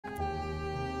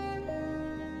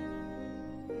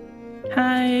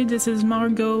Hi, this is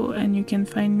Margot, and you can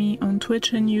find me on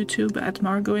Twitch and YouTube at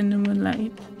Margot in the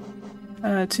Moonlight.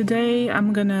 Today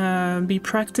I'm gonna be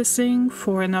practicing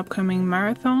for an upcoming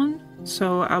marathon,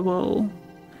 so I will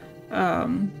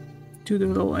do the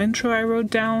little intro I wrote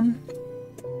down.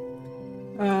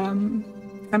 I'm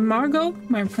Margot,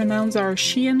 my pronouns are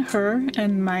she and her,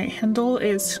 and my handle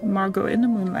is Margot in the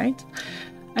Moonlight.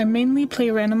 I mainly play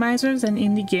randomizers and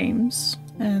indie games,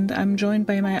 and I'm joined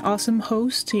by my awesome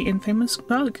host, the infamous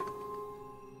Bug.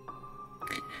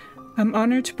 I'm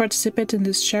honored to participate in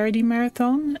this charity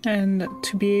marathon and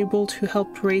to be able to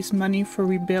help raise money for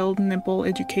Rebuild Nepal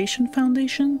Education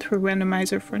Foundation through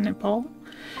Randomizer for Nepal.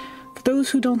 For those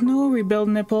who don't know, Rebuild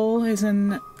Nepal is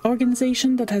an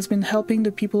organization that has been helping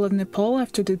the people of Nepal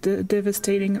after the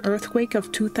devastating earthquake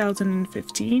of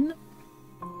 2015,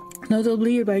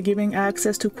 notably by giving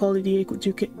access to quality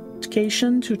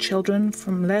education to children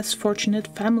from less fortunate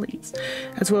families,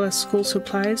 as well as school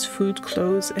supplies, food,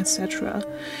 clothes, etc.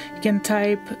 You can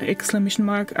type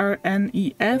 !RNEF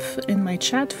in my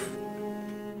chat.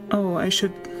 Oh, I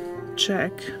should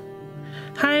check.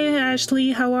 Hi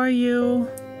Ashley, how are you?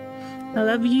 I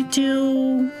love you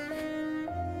too.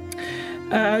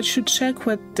 I should check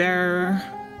what their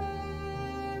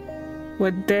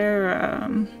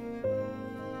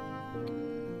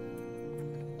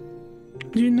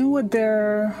do you know what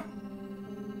their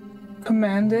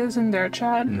command is in their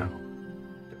chat? No.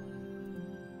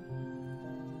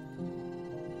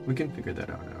 We can figure that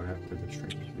out after the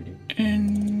stream is reading.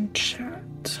 In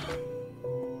chat.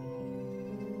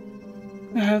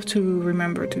 I have to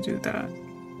remember to do that.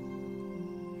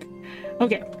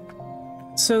 Okay.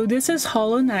 So this is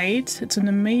Hollow Knight. It's an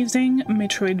amazing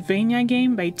Metroidvania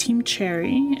game by Team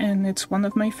Cherry, and it's one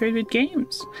of my favorite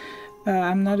games.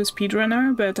 I'm not a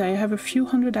speedrunner, but I have a few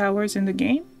hundred hours in the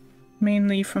game,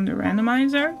 mainly from the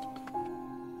randomizer.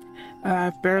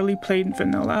 I've barely played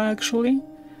vanilla, actually.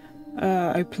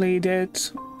 I played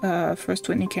it first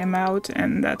when it came out,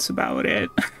 and that's about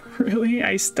it. Really,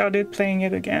 I started playing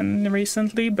it again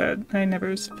recently, but I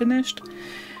never finished.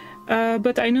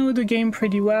 But I know the game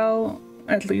pretty well,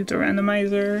 at least the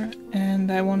randomizer,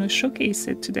 and I want to showcase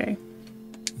it today.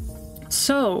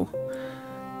 So,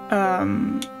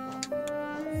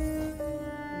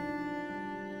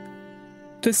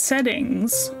 the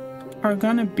settings are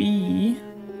gonna be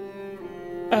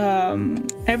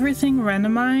everything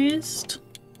randomized,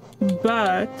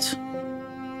 but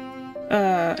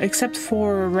except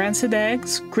for Rancid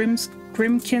Eggs,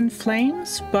 Grimkin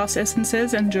Flames, Boss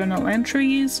Essences, and Journal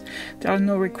Entries. There are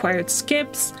no required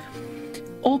skips.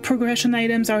 All progression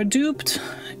items are duped,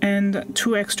 and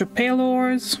 2 extra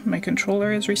payloads. My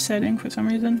controller is resetting for some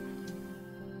reason.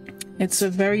 It's a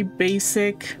very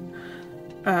basic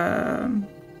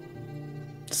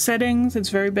settings. It's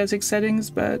very basic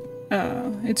settings, but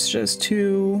it's just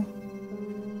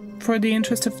for the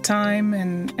interest of time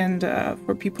and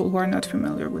for people who are not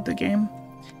familiar with the game.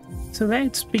 So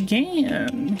let's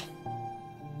begin.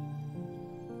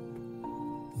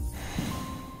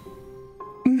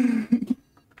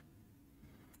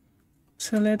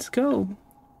 So let's go.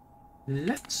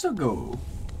 Let's go.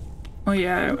 Oh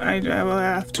yeah, I will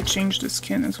have to change the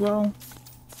skin as well.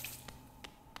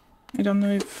 I don't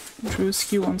know if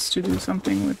Drewski wants to do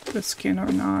something with the skin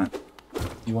or not.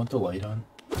 You want the light on?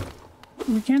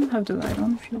 We can have the light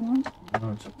on if you want.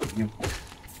 No, it's up to you.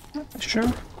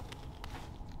 Sure.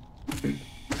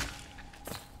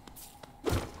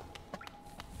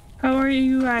 How are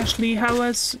you, Ashley?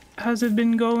 How's it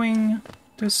been going?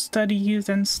 The studies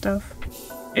and stuff.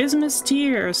 Ismus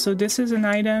Tear. So this is an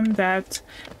item that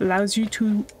allows you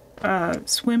to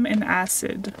swim in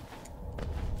acid.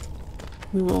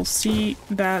 We will see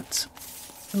that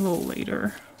a little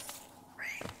later.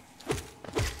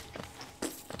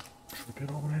 Forget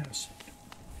all acid.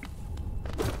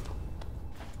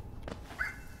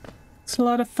 It's a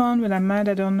lot of fun, but I'm mad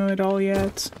I don't know it all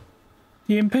yet.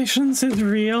 The impatience is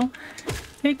real.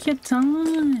 Take your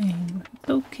time. It's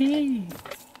okay.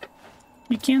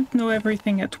 You can't know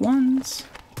everything at once.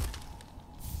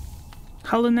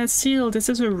 Hollowness Seal. This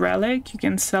is a relic. You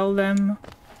can sell them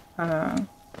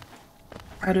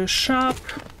at a shop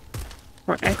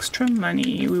for extra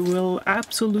money. We will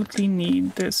absolutely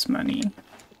need this money.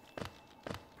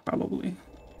 Probably.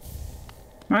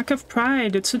 Mark of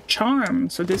Pride. It's a charm.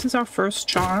 So this is our first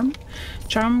charm.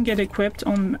 Charm get equipped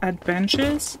at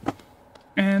benches.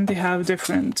 And they have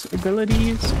different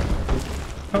abilities.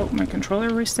 Oh, my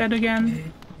controller reset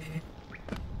again.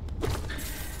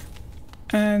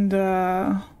 And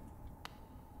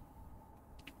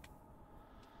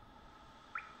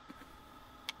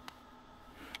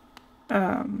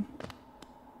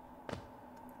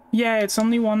Yeah, it's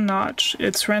only one notch.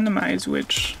 It's randomized,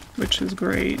 which is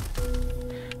great.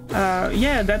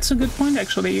 Yeah, that's a good point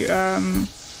actually.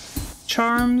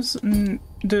 Charms,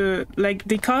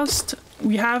 they cost.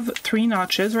 We have 3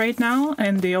 notches right now,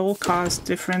 and they all cost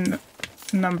different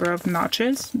number of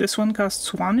notches. This one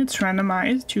costs 1. It's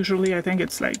randomized. Usually, I think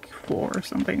it's like 4 or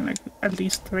something, like at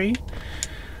least 3.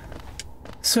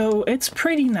 So it's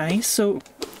pretty nice. So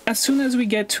as soon as we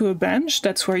get to a bench,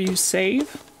 that's where you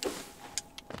save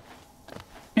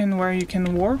and where you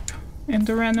can warp in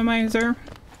the randomizer.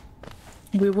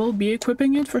 We will be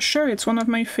equipping it for sure. It's one of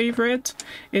my favorite.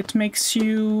 It makes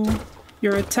your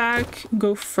attack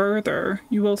go further.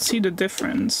 You will see the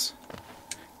difference.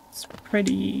 It's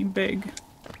pretty big.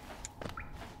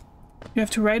 You have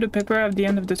to write a paper at the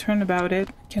end of the turn about it.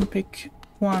 Can pick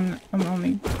 1. I'm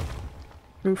only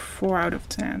through 4 out of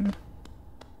 10.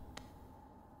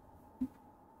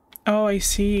 Oh, I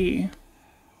see.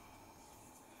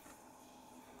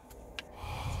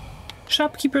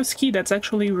 Shopkeeper's key, that's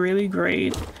actually really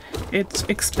great. It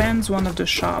expands one of the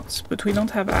shops, but we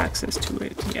don't have access to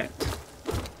it yet.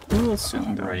 We will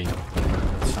soon, though. Writing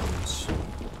that sounds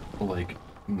like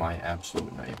my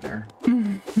absolute nightmare.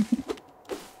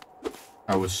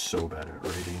 I was so bad at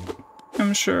writing.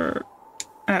 I'm sure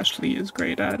Ashley is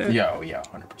great at it. Yeah, oh yeah,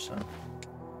 100%.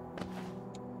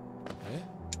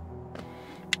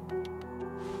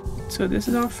 So this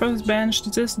is our first bench.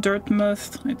 This is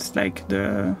Dirtmouth. It's like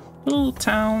the little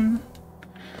town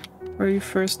where you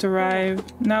first arrive.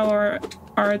 Now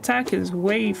our attack is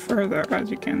way further, as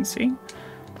you can see.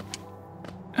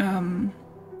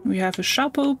 We have a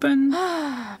shop open.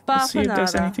 Let's see if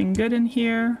there's anything good in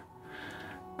here.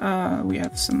 We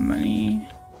have some money.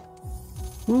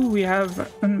 Ooh, we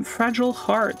have a fragile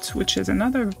heart, which is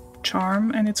another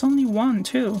charm, and it's only 1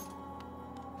 too.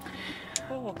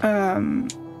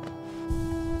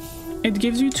 It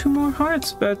gives you 2 more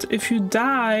hearts, but if you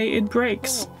die, it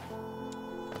breaks.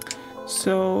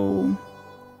 So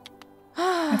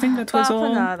I think that was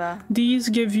all. These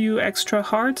give you extra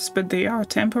hearts, but they are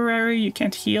temporary. You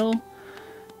can't heal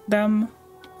them.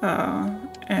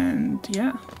 And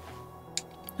yeah.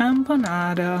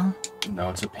 Empanada. No,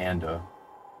 it's a panda.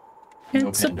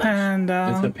 It's no a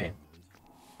panda. It's a panda.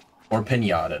 Or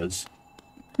pinatas.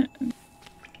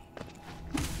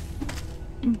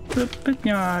 The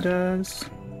pinatas.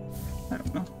 I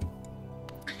don't know.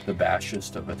 The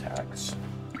bashest of attacks.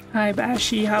 Hi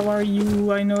Bashi, how are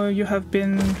you? I know you have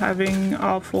been having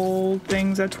awful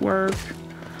things at work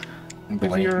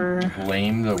with your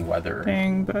blame the weather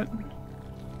thing, but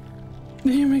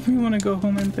you make me want to go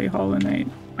home and play Hollow Knight.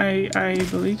 I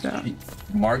believe that.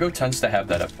 Margot tends to have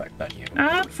that effect on you.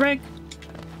 Ah, frick!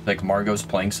 Like Margot's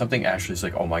playing something, Ashley's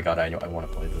like, oh my god, I want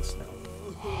to play this now.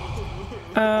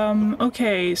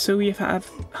 Okay, so we have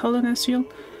Hollow Knight Seal.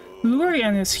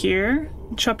 Lurian is here.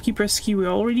 Shopkeeper's key we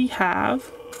already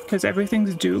have, because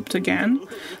everything's duped again.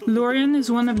 Lurian is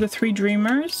one of the 3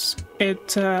 dreamers.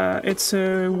 It's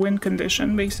a win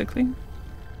condition, basically.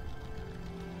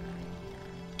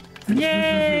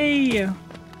 Yay!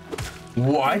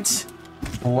 What?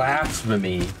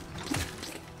 Blasphemy.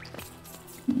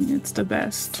 It's the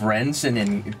best. Friends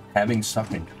and having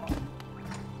stuff in common.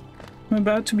 I'm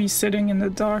about to be sitting in the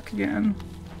dark again.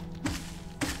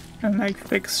 And like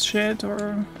fix shit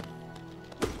or...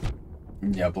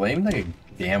 Yeah, blame the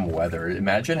damn weather.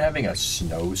 Imagine having a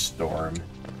snowstorm.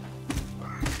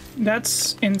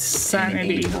 That's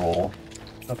insanity. In April.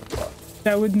 What the fuck?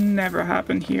 That would never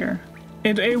happen here.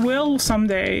 It will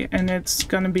someday, and it's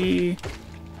gonna be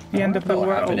the end of the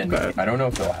world. But I don't know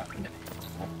if it'll happen in April.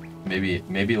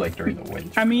 Maybe like during the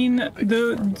winter. I mean,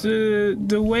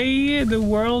 the way the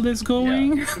world is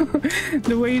going, yeah.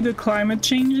 The way the climate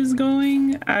change is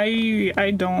going, I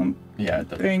don't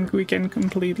think we can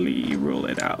completely rule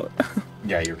it out.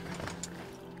 Yeah, you're.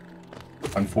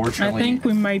 Unfortunately, I think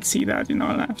we might see that in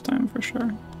our lifetime for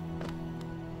sure.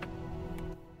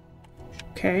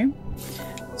 Okay.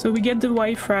 So we get the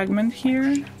white fragment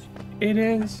here.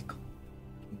 It's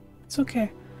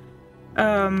okay.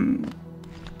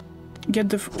 Get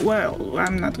the, well,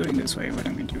 I'm not going this way. What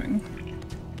am I doing?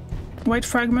 White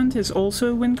fragment is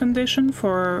also a win condition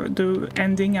for the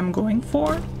ending I'm going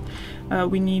for.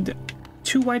 We need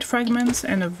 2 white fragments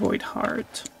and a void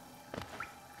heart.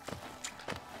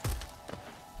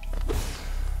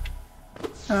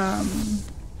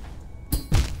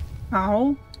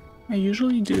 Ow. I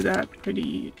usually do that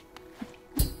pretty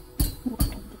well.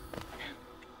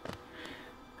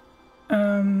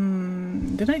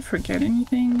 Did I forget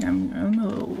anything? I'm a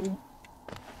little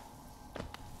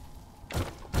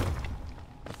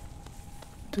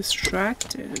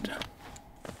distracted.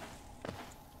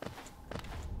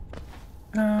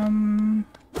 Some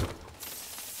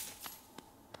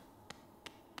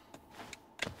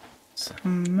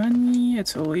money,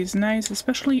 it's always nice,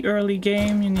 especially early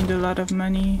game, you need a lot of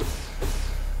money.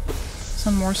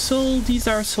 Some more soul, these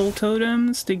are soul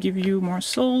totems, they give you more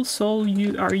soul. Soul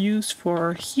are used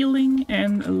for healing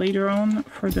and later on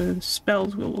for the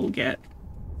spells we will get.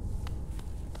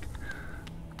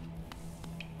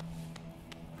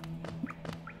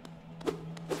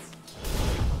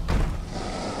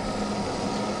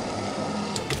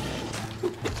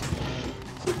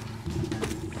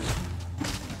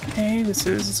 Okay, this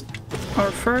is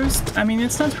our first. I mean,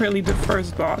 it's not really the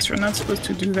first boss. You're not supposed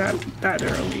to do that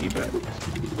early, but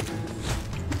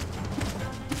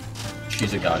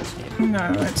she's a goddess game.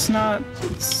 No, it's not.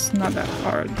 It's not that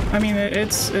hard. I mean, it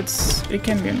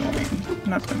can be annoying.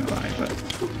 Not gonna lie, but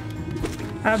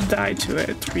I've died to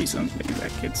it recently.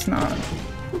 Like it's not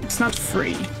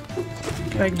free.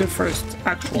 Like the first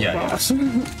actual boss.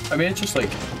 Yeah. I mean, it's just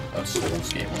like a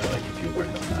Souls game where, like, if you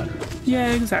learn the pattern.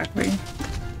 Yeah, exactly.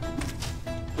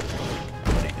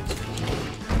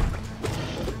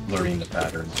 Learning the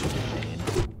patterns is pain.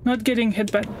 Not getting hit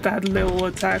by that little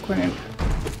attack when it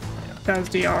does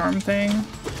the arm thing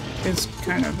is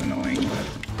kind of annoying, but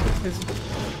it's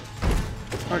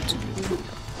hard to do.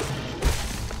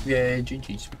 Yay,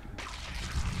 GG's.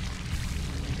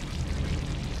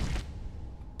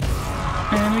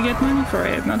 And we get money for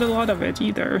it, not a lot of it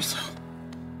either, so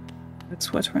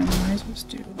that's what randomizers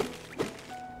do.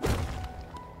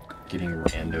 Getting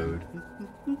randoed.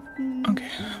 Okay,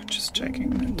 just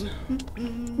checking it.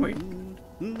 Wait,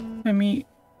 let me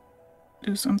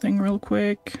do something real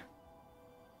quick.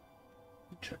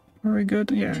 Check. Are we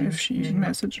good? Yeah, if she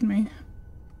messaged me.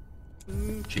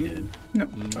 She did. No.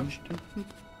 Oh, she did.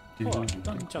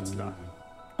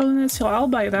 Oh, so I'll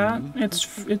buy that.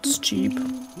 It's cheap.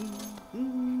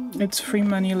 It's free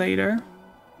money later.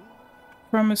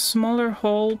 From a smaller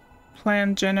hole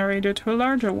plant generator to a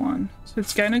larger one. So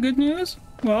it's kind of good news.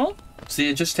 Well. See,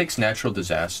 it just takes natural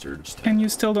disasters. And you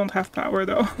still don't have power,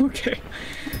 though. Okay.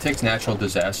 It takes natural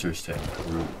disasters to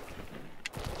improve.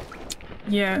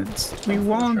 Yeah,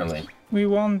 we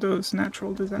want those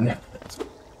natural disasters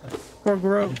for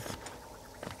growth.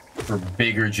 For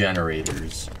bigger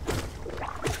generators.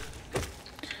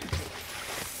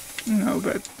 No,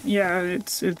 but yeah,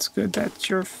 it's good that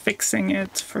you're fixing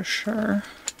it for sure.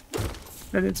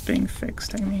 That it's being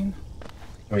fixed, I mean.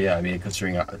 Oh yeah, I mean,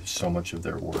 considering so much of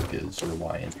their work is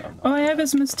reliant on that. Oh, I have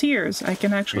his tears. I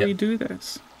can actually do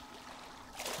this.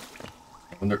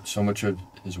 When there's so much of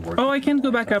his work. Oh, I can't go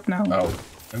back up now. Oh,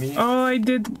 I mean. Oh, I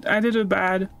did it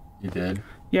bad. You did?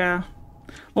 Yeah.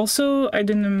 Also, I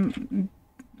didn't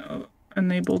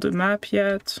enable the map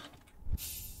yet.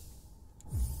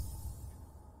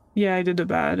 Yeah, I did it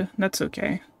bad. That's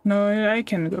okay. No, I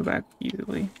can go back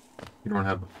easily. You don't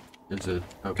have. Is it?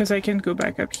 Because I can't go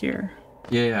back up here.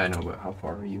 Yeah, I know, but how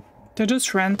far are you? They're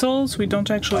just rentals. We don't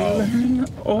actually.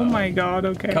 Oh my god.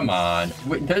 Okay. Come on.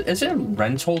 Wait, isn't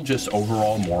rental just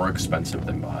overall more expensive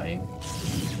than buying?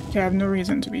 Yeah, I have no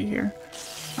reason to be here.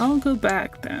 I'll go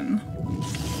back then.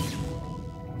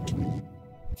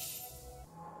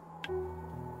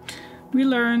 We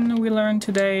learn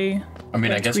today. I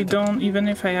mean, I guess we don't. Even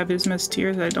if I have his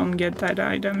tears, I don't get that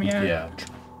item yet. Yeah.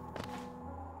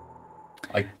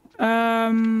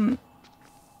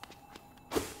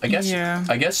 I guess. Yeah.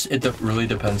 I guess it really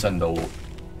depends on the,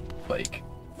 like,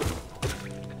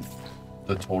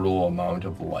 the total amount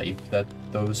of life that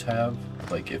those have.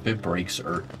 Like, if it breaks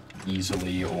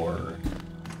easily or,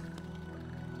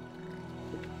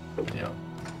 you know,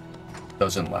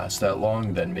 doesn't last that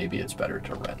long, then maybe it's better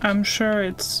to rent. I'm sure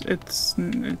it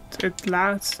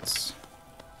lasts.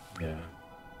 Yeah.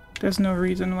 There's no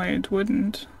reason why it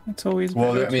wouldn't. It's always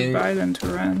better to buy than to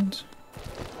rent.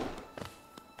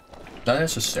 Not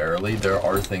necessarily. There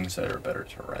are things that are better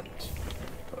to rent.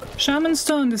 But... Shaman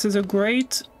Stone. This is a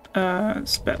great what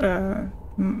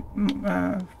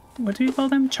do you call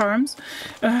them? Charms.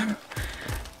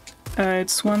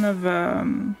 It's one of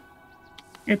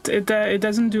it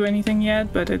doesn't do anything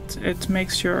yet, but it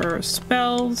makes your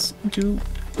spells do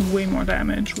way more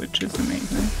damage, which is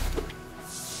amazing.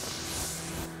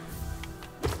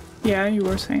 Yeah, you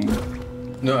were saying.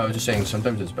 No, I was just saying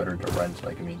sometimes it's better to rent.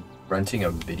 Like, I mean, renting a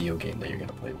video game that you're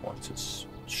gonna play once is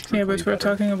strictly yeah, but we're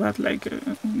talking about like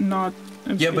not.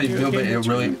 Yeah, but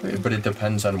it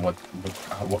depends on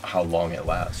how long it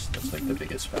lasts. That's like the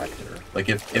biggest factor. Like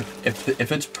if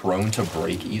it's prone to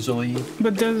break easily.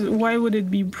 But why would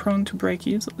it be prone to break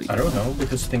easily? I don't know,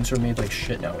 because things are made like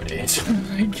shit nowadays.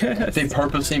 I guess. They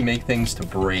purposely make things to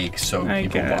break so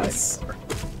people buy more.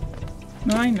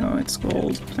 No, I know it's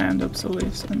called planned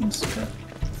obsolescence. But...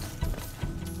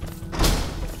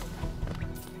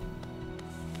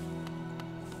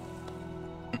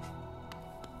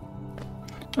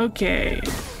 Okay.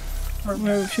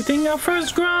 We're shooting our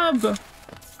first grub!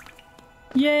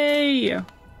 Yay!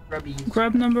 Grubbies.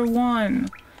 Grub number 1.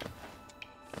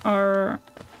 Our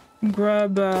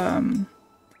grub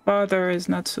father is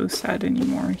not so sad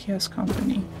anymore. He has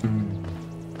company.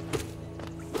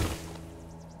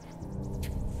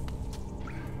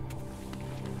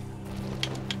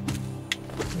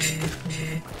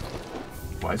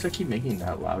 Why does it keep making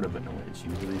that loud of a noise?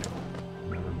 You really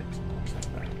don't never make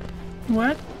something like that.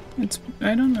 What?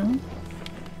 I don't know.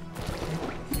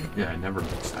 Yeah, I never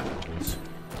mix that noise.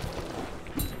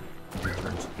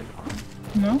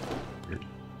 No?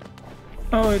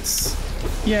 Oh, it's...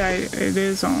 Yeah, it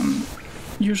is on.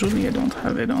 Usually I don't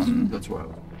have it on. That's why.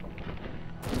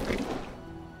 Right.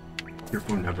 Your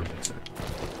phone never makes it.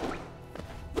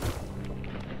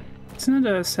 It's not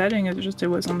a setting, it's just it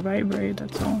was on vibrate,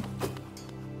 that's all.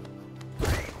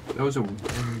 That was a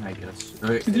win, I guess.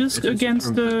 Just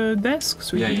against the desk,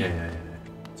 sweetie. Yeah.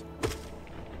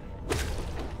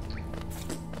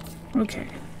 Okay.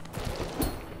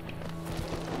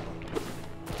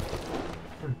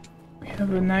 We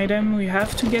have an item. We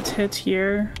have to get hit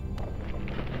here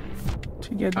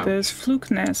to get this fluke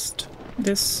nest.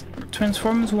 This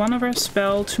transforms one of our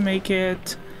spell to make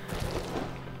it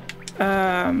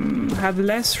have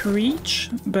less reach,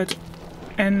 but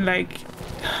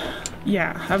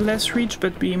have less reach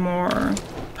but be more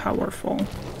powerful.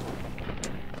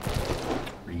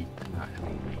 Not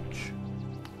having reach.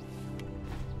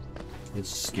 It's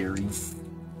scary.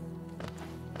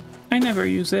 I never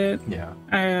use it. Yeah.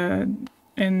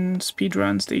 In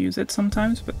speedruns they use it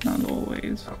sometimes, but not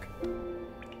always. Okay.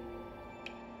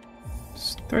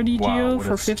 It's 30 geo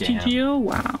for 50 geo?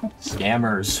 Wow.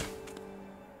 Scammers.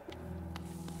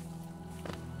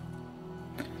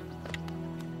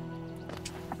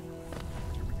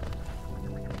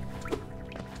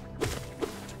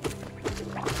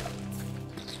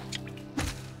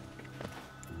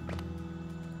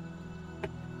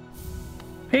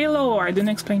 Paylore! I didn't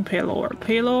explain Paylore.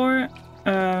 Paylore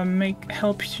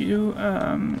helps you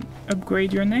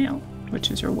upgrade your nail,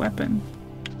 which is your weapon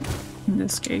in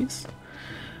this case.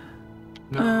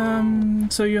 No.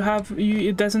 So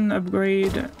it doesn't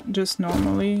upgrade just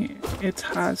normally.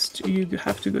 You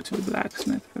have to go to the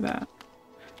blacksmith for that.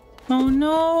 Oh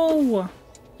no!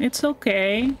 It's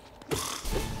okay.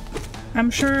 I'm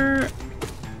sure.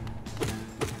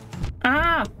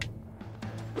 Ah!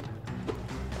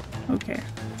 Okay.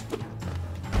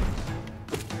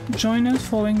 Join us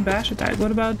following bash attack.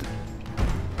 What about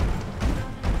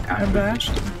a bash?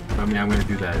 I mean, I'm gonna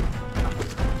do that.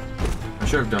 I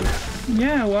should have done that.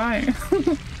 Yeah, why?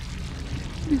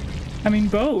 I mean,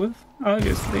 both,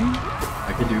 obviously.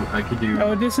 I could do.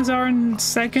 Oh, this is our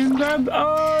second grub?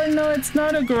 Oh, no, it's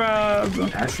not a grub.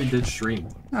 Ashley did stream.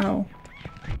 Oh.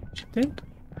 She did?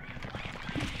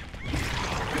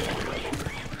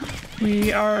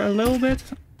 We are a little bit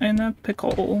in a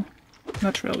pickle.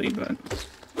 Not really, but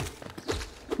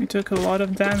we took a lot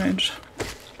of damage.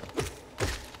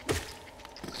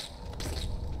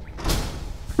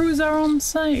 Crews are on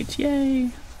site, yay!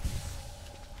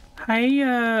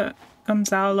 Hi,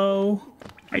 Gonzalo.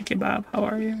 Hi, Kebab, how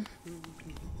are you?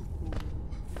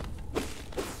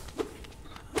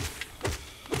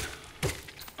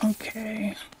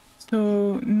 Okay,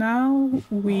 so now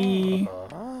we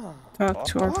talk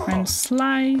to our friend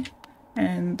Sly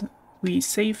and we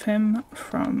save him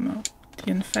from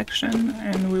the infection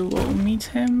and we will meet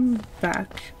him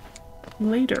back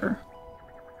later.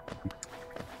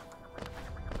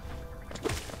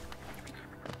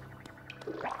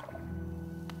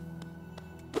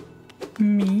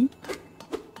 Me.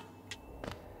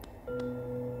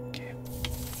 Okay.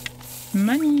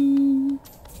 Money.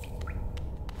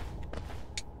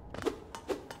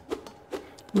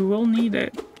 We will need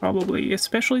it, probably,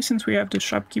 especially since we have the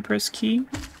shopkeeper's key.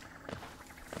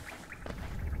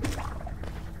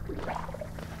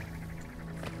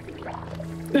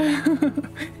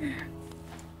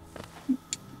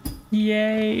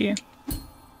 Yay.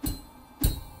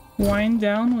 Wind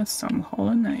down with some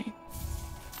Hollow Knight.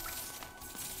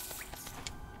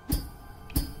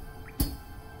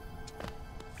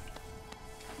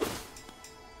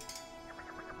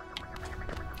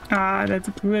 Ah, that's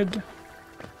good.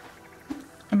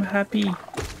 I'm happy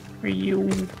for you.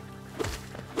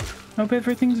 Hope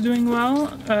everything's doing well.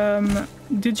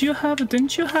 Didn't you have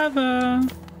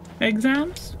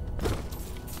exams?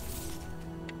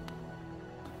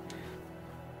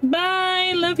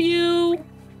 Bye, love you.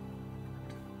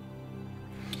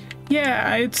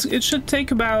 Yeah, it should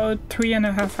take about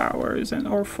 3.5 hours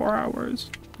or 4 hours,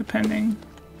 depending.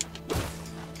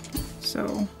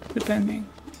 So, depending.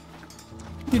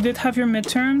 You did have your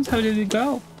midterms? How did it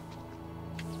go?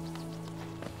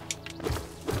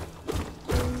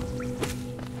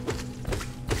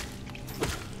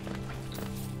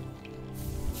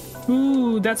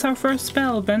 Ooh, that's our first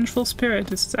spell, Vengeful Spirit.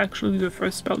 This is actually the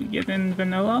first spell you get in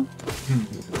vanilla.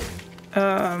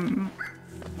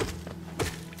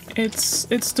 It's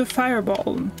the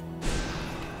fireball.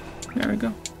 There we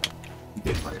go.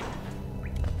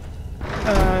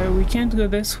 We can't go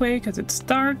this way because it's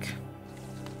dark.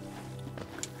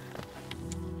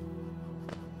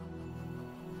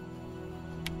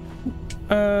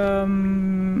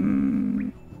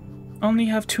 Only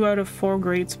have 2 out of 4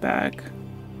 grades back.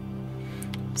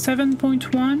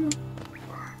 7.1.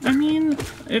 I mean,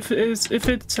 if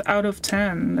it's out of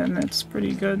 10, then it's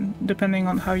pretty good, depending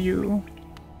on how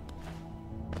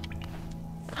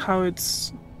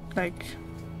it's like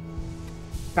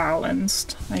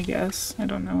balanced, I guess. I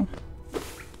don't know.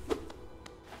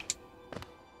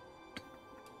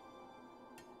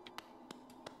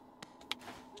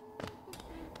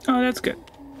 Oh, that's good.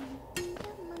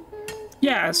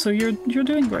 Yeah, so you're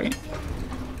doing great.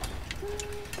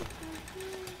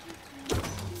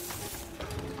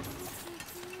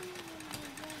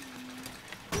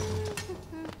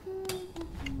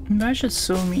 That's just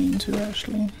so mean to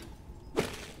Ashley.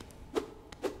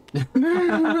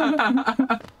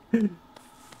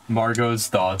 Margot's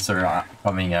thoughts are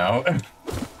coming out.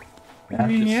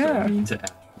 Yeah. So mean to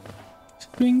Ashley.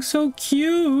 Being so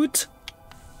cute,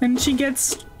 and she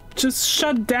gets just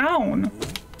shut down.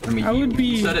 I mean, I would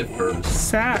be said it first.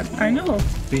 Sad. I know.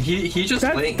 He just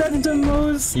laying. That's the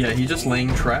most. Yeah, he just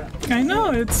laying trap. I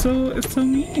know. It's so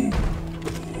mean.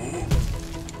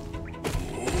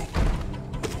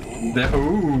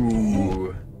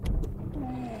 Ooh.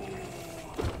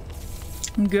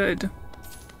 Good.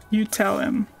 You tell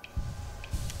him.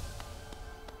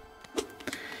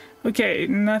 Okay,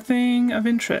 nothing of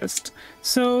interest.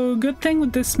 So, good thing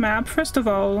with this map, first of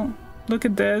all, look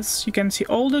at this. You can see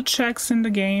all the checks in the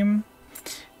game.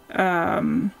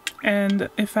 And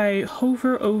if I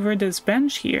hover over this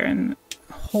bench here and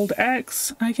hold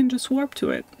X, I can just warp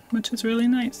to it, which is really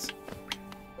nice.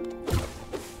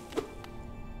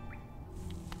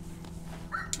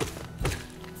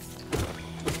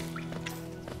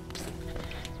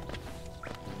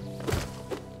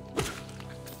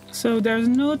 So there's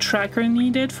no tracker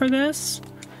needed for this.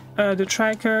 The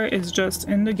tracker is just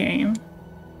in the game.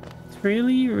 It's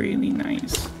really, really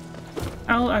nice.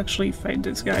 I'll actually fight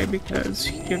this guy because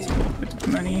he gives a little bit of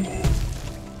money.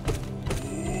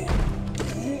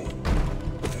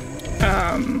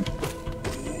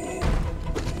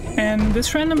 And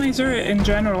this randomizer in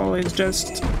general is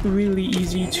just really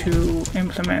easy to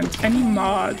implement. Any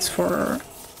mods for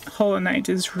Hollow Knight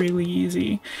is really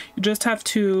easy. You just have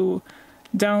to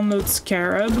download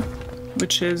Scarab,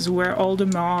 which is where all the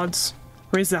mods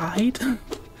reside.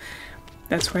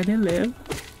 That's where they live.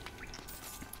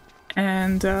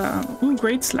 And ooh,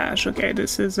 Great Slash. Okay,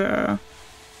 this is a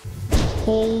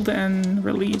hold and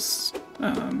release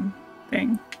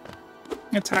thing.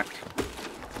 Attack.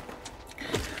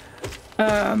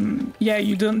 Yeah,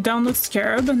 you don't download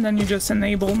Scarab and then you just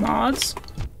enable mods,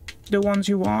 the ones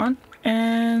you want,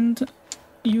 and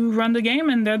you run the game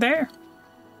and they're there.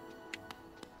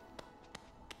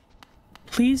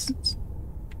 Please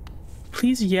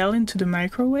yell into the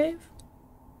microwave?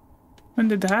 When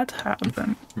did that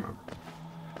happen?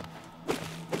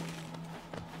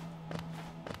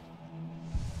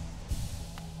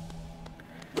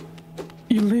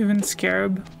 You live in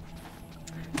Scarab.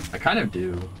 I kind of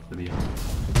do, to be honest.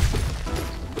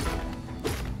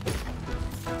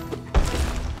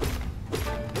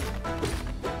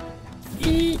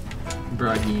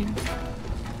 Ibrahim.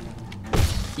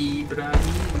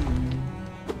 Ibrahim.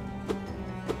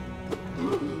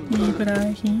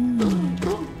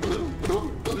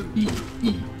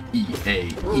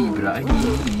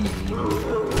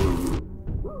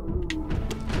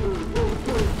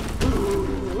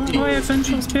 Oh, yeah,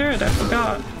 Vengeful Spirit, I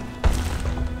forgot.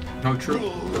 Oh, true.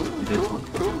 You did.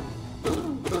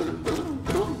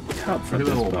 Help for this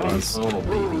boss. Little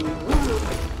baby.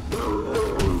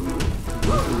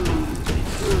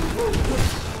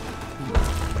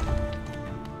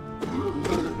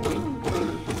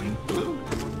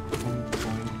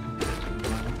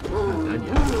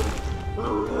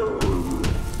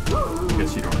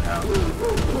 Guess you don't have it.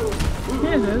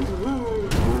 Yeah, it is.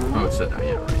 Oh, it said that,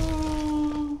 yeah, right.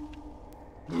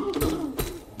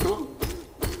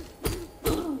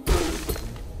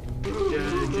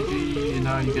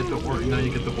 Now you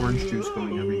get the orange juice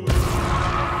going everywhere.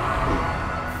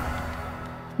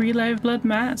 3 live blood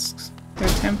masks. They're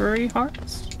temporary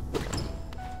hearts.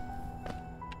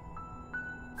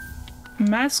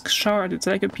 mask shard. It's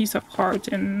like a piece of heart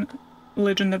in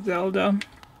Legend of Zelda.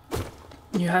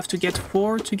 You have to get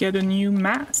 4 to get a new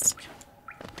mask,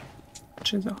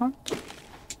 which is a heart.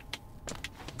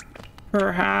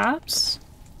 Perhaps.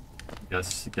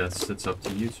 Guess it's up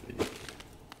to you, sweetie.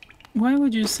 Why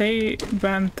would you say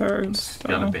ban thirds? You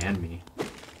gotta ban me.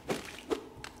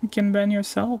 You can ban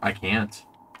yourself. I can't.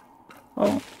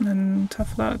 Oh, then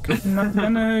tough luck. I'm not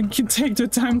gonna take the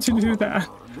time to do that.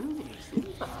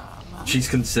 She's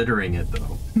considering it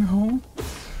though. No.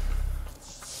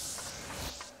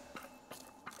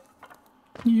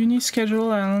 Uni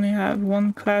schedule, I only have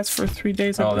 1 class for 3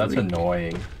 days of Oh, the that's week.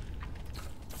 annoying.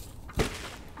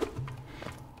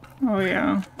 Oh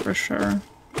yeah, for sure.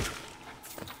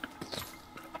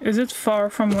 Is it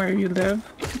far from where you live?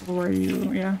 Or where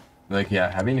you, yeah. Like,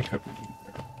 yeah, having to cook.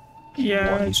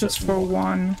 Yeah, it's just for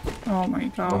 1. Oh my One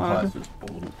god. class is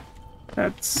full.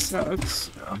 That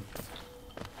sucks. Yeah.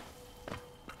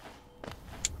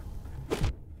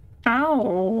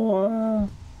 Ow!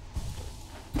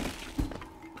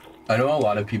 I know a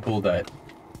lot of people that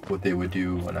what they would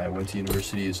do when I went to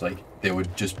university is like they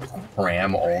would just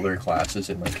cram all their classes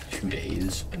in like 2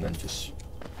 days and then just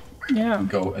Yeah.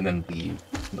 go and then leave.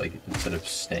 Like instead of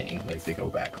staying, like they go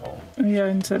back home. Yeah,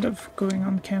 instead of going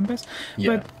on campus.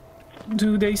 Yeah. But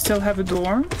do they still have a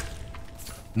dorm?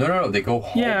 No, they go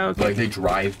home. Yeah, okay. Like they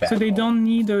drive back So they home. don't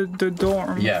need the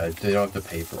dorm? Yeah, they don't have to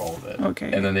pay for all of it. Okay.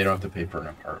 And then they don't have to pay for an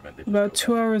apartment. They just About go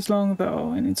 2 hours long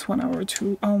though, and it's 1 hour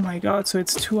too. Oh my god, so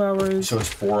it's 2 hours So it's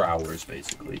 4 hours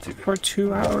basically to go. for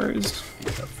 2 hours.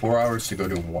 Yeah, 4 hours to go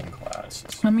to 1 class.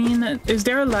 I mean, is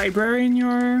there a library in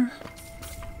your...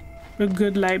 a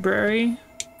good library?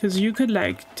 Because you could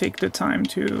like take the time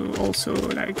to also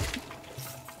like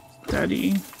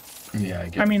study. Yeah, I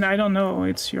get I mean, I don't know,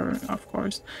 it's your, of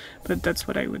course, but that's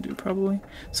what I would do probably.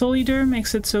 Soul Eater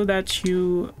makes it so that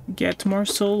you get more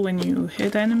soul when you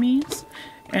hit enemies,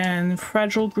 and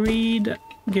Fragile Greed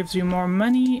gives you more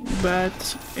money,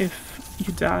 but if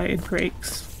you die, it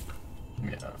breaks.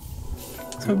 Yeah.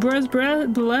 So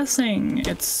Blessing,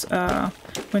 it's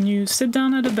when you sit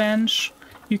down at a bench,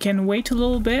 you can wait a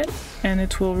little bit, and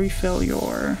it will refill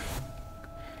your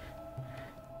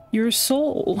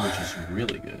soul. Which is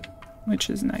really good.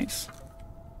 Which is nice.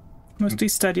 Mostly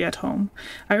study at home.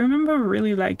 I remember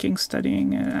really liking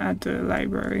studying at the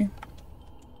library.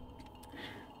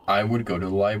 I would go to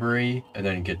the library and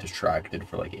then get distracted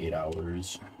for like 8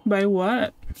 hours By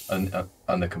what?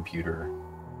 on the computer.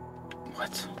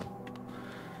 What?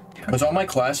 Because all my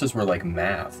classes were like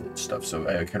math and stuff, so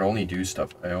I could only do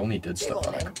stuff. I only did stuff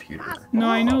on the computer. No,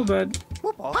 I know, but...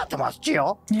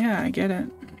 Yeah, I get it.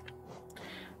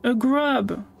 A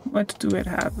grub. What do it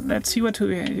have? Let's see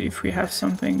if we have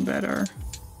something better.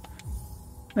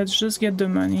 Let's just get the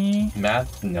money.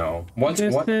 Math, no. Once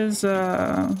is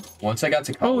I got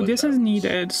to college. Oh, this is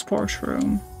needed. Sports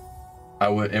room.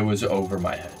 It was over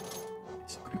my head.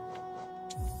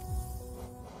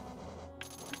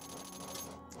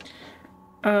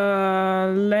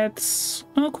 Let's...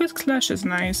 Oh, Quick Slash is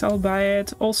nice. I'll buy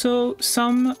it. Also,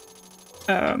 some...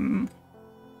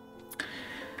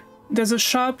 There's a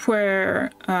shop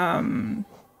where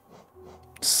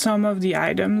some of the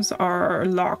items are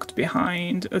locked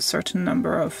behind a certain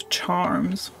number of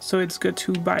charms. So it's good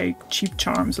to buy cheap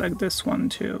charms like this one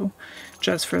too,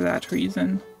 just for that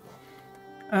reason.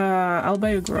 I'll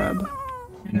buy a grub.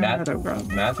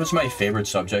 Math was my favorite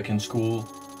subject in school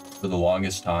for the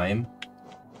longest time,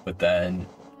 but then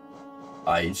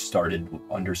I started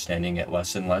understanding it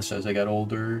less and less as I got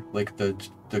older. Like the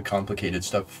complicated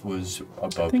stuff was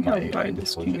above my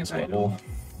intelligence level.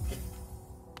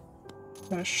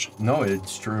 Gosh. No,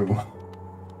 it's true.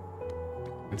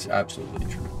 It's absolutely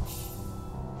true.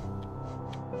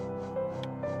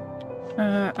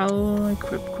 I'll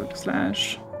equip Quick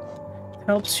Slash.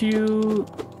 Helps you.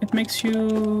 It makes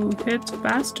you hit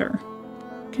faster.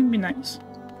 Can be nice.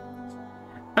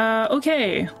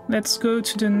 Okay, let's go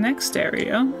to the next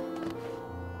area.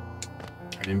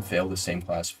 I didn't fail the same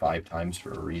class 5 times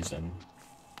for a reason.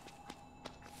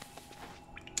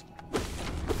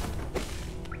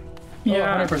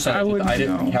 Yeah, 100%. I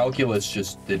didn't. know. Calculus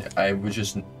just did.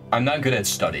 I'm not good at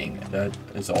studying. That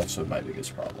is also my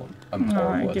biggest problem. I'm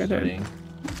horrible at studying.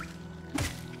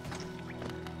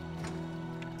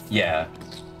 Yeah,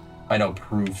 I know.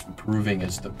 Proving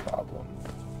is the problem.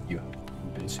 You have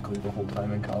basically the whole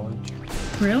time in college.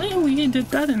 Really? We did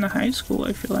that in high school,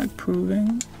 I feel like,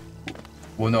 proving.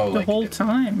 Well, no, the whole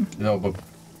time. No, but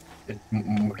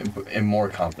and more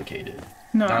complicated.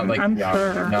 No, not like I'm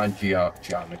sure. Not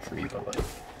geometry, but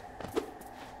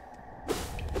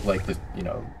like the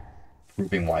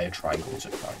proving why a triangle is a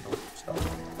triangle. Stuff.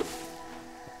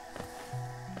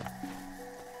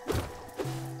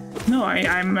 No,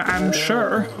 I'm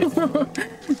sure.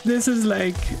 This is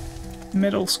like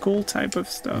middle school type of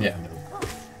stuff. Yeah.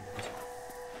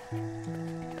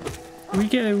 We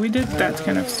did that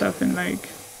kind of stuff in like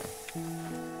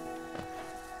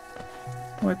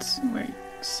wait,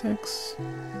 6,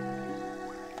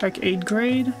 like 8th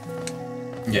grade.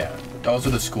 Yeah. Also,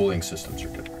 the schooling systems are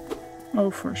different.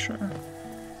 Oh, for sure.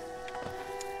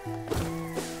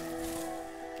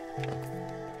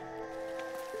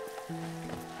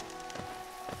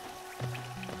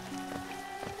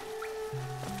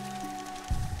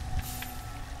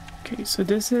 Okay, so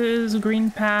this is Green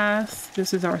Path.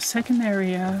 This is our second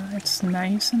area. It's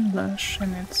nice and lush,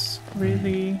 and it's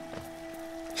really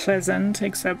pleasant,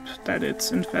 except that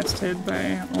it's infested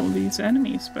by all these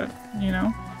enemies, but, you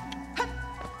know.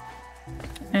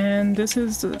 And this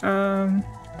is,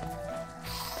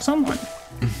 someone.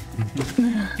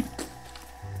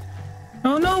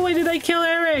 Oh no, why did I kill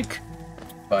Eric?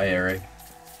 Bye, Eric.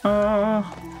 Oh.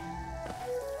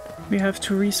 We have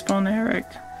to respawn Eric.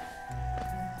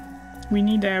 We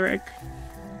need Eric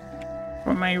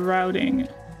for my routing.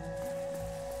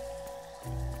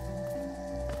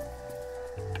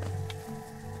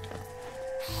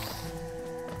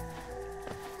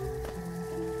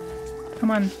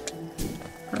 Come on.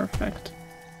 Perfect.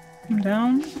 Come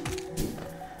down.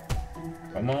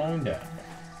 Come on down.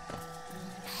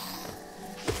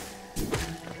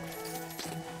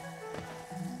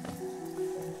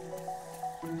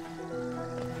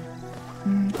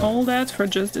 All that for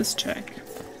just this check.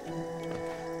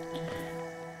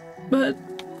 But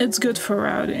it's good for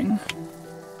routing.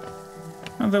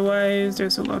 Otherwise,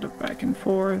 there's a lot of back and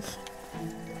forth.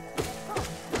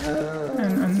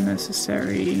 And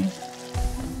unnecessary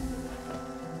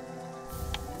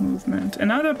movement.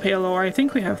 Another payload. I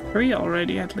think we have 3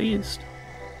 already, at least.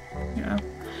 Yeah.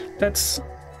 That's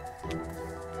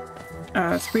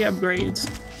 3 upgrades.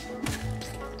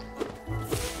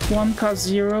 1 costs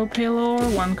 0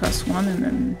 payload, 1 costs 1, and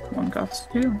then 1 costs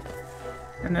 2.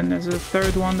 And then there's a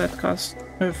third one that costs,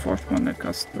 a fourth one that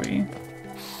costs 3.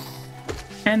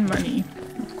 And money,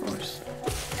 of course.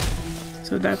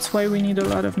 So that's why we need a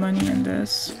lot of money in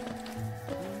this.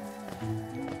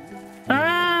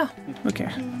 Ah! Okay.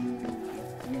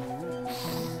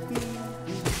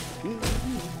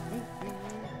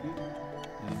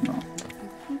 No.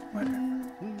 Whatever.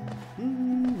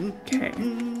 Okay.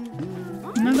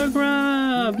 Another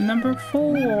grub! Number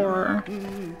 4!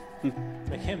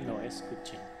 The hymn noise could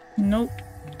change. Nope.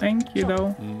 Thank you,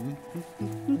 though.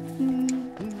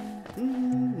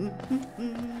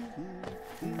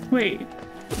 Wait.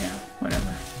 Yeah,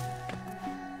 whatever.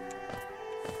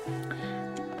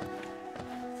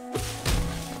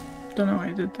 Don't know why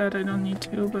I did that. I don't need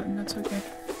to, but that's okay.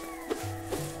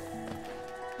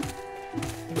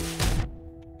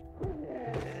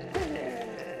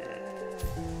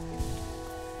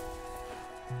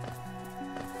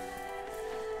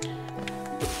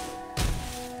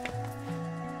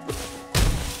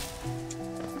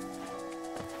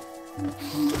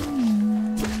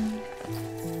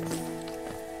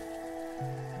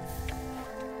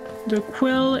 The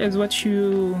quill is what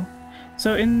you...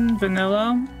 So in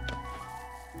vanilla,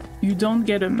 you don't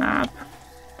get a map.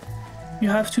 You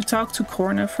have to talk to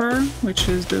Cornifer, which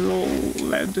is the little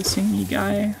the thingy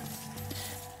guy.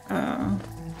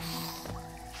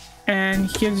 And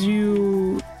he gives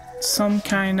you some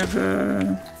kind of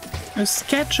a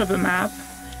sketch of a map.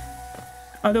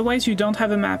 Otherwise you don't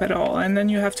have a map at all, and then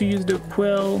you have to use the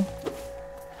quill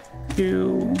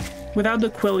to... Without the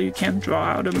quill you can't draw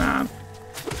out a map.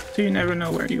 So you never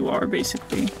know where you are,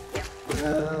 basically.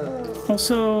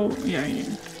 Also, yeah,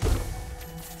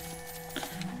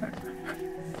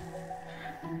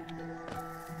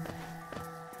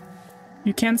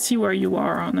 you can't see where you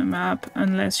are on a map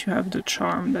unless you have the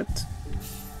charm that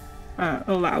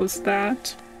allows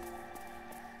that.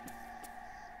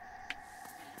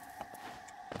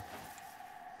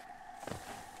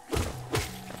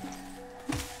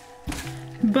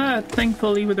 But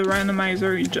thankfully with the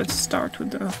randomizer you just start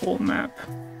with the whole map.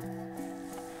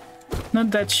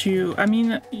 Not that you... I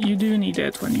mean, you do need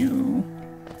it when you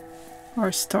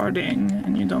are starting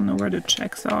and you don't know where the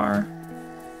checks are.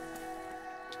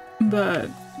 But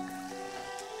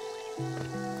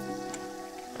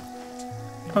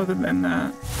other than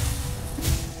that...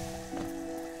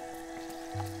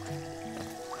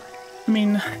 I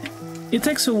mean, it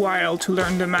takes a while to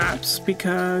learn the maps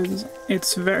because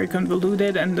it's very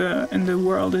convoluted and the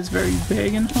world is very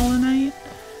big in Hollow Knight.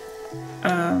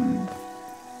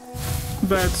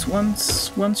 But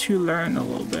once you learn a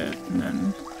little bit,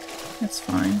 then it's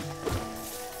fine.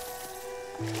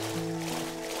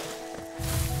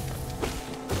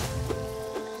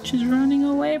 she's running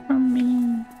away from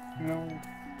me. No.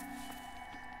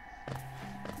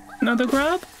 Another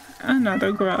grub?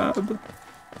 Another grub.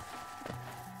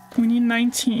 We need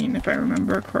 19, if I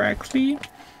remember correctly.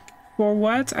 For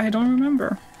what? I don't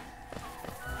remember.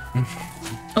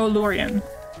 Oh, Lorian.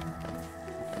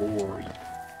 Lori.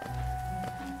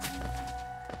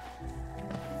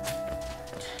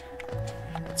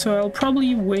 So I'll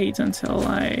probably wait until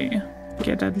I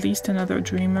get at least another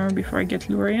dreamer before I get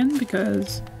Lorian,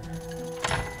 because,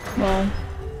 well,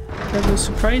 there's a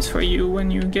surprise for you when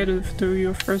you get through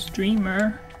your first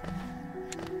dreamer.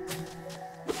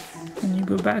 When you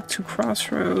go back to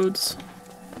Crossroads,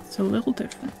 it's a little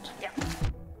different.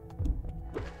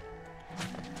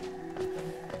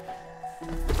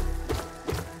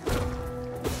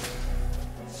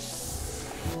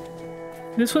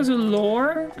 This was a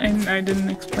lore, and I didn't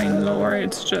explain lore,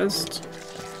 it's just...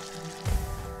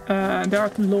 there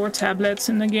are lore tablets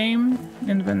in the game,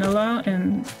 in vanilla,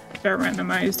 and they're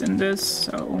randomized in this,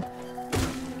 so...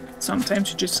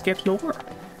 sometimes you just get lore,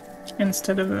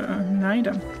 instead of an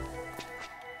item.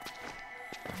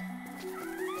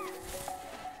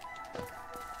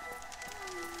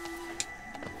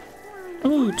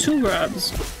 Ooh, 2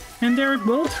 grubs, and they're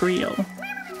both real.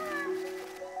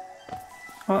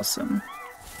 Awesome.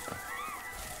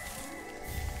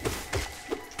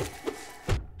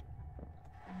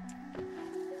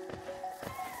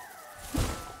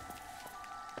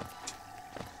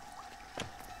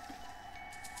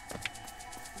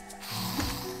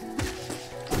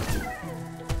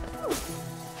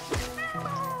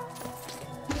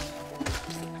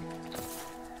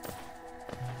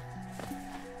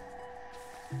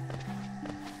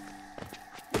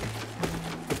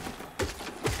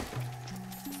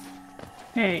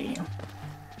 Hey.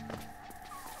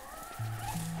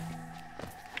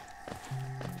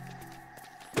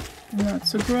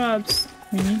 Lots of grubs.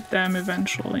 We need them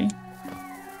eventually.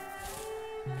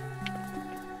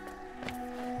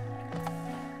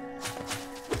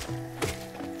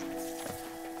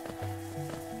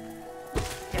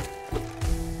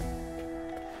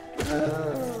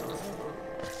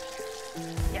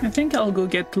 I think I'll go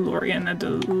get Lorian at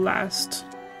the last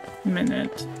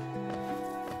minute.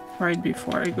 Right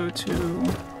before I go to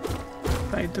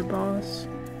fight the boss.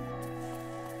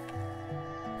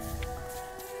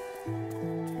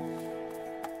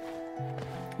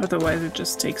 Otherwise it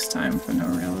just takes time for no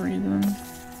real reason.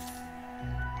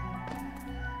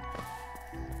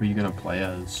 Who are you gonna play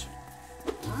as?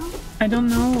 I don't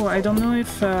know. I don't know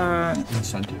if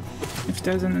Incentive. If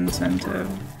there's an incentive.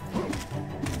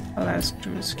 I'll ask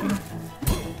Drewski.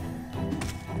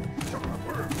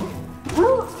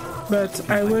 But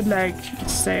I would like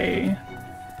say...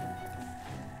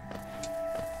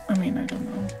 I mean, I don't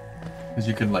know. Because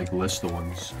you can like list the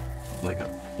ones, like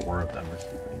 4 of them or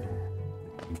something.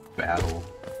 Battle.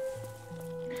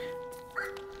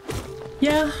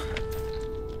 Yeah.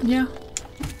 Yeah.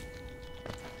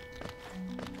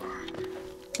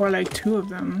 Or like 2 of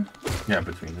them. Yeah,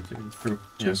 between the 2. True.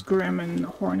 Just Grim and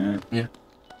Hornet. Yeah.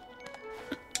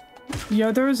 The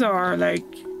others are like...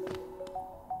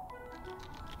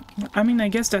 I mean, I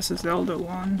guess that's a Zelda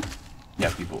one.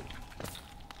 Yeah, people.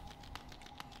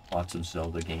 Lots of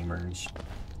Zelda gamers.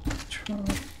 True.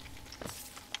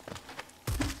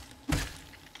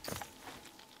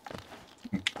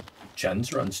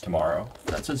 Jen's runs tomorrow.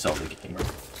 That's a Zelda gamer.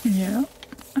 Yeah,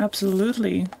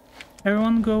 absolutely.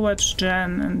 Everyone go watch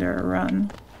Jen and their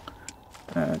run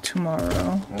tomorrow.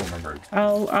 I don't remember.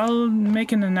 I'll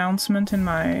make an announcement in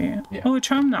my... Yeah. Oh, a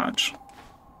charm notch.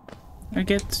 I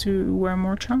get to wear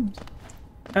more charms.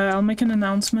 I'll make an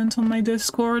announcement on my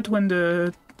Discord when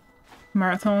the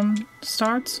marathon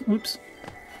starts. Oops.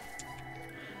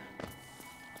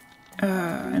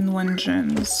 And when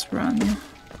Jen's run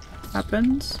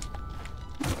happens.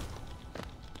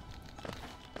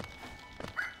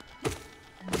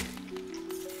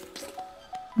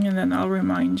 And then I'll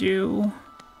remind you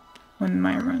when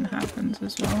my run happens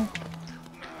as well.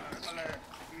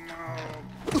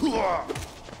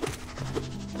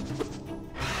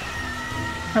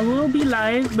 I will be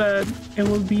live, but it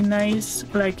will be nice,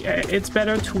 like, it's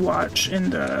better to watch in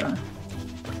the...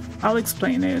 I'll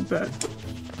explain it, but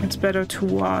it's better to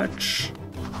watch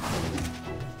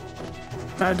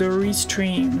the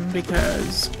restream,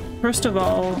 because, first of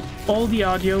all the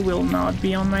audio will not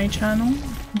be on my channel.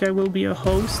 There will be a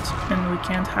host, and we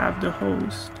can't have the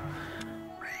host.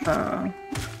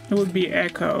 It would be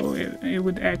echo. It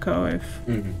would echo if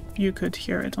you could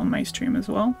hear it on my stream as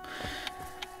well.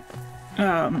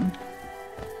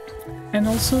 And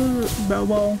also,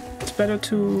 well, it's better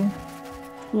to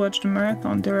watch the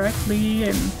marathon directly,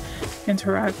 and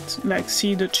interact, like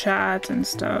see the chat and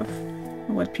stuff,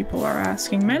 what people are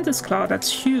asking. Mantis Claw,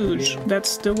 that's huge.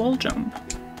 That's the wall jump.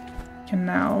 Can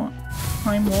now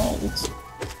climb walls.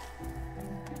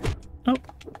 Oh.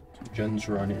 Jen's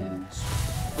run is...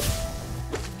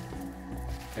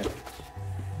 Okay.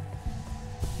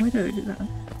 Why did I do that?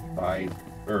 5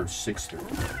 or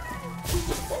 6:30.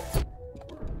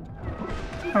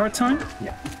 Our time?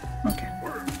 Yeah. Okay.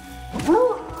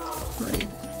 Great.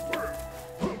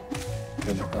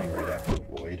 Jen's playing right after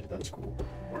Void. That's cool.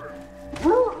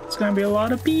 It's gonna be a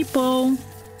lot of people.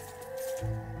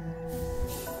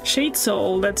 Shade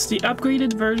Soul, that's the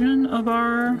upgraded version of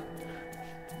our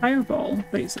Fireball,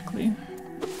 basically.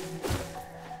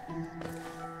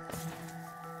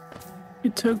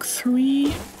 It took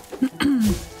 3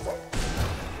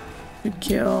 to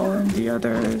kill, and the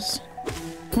others...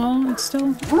 Well, it's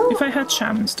still... If I had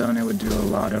Shaman Stone, it would do a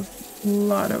lot of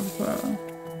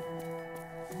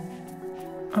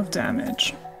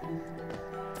damage.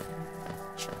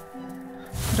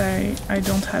 But I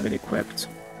don't have it equipped.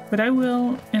 But I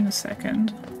will in a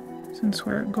second, since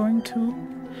we're going to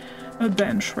a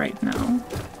bench right now.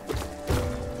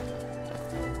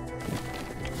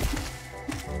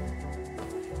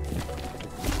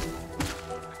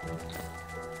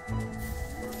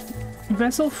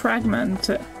 Vessel Fragment.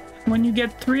 When you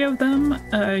get 3 of them,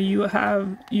 you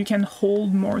can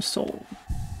hold more soul,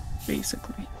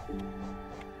 basically.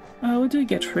 What do I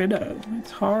get rid of?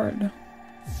 It's hard.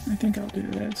 I think I'll do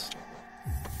this.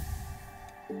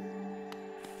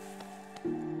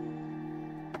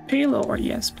 Pale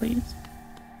yes, please.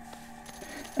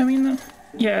 I mean,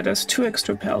 yeah, there's 2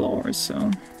 extra pale ores,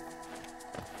 so...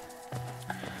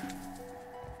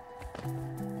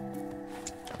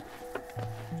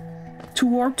 To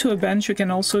warp to a bench, you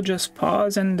can also just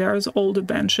pause, and there's all the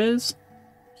benches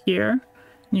here.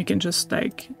 You can just,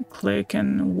 like, click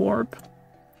and warp.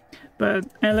 But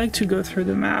I like to go through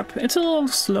the map. It's a little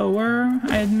slower,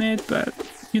 I admit, but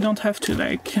you don't have to,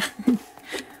 like,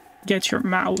 get your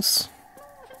mouse.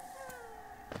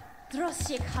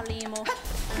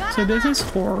 So this is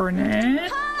Hornet.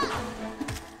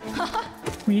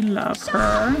 We love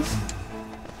her.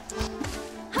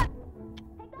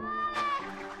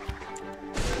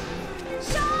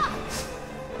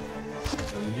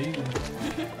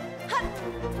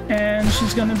 And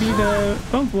she's gonna be the...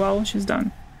 Oh, well, she's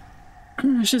done.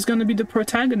 She's gonna be the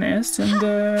protagonist in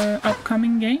the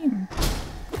upcoming game.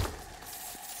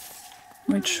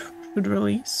 Which should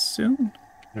release soon.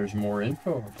 There's more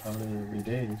info about it every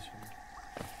day.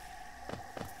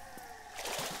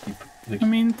 So. I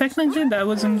mean, technically that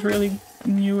wasn't really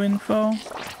new info.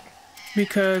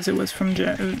 Because it was from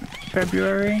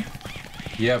February.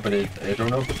 Yeah, but I don't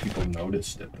know if people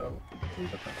noticed it, though.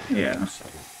 Yeah.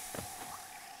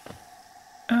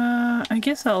 I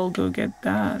guess I'll go get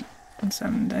that since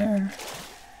I'm there.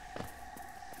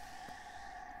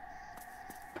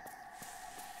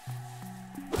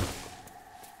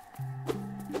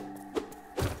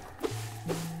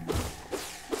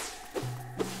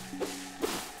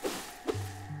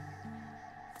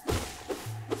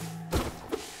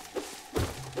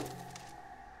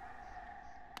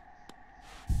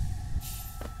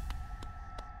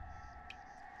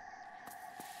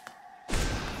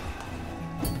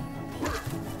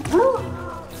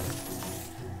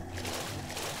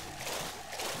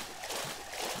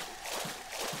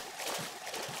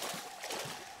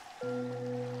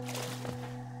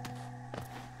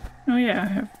 Oh yeah, I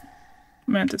have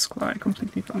Mantis Claw, I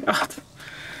completely forgot.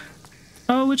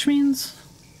 Oh, which means...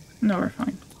 No, we're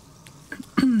fine.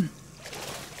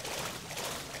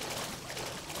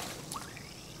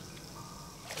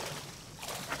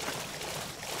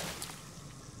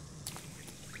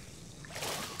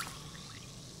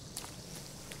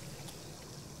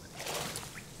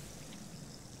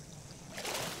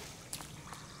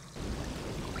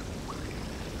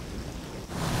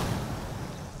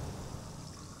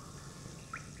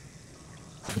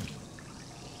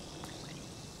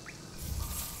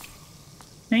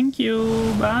 Thank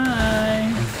you,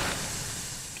 bye.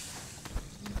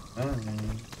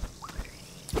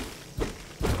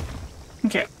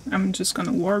 Okay, I'm just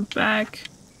gonna warp back.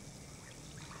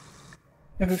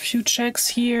 I have a few checks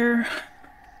here.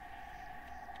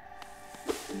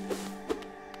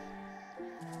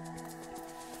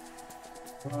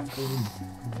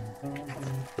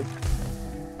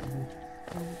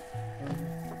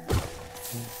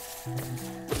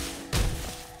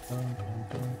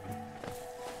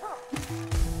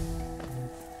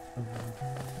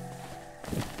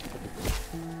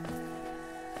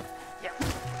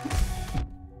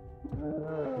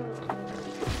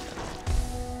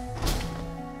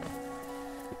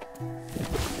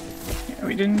 Yeah,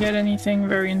 we didn't get anything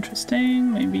very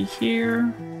interesting. Maybe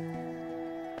here.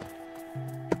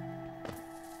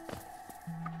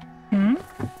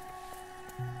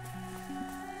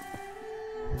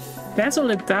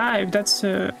 Desolate Dive, that's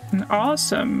an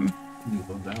awesome...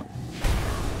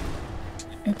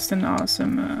 It's an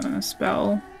awesome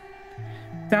spell.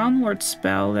 Downward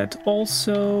spell that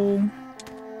also...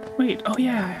 Wait, oh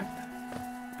yeah.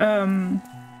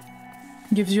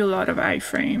 Gives you a lot of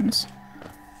iframes.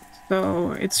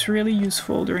 So it's really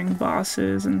useful during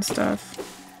bosses and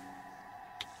stuff.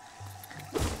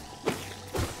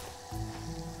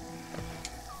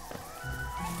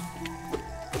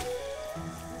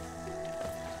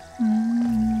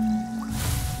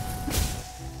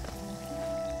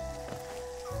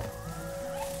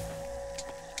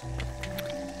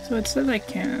 So it says I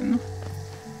can.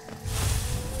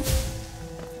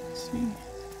 Let's see.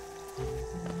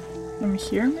 From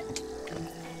here, maybe?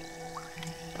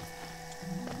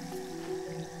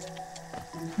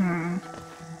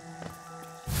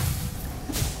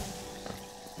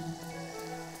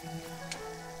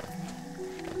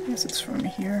 Guess it's from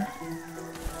here.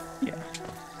 Yeah.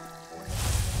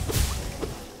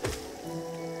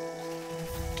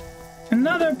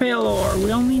 Another pale ore.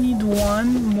 We only need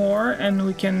one more and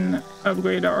we can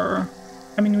upgrade our...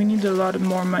 I mean, we need a lot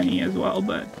more money as well,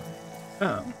 but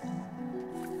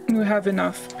we have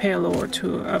enough pale ore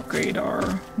to upgrade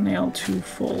our nail to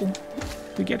full.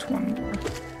 We get one more.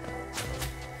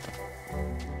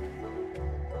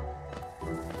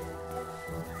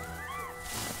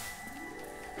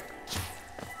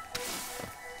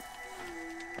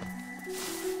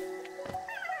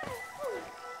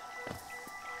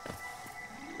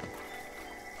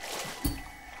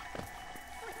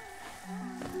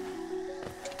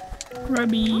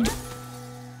 Grubby.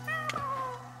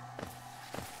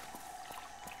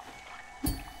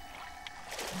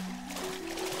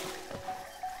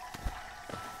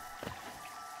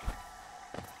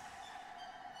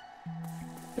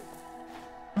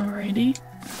 Alrighty.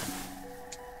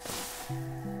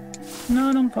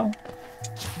 No, don't fall.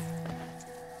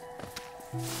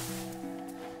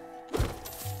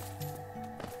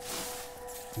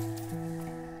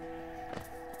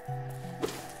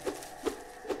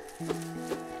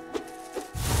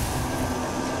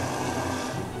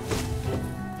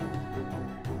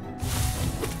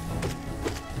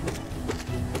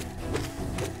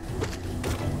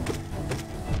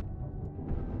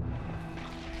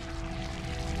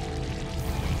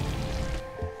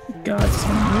 Got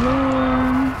some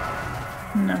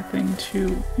lore. Nothing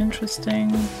too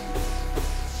interesting.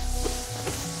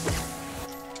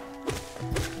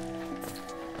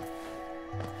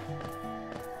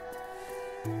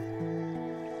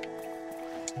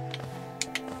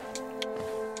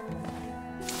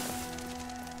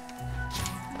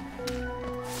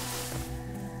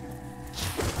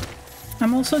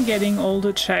 I'm also getting all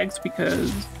the checks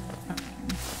because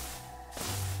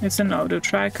it's an auto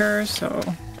tracker, so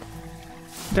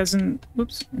doesn't,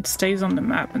 oops, it stays on the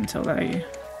map until I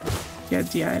get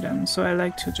the item, so I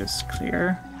like to just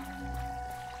clear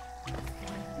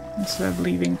instead of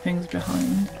leaving things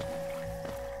behind.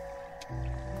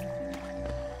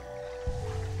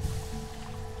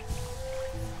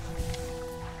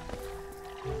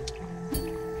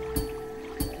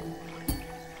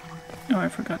 Oh, I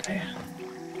forgot I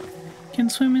can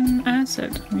swim in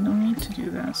acid. We don't need to do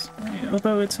this,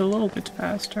 although it's a little bit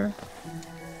faster.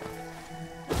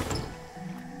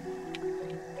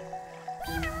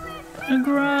 A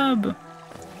grub!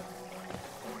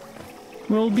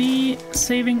 We'll be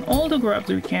saving all the grubs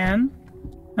we can,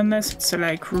 unless it's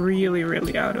like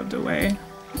really out of the way.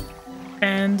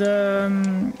 And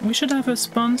we should have a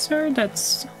sponsor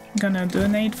that's gonna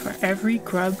donate for every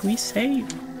grub we save.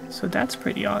 So that's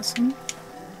pretty awesome.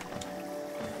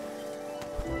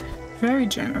 Very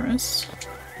generous.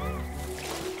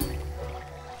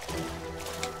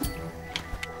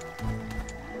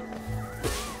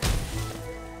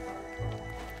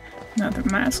 Another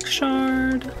mask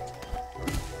shard.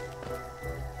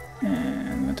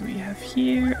 And what do we have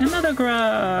here? Another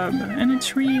grub! And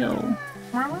it's real.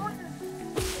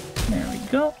 There we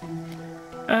go.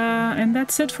 And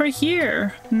that's it for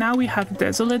here. Now we have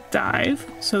Desolate Dive,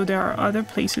 so there are other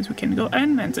places we can go,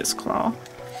 and Mantis Claw.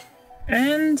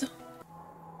 And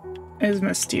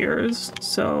Isma's Tears,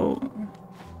 so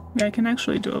yeah, I can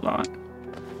actually do a lot.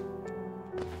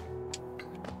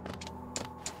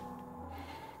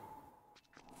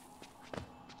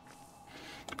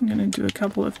 I'm gonna do a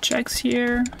couple of checks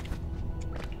here.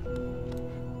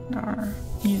 They are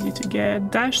easy to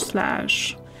get. Dash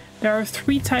slash. There are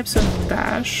 3 types of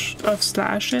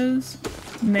slashes.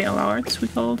 nail arts, we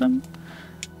call them.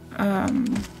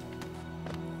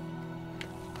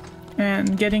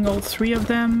 And getting all 3 of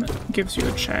them gives you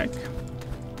a check.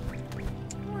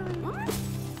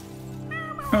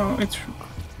 Oh, it's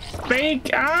fake!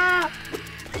 Ah!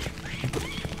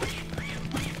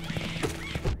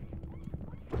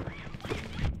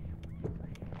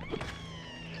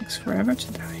 Takes forever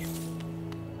to die.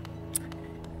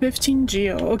 15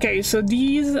 geo. Okay, so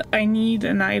these, I need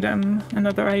an item,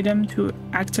 another item to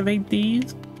activate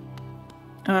these.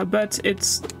 But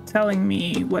it's telling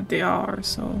me what they are,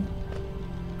 so...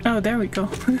 Oh, there we go.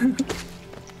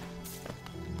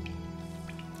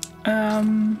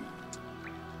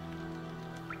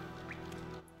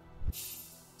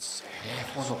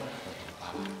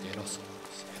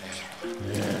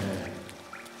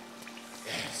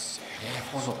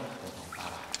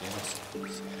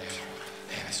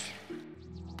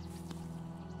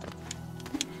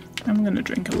 I'm gonna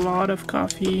drink a lot of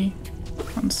coffee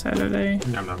on Saturday.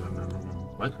 Nom nom nom nom nom.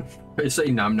 What? I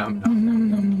say nom nom nom. Nom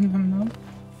nom nom nom nom.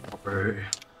 Okay.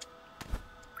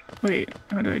 Wait,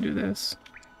 how do I do this?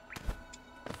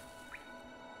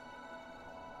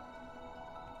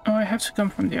 Oh, I have to come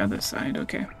from the other side,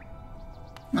 okay.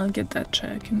 I'll get that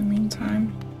check in the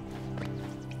meantime.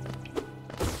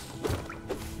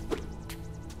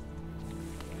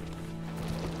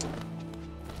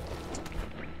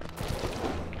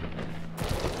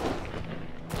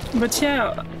 But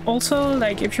yeah, also,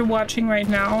 like, if you're watching right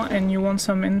now and you want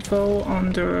some info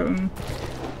on the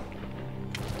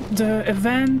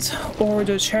event or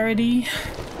the charity,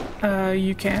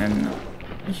 you can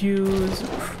use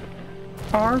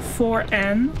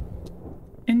R4N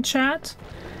in chat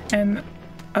and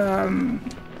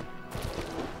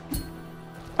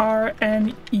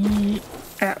RNEF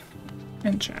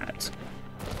in chat.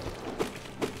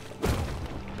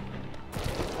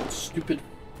 Stupid.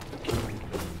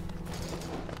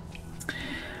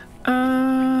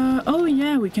 Oh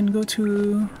yeah, we can go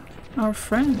to our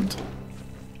friend.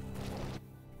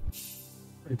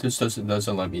 It just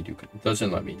doesn't let me do. It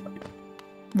doesn't let me type.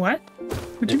 What?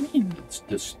 What do you mean?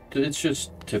 It's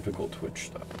just typical Twitch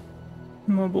stuff.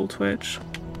 Mobile Twitch.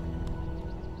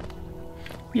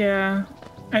 Yeah,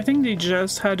 I think they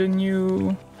just had a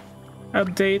new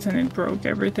update and it broke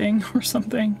everything or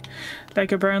something.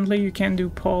 Like apparently you can't do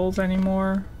polls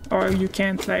anymore, or you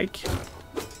can't like.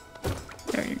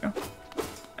 There you go.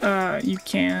 You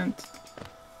can't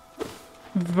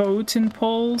vote in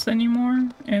polls anymore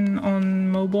on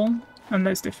mobile,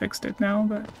 unless they fixed it now,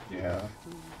 but... Yeah.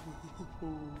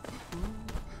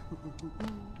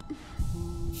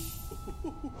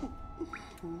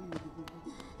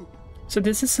 So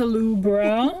this is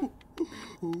Salubra.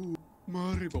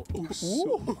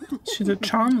 She's a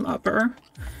charm lover,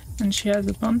 and she has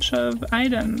a bunch of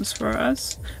items for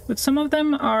us, but some of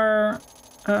them are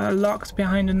locked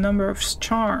behind a number of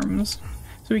charms.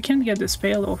 So we can't get this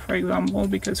payload, for example,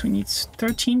 because we need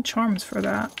 13 charms for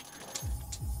that.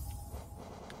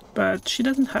 But she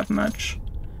doesn't have much.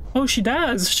 Oh, she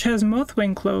does! She has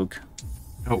Mothwing Cloak.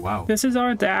 Oh, wow. This is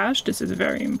our dash. This is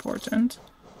very important.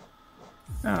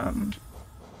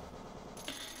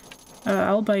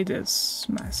 I'll buy this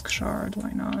Mask Shard,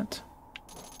 why not?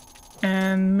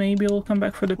 And maybe we'll come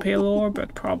back for the payload,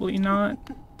 but probably not.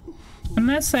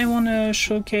 Unless I want to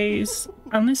showcase...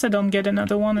 Unless I don't get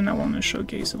another one and I want to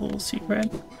showcase a little secret.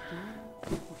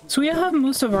 So we have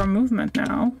most of our movement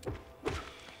now.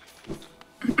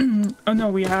 Oh no,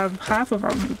 we have half of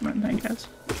our movement, I guess.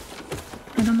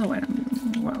 I don't know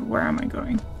where am I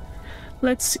going.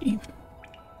 Let's see.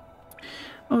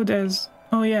 Oh, there's...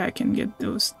 Oh yeah, I can get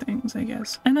those things, I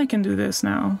guess. And I can do this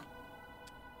now.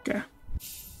 Okay.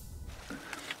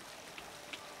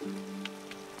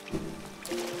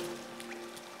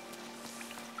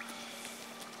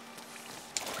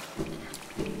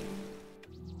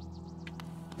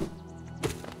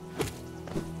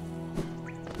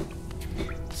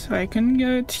 So I can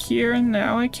get here and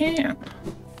now I can.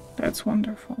 That's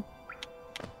wonderful.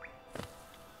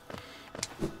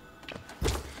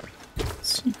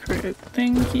 Secret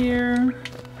thing here.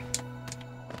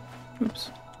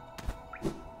 Oops.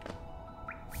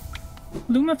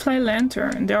 Lumafly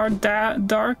Lantern. There are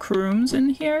dark rooms in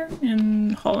here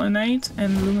in Hollow Knight,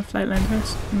 and Lumafly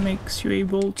Lanterns makes you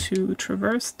able to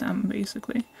traverse them,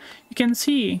 basically. You can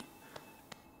see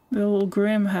the little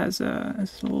Grim has a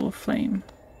little flame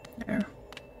there.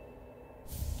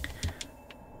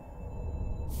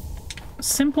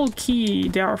 Simple key.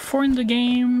 There are 4 in the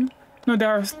game. No,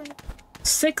 there are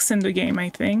 6 in the game, I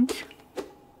think.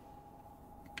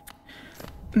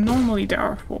 Normally there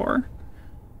are 4.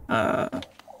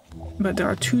 But there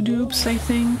are 2 dupes, I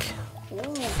think.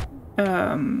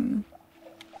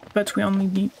 But we only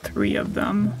need 3 of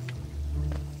them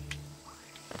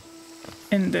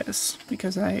in this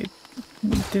because I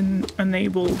didn't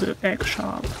enable the egg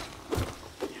shop.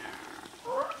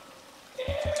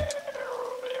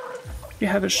 You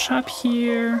have a shop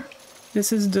here.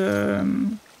 This is the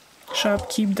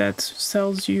shopkeep that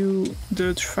sells you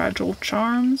the fragile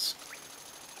charms.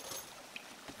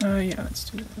 Yeah, let's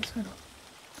do this.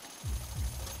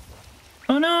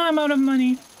 Oh no, I'm out of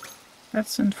money.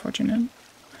 That's unfortunate.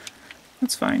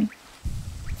 That's fine.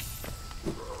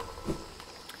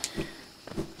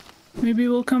 Maybe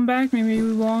we'll come back, maybe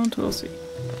we won't, we'll see.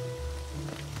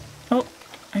 Oh,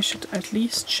 I should at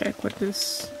least check what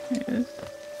this is.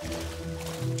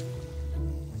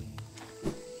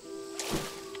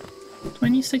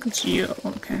 $26 geo,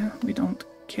 okay, we don't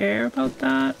care about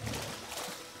that.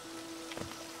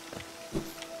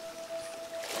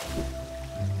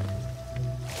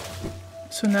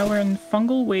 So now we're in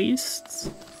fungal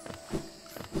wastes.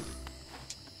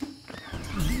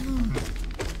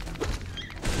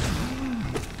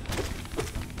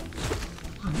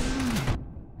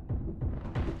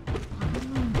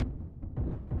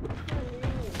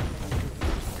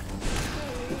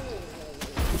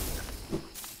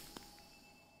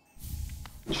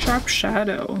 Sharp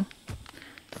Shadow.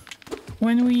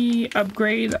 When we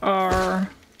upgrade our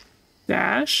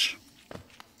dash,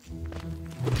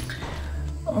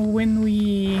 when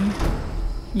we,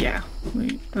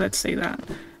 let's say that,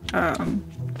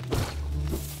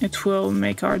 it will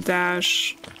make our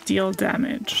dash deal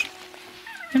damage.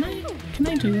 Can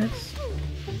I do this?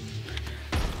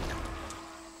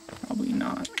 Probably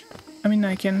not. I mean,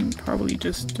 I can probably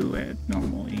just do it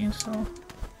normally, so.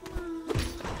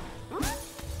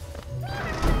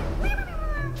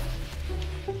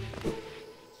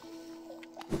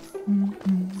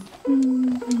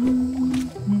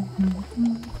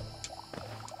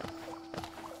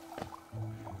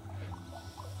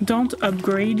 Don't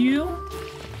upgrade you?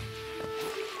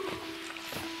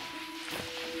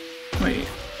 Wait.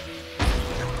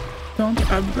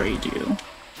 Don't upgrade you.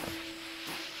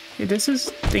 Okay, this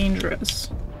is dangerous.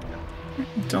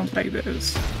 Don't like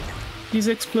this. These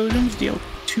explosions deal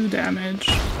 2 damage.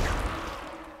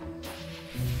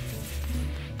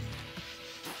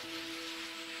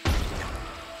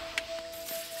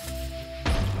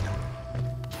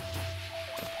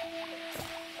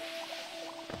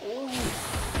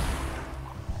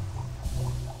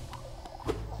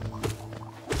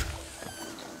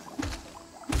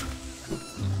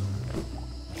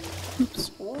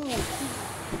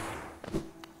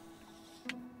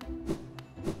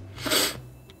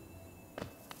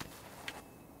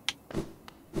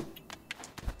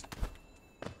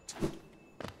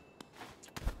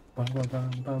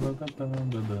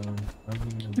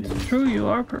 It's true, you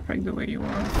are perfect the way you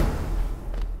are.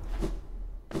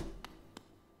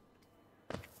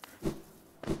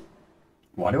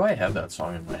 Why do I have that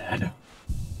song in my head?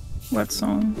 What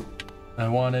song? I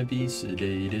wanna be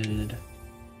sedated.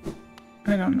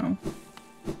 I don't know.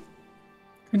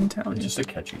 Couldn't tell It's you. just a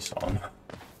catchy song.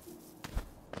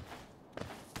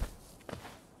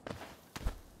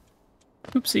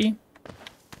 Oopsie.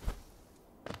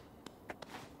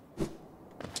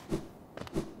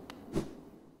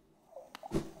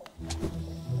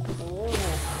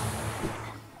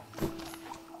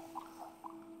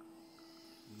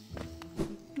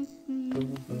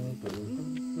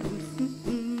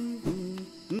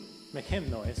 Make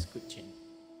him noise, good chin.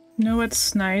 You know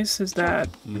what's nice is that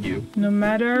You no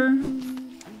matter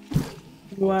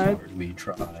what. hardly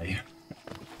try.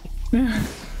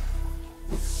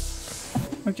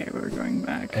 Okay, we're going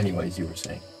back. Anyways, you were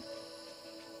saying.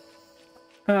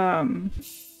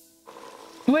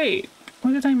 Wait,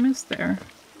 what did I miss there?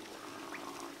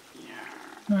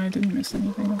 No, I didn't miss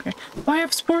anything. Okay. Oh, I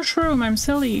have Spore Shroom. I'm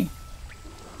silly.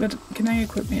 But can I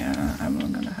equip? Yeah, I'm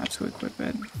gonna have to equip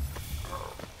it.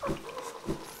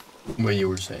 What you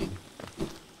were saying.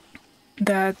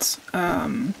 That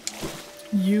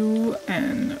you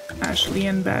and Ashley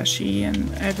and Bashi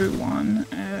and everyone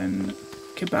and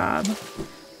Kebab,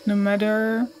 no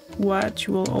matter what,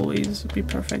 you will always be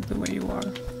perfect the way you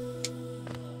are.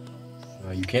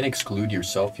 You can't exclude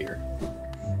yourself here.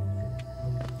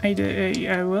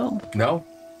 I will. No,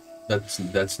 that's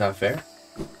not fair.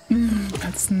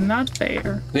 That's not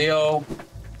fair. Leo,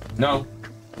 no,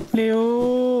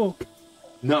 Leo!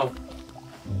 no,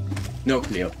 no,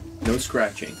 Leo, no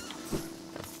scratching.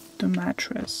 The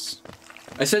mattress.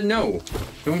 I said no.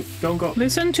 Don't go.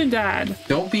 Listen to Dad.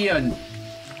 Don't be a.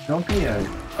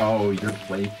 Oh, you're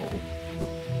playful.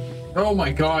 Oh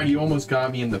my God! You almost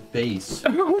got me in the face.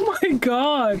 Oh my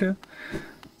God!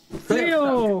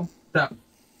 Leo! Stop.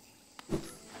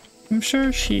 I'm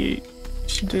sure she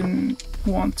didn't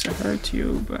want to hurt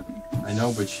you, but I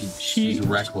know, but she's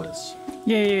reckless.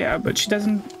 yeah, but she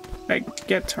doesn't like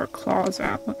get her claws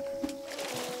out.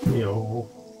 Yo.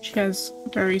 She has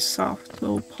very soft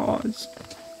little paws.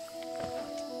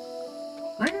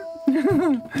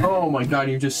 Oh my god,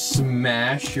 you just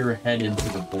smash your head into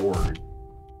the board.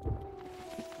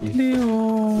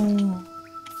 Leo,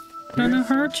 gonna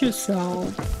hurt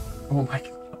yourself. Oh my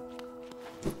god.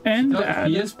 And No, Dad.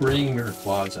 he is bringing her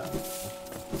claws out.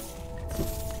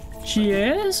 She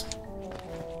is?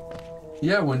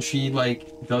 Yeah, when she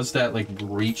like does that like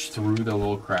reach through the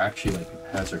little crack, she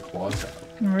like has her claws out.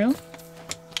 Real?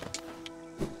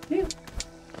 Yeah.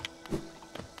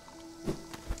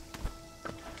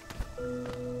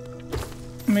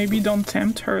 Maybe don't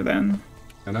tempt her then.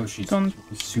 I know she's Don't-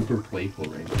 super playful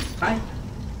right now. Hi.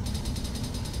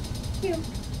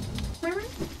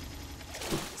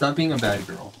 Stop being a bad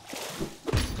girl.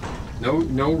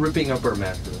 No ripping up our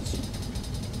mattress.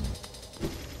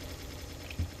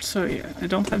 So yeah, I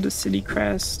don't have the city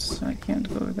crest, so I can't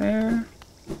go there.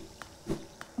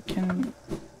 I can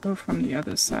go from the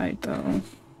other side though.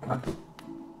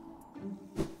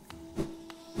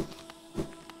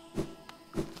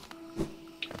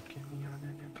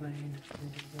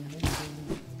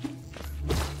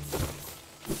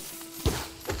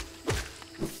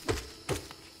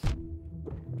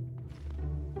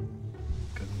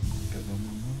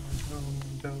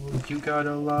 You got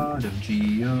a lot of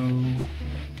Geo.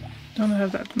 Don't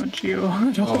have that much geo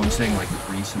at all. Oh, I'm saying like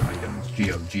recent items.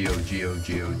 Geo.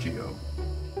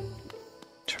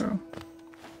 True.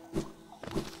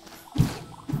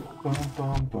 Bum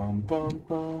bum bum bum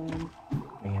bum.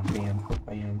 Bam bam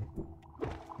bam.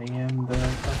 I am the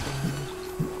fucking.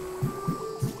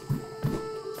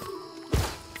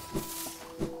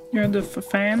 You're the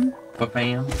fam?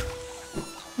 Bam.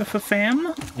 The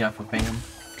fam? Yeah, bam.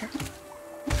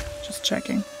 Just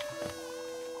checking.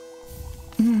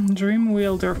 Dream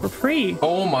Wielder for free.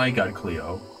 Oh my god,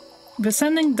 Cleo.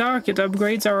 Descending Dark, it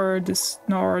upgrades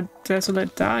our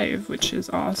Desolate Dive, which is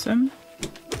awesome.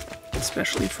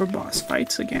 Especially for boss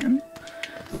fights again.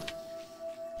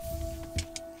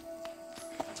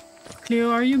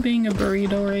 Cleo, are you being a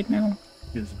burrito right now?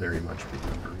 He is very much being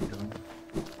a burrito.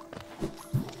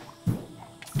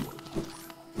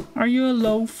 Are you a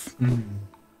loaf?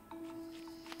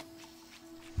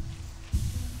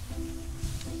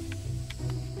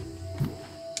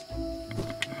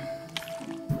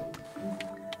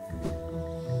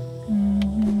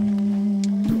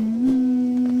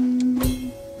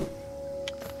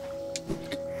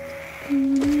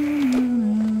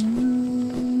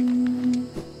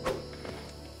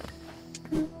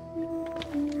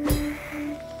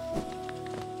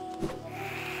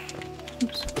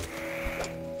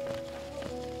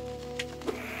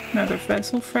 Another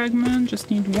vessel fragment.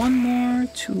 Just need one more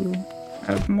to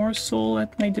have more soul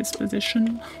at my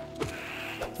disposition.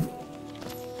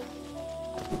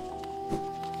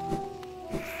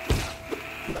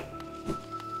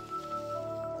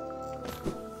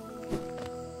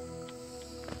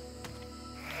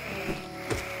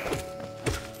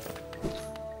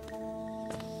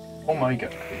 Oh my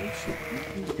god, Cleo. What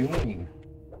are you doing?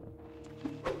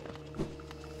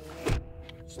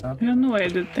 Stop. I don't know why I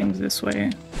did things this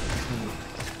way.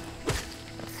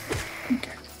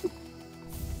 Okay.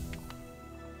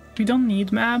 We don't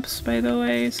need maps, by the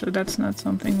way, so that's not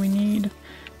something we need.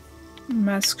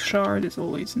 Mask shard is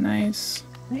always nice.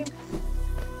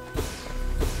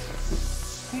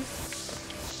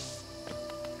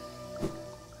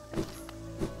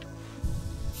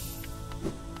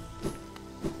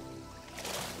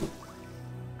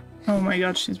 Oh my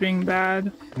god, she's being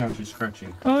bad. No, she's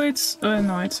scratching. Oh, it's...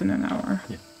 no, it's in an hour.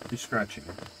 Yeah, she's scratching.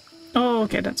 Oh,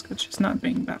 okay, that's good. She's not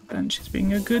being bad then. She's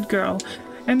being a good girl.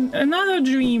 And another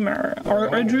dreamer,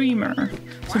 or a dreamer.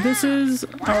 So this is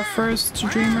our first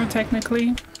dreamer,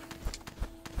 technically.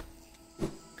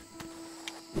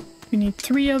 We need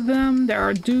 3 of them. There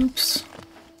are dupes.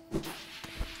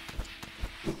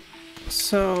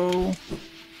 So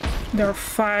there are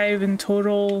 5 in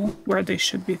total, where they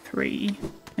should be 3.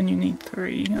 And you need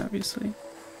 3, obviously.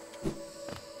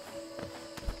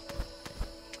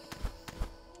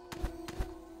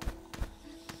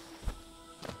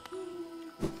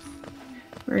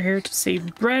 We're here to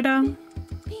save Breda.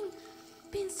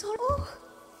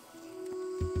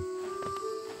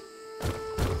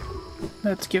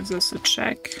 That gives us a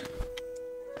check.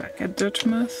 Back at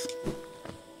Dutchmouth.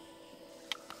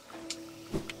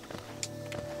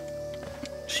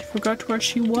 She forgot where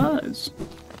she was.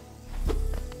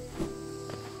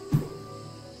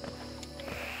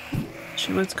 She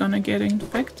until it's gonna get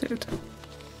infected.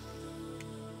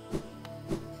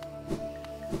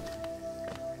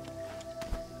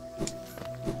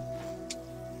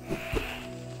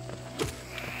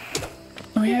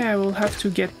 Oh yeah, I will have to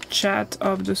get chat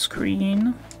off the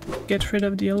screen. Get rid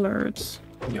of the alerts.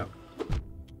 Yeah.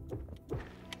 I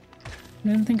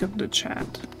didn't think of the chat.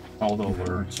 All the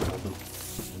alerts, all the...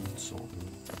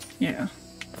 Yeah.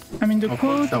 I mean, the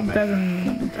quote doesn't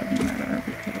matter.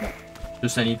 Because...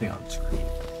 Just anything on the screen.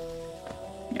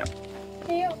 Yeah.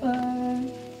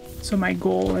 So my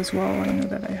goal as well, I know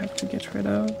that I have to get rid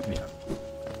of. Yeah.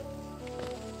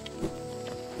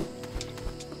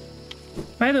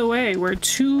 By the way, we're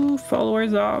 2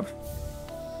 followers off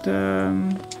the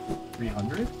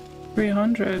 300?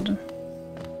 300.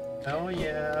 Hell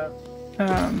yeah.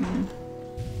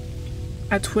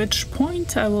 At which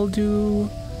point I will do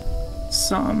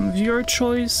some viewer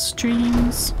choice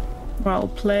streams where I'll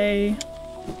play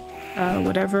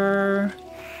whatever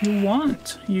you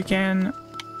want. You can,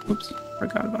 oops,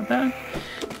 forgot about that.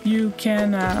 You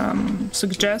can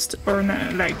suggest or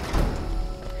like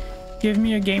give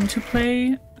me a game to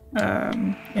play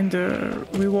in the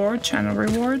channel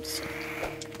rewards.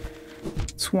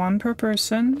 It's 1 per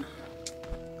person,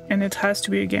 and it has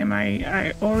to be a game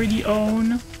I already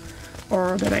own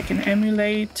or that I can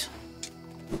emulate.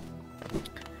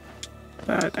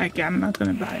 But I'm not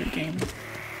gonna buy the game.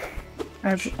 I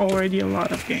have already a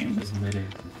lot of games.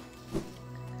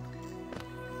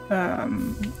 I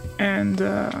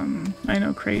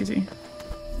know, crazy.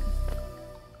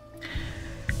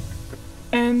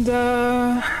 And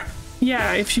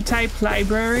yeah, if you type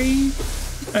library,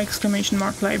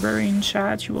 !library in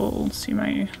chat, you will see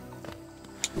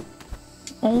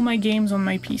all my games on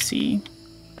my PC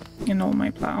and all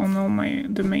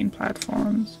the main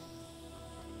platforms.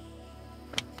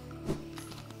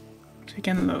 So you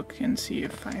can look and see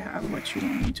if I have what you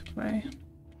want me to play.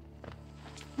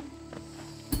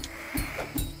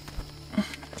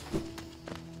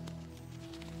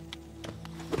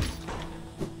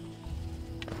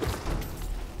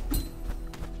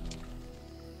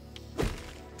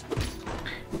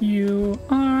 You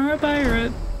are a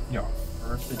pirate. Yeah.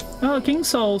 Oh, King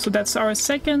Soul. So that's our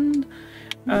second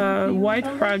white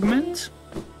fragment.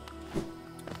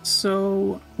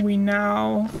 So we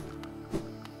now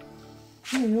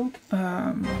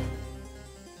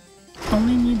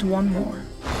only need 1 more.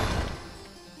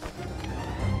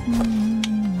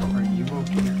 Are you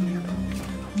okay?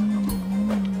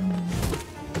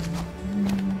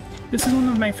 This is one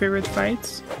of my favorite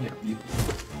fights. Yeah.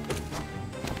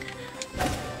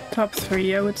 Top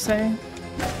 3, I would say.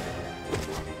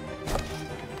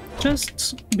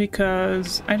 Just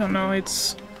because, I don't know,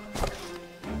 it's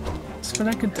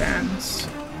like a dance.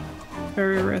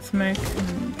 Very rhythmic.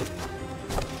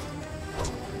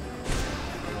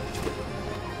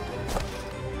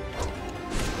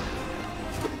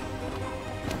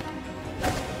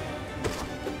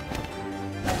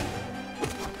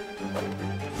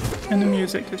 And the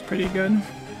music is pretty good.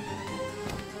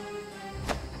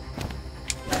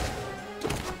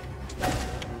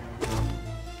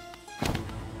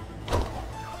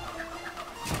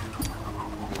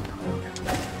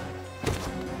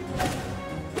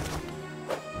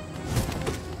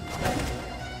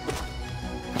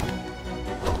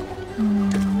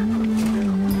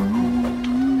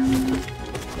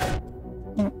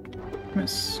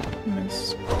 Miss.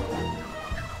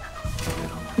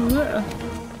 Ugh.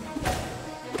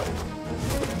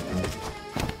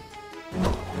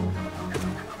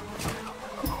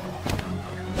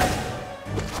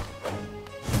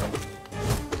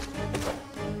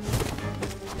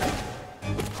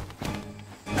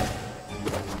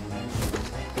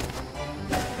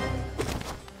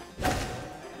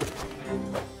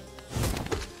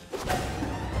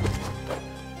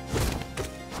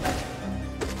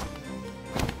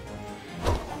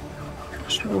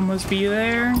 Almost be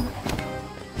there.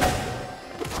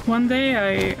 One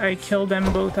day I killed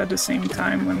them both at the same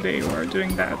time when they were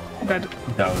doing that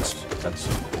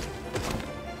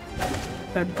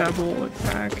double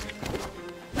attack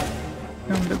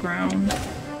on the ground.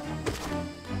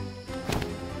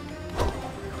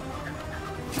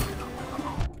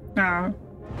 Ah,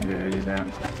 I did do that.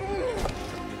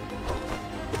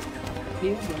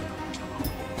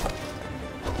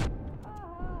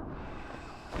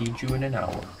 Need you in an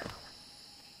hour.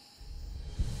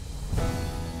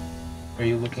 Are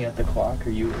you looking at the clock?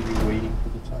 Are you waiting for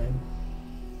the time?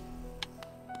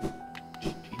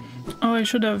 Oh, I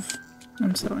should have.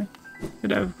 I'm sorry.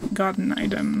 Should have gotten an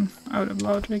item out of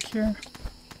logic here,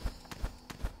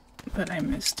 but I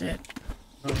missed it.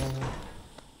 If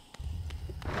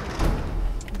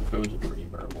it was a dream.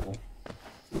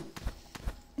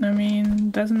 I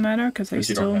mean, doesn't matter because I You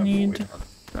don't still have need,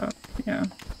 void. yeah,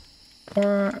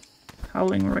 or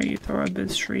Howling Wraith, or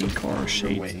Abyss Shriek, or Your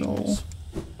Shade Soul, wings.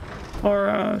 or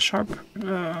a Sharp,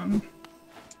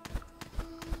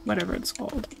 whatever it's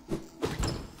called.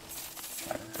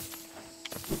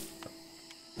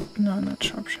 No, not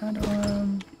Sharp Shadow.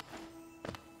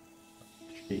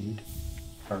 Shade.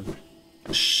 Or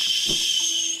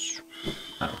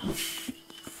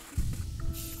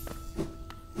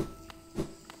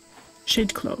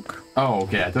Shade Cloak. oh,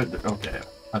 okay. I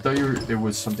thought you were. It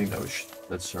was something that was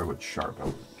that started with sharp. I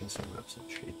was guessing that's a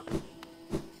shade.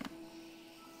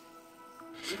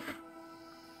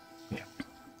 Yeah,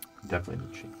 definitely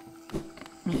need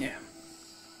shade. Yeah.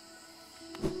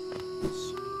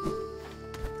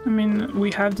 I mean,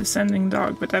 we have Descending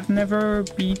Dark, but I've never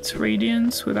beat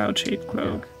Radiance without Shade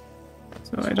Cloak.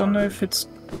 So I don't know if it's...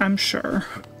 I'm sure.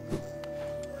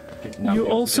 Okay, now You we have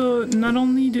to also not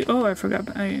only do... Oh, I forgot.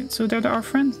 So they're our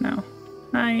friends now.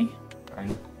 Hi.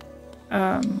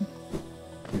 get-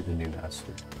 You're the new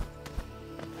master.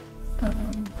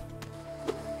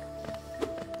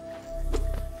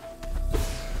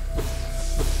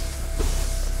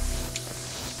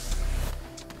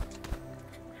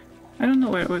 I don't know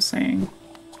what I was saying.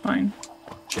 It's fine.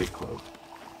 Shade cloak.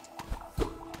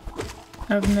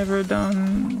 I've never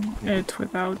done it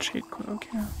without Shade Cloak,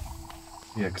 yeah.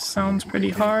 Yeah, 'cause Sounds pretty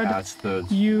you hard. pass the-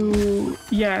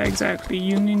 Yeah, exactly.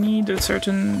 You need a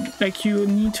certain, like, you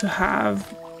need to have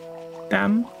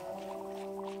them.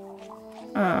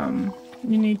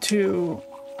 You need to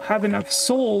have enough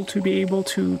soul to be able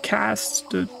to cast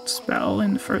the spell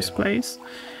in the first place.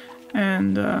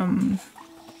 And,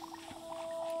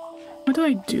 what do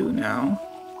I do now?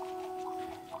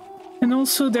 And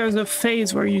also there's a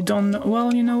phase where you don't know,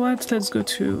 well, you know what? Let's go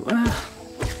to, I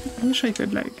wish I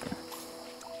could, like,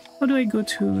 how do I go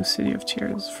to City of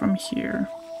Tears from here?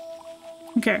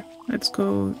 Okay, let's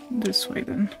go this way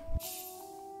then.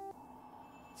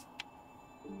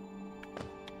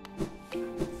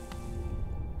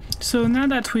 So now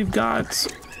that we've got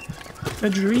a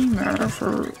dreamer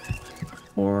for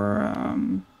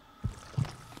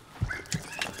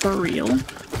real,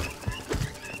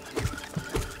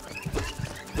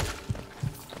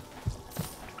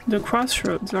 the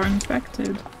crossroads are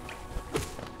infected.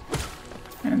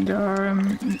 And there are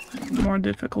more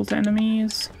difficult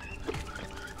enemies.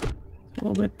 A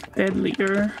little bit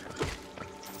deadlier.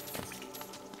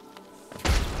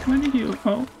 Where did you...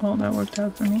 Oh, that worked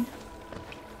out for me.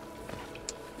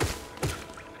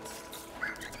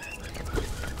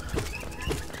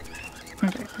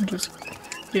 Okay, I'm just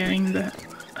getting the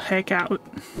heck out.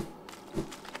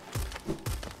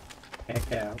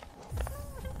 Heck out.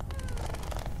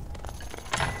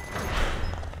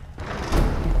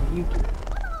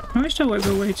 I wish there was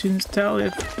a way to tell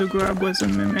if the grub was a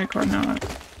mimic or not.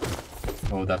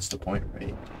 Oh, that's the point,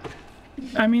 right?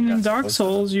 I mean, in That's Dark supposed to-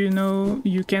 Souls, you know,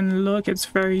 you can look, it's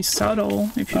very subtle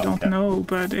if you Oh, don't okay. know,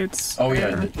 but it's Oh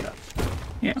yeah, there.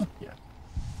 yeah. Yeah.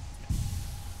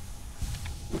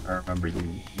 I remember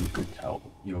you could tell.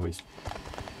 You always.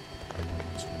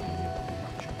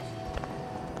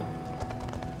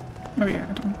 Oh yeah,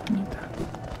 I don't need that.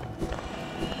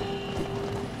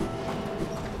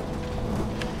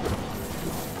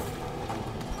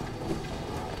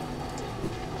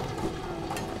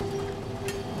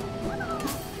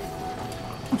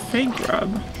 A fake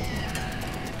grub.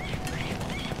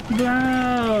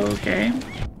 Wow, okay.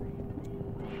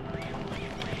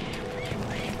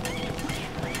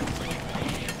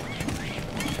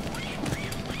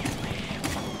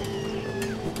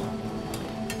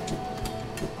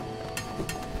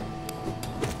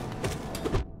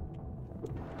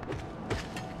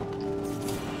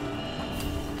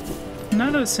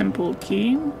 Another simple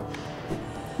key.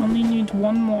 Only need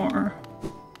one more.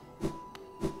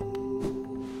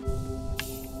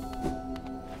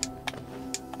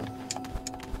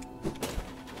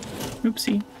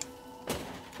 Oopsie.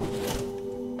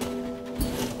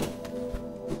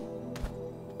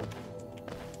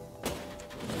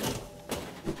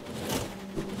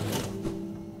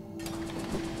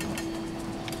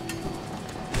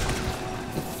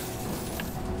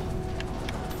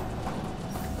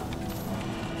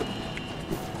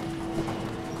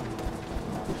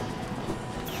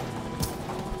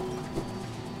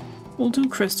 We'll do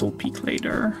Crystal Peak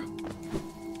later.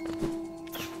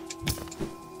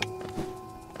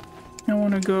 I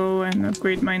want to go and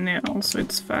upgrade my nail so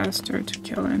it's faster to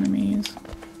kill enemies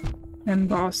and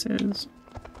bosses.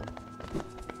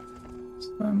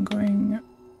 So I'm going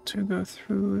to go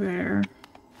through there.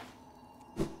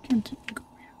 Can't go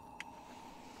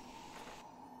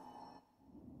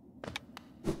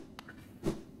here.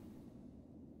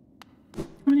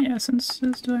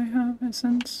 essences do I have?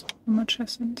 Essence? How much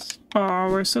essence? Oh,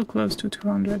 we're so close to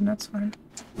 200, that's fine.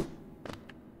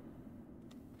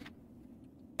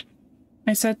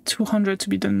 I said 200 to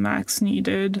be the max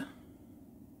needed.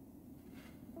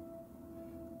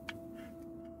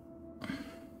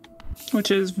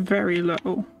 Which is very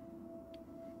low.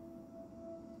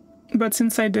 But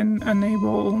since I didn't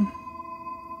enable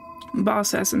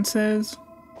boss essences,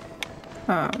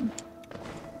 I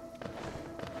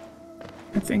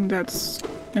think that's,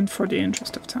 and for the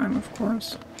interest of time, of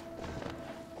course.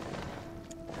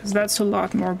 Because that's a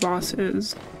lot more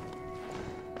bosses.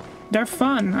 They're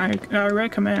fun, I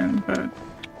recommend, but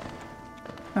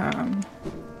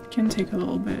can take a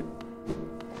little bit.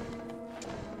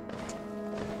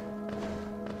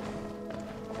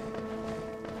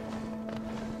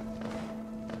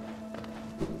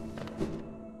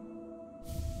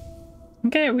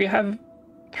 Okay, we have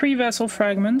 3 vessel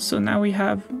fragments, so now we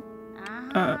have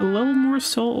a little more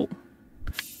soul.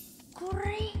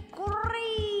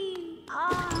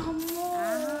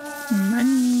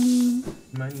 Money.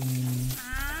 Money.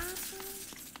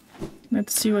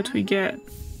 Let's see what we get.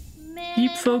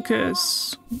 Deep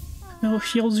focus. It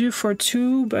heals you for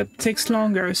 2, but takes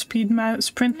longer. Sprint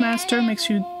master makes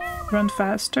you run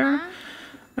faster.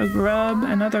 A grub,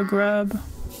 another grub.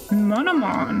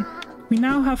 Monomon. We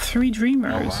now have 3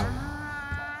 dreamers. Oh,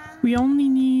 wow. We only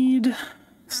need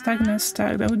stagnant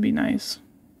stag. That would be nice.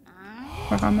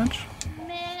 For how much?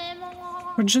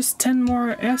 Or just 10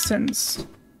 more essence.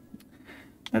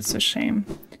 That's a shame.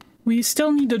 We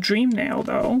still need a dream nail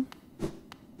though.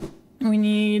 We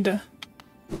need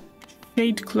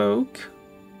Fade Cloak.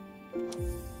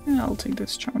 Yeah, I'll take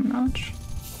this charm notch.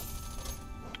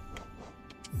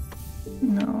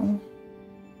 No.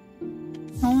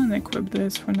 I'll unequip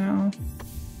this for now.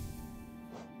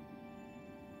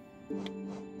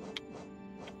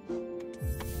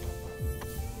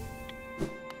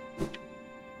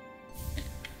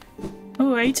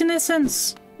 Oh, 18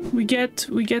 essence! We get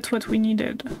what we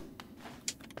needed.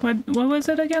 What was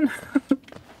it again?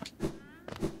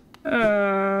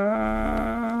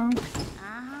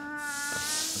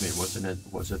 Wait,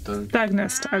 was it the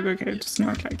Stagnant stag, okay, it's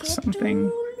not like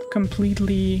something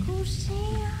completely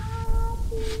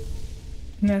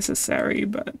necessary,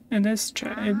 but it is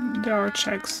there are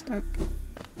checks that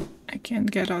I can't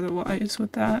get otherwise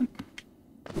with that.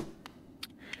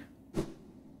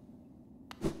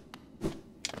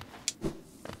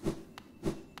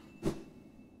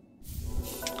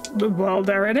 But, well,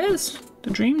 there it is, the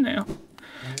dream nail.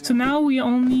 So now we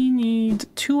only need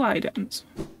 2 items,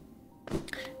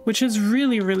 which is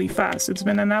really fast. It's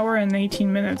been 1 hour and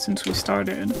 18 minutes since we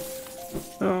started.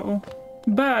 So,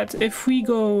 but if we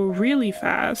go really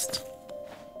fast,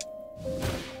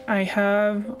 I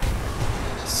have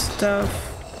stuff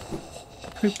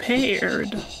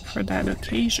prepared for that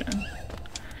occasion.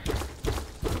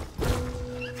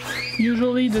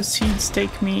 Usually the seeds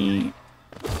take me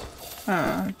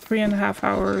 3.5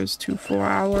 hours to 4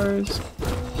 hours.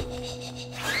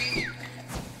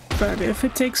 But if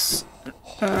it takes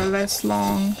less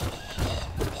long,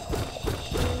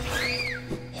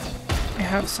 I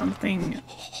have something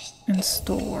in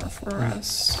store for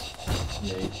us.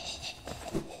 Yay.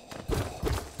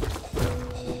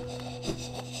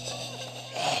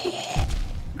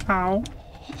 Ow.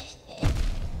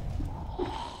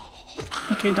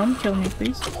 Okay, don't kill me,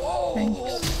 please.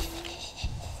 Thanks.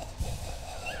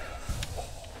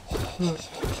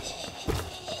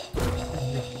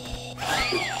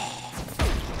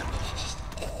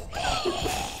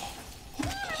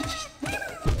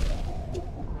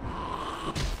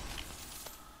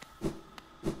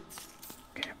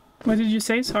 Okay. What did you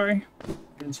say? Sorry. I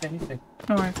didn't say anything.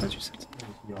 Oh, I thought you said something. I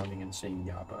was yawning and saying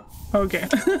yabba. Okay.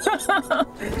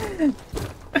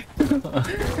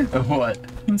 What?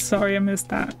 I'm sorry I missed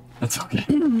that. That's okay.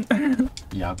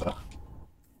 Yabba.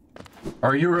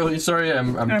 Are you really sorry?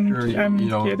 I'm sure you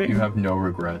don't. Kidding. You have no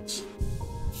regrets.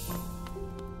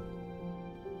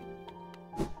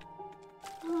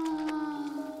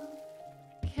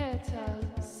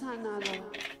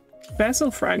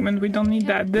 Vessel fragment, we don't need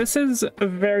that. This is a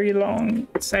very long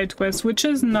side quest, which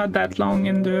is not that long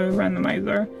in the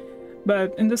randomizer.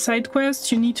 But in the side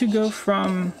quest, you need to go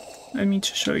from... Let me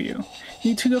just show you.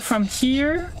 You need to go from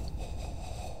here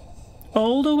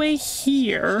all the way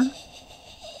here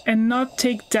and not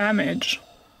take damage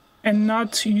and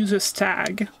not use a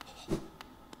stag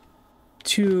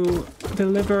to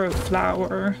deliver a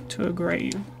flower to a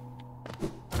grave.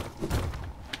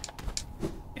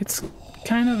 It's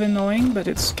kind of annoying, but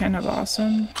it's kind of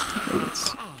awesome. Okay,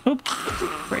 let's... Oh,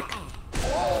 frick.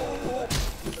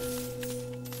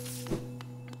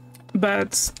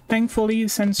 But thankfully,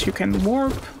 since you can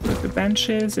warp with the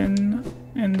benches and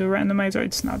the randomizer,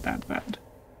 it's not that bad.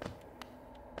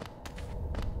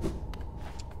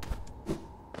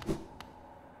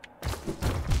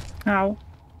 Ow.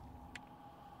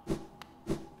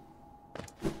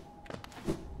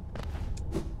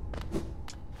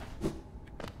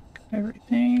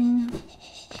 Everything.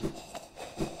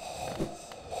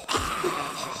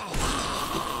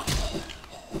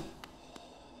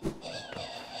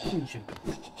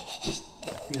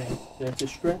 You have to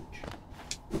stretch.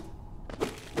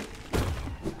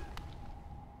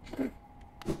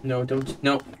 No, don't.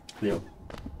 No. No.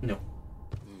 No.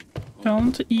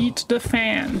 Don't eat the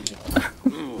fan.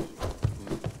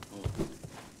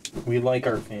 We like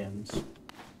our fans.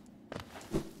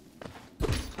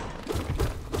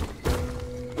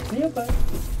 Yeah, bye.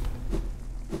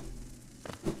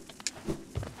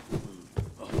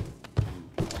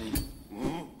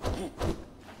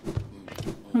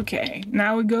 Okay,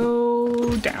 now we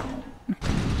go down.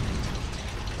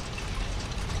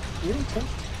 You're okay.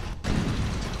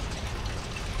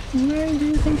 Where do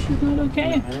you think she's not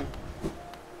okay?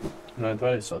 No, I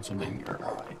thought I saw something in your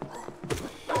eye.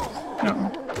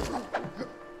 No.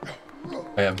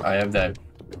 I have that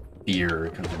fear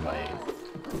because of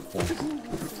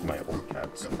my old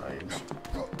cat's eyes.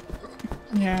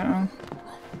 Yeah.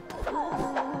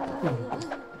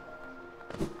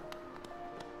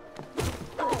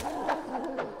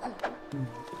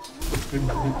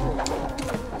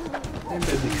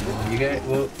 You get,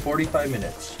 well, 45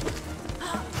 minutes.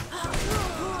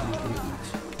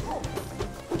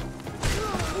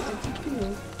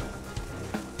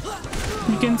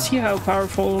 You can see how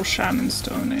powerful Shaman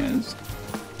Stone is.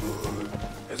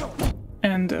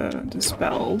 And the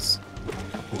spells.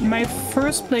 My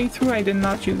first playthrough, I did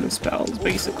not use the spells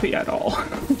basically at all.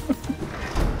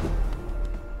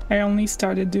 I only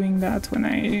started doing that when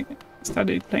I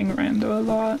started playing Rando a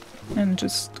lot and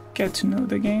just got to know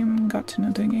the game. I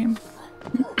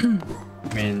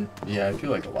mean, yeah, I feel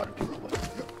like a lot of people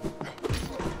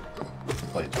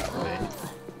play it that way.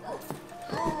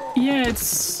 Yeah,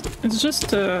 it's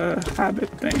just a habit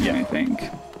thing, Yeah. I think.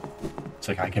 It's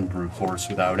like I can brute force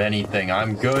without anything.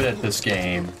 I'm good at this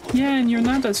game. Yeah, and you're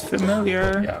not as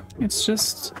familiar. Yeah. It's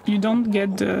just you don't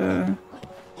get the.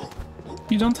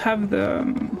 You don't have the.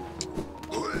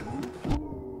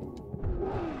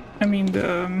 I mean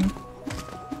the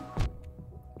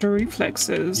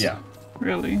reflexes. Yeah.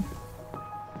 Really.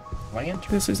 Lantern.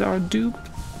 This is our dupe,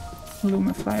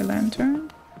 Lumify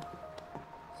Lantern.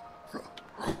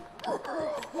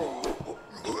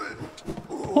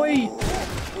 Oi!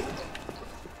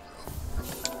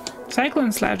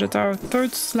 Cyclone Slash at our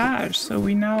third slash, so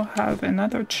we now have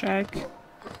another check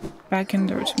back in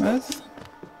Dirtmouth.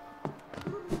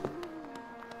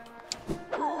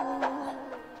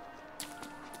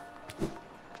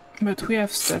 But we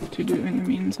have stuff to do in the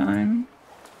meantime.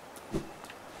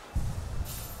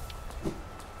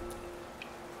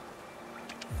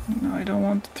 No, I don't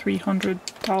want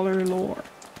 $300 lore.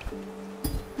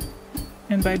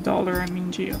 And by dollar, I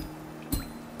mean geo.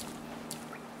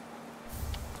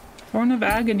 Thorn of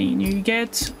Agony. You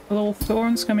get little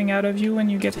thorns coming out of you when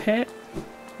you get hit,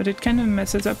 but it kind of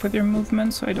messes up with your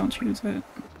movement, so I don't use it.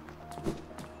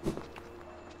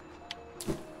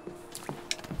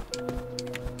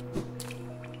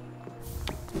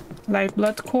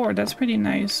 Lifeblood Core, that's pretty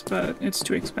nice, but it's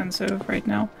too expensive right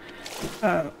now.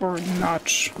 Or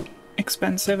not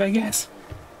expensive, I guess.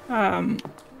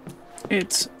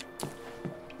 It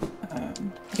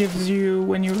gives you,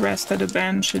 when you rest at a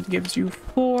bench, it gives you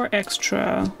 4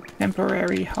 extra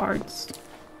temporary hearts.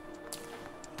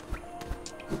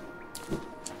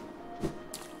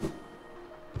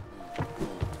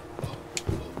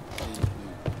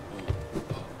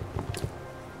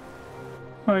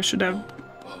 Oh, I should have...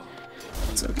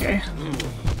 It's okay.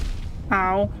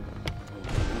 Ow.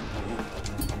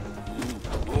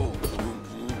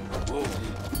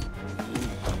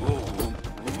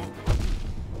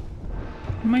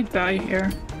 I might die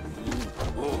here.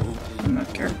 I'm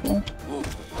not careful.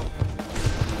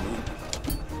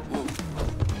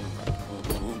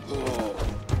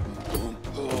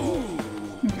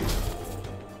 Okay.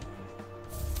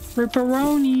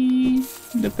 Pepperoni!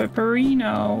 The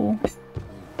pepperino!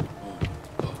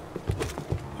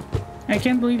 I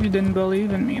can't believe you didn't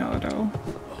believe in me, Otto.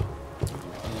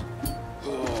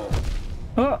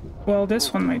 Oh! Well,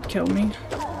 this one might kill me.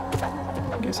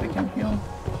 I guess I can heal.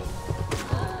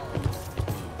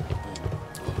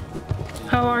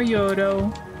 How are you,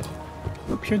 Odo?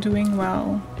 Hope you're doing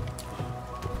well.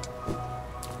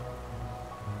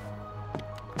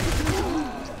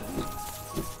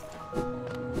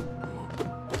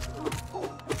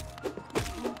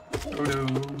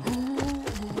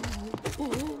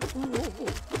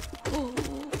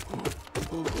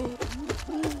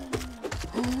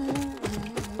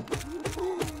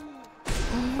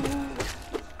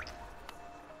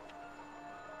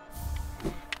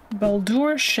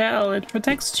 Baldur Shell. It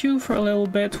protects you for a little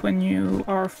bit when you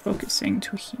are focusing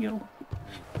to heal.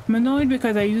 I'm annoyed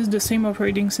because I use the same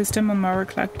operating system on my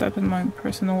work laptop and my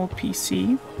personal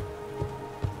PC.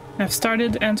 I've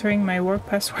started entering my work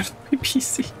password on my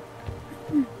PC.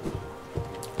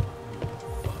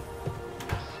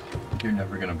 You're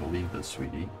never gonna believe this,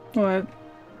 sweetie. What?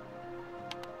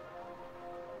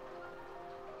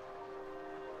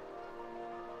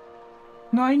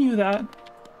 No, I knew that.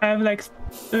 I have like...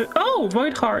 oh!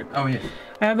 Void Heart! Oh, yeah.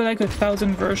 I have like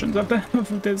 1,000 versions of,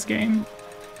 of this game.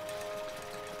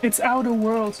 It's Outer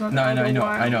Worlds, not No, Outer I know,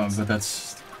 Wilds. I know, but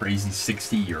that's crazy.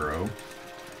 €60.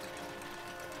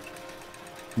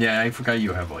 Yeah, I forgot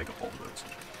you have like all those.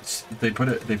 They put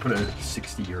a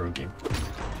 €60 game.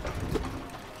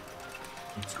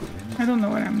 I don't know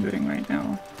what I'm doing right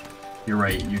now. You're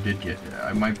right, you did get...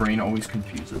 my brain always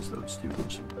confuses those two.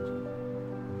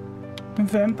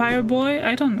 Vampire Boy?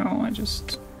 I don't know, I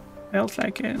just felt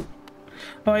like it.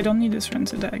 Oh, I don't need this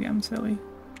Rancid Egg, I'm silly.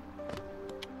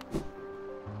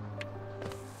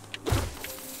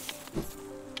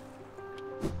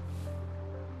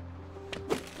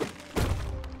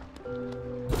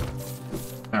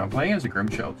 Now, playing as a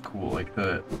Grimchild is cool, like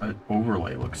the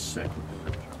overlay looks sick.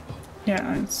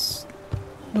 Yeah, it's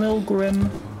a little grim.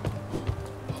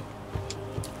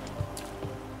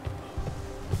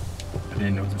 I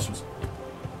didn't know this was...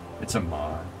 It's a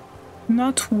mod.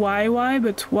 Not why,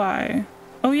 but why.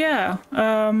 Oh yeah,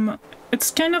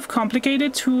 it's kind of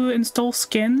complicated to install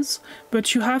skins,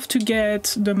 but you have to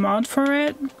get the mod for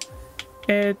it.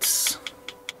 It's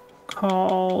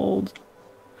called...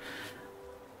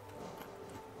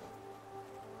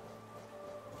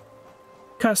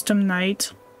 Custom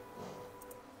Night.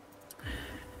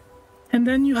 And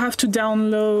then you have to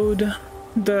download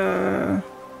the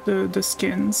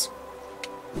skins.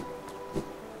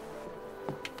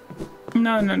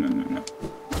 No.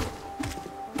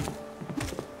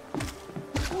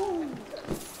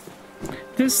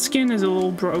 This skin is a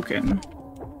little broken.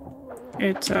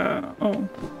 It, oh,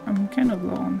 I'm kind of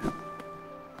low on help.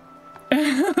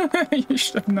 You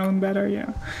should have known better,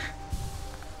 yeah.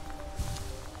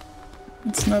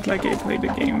 It's not like I played the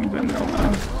game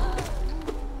vanilla.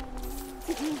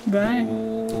 Bye.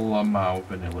 Lamau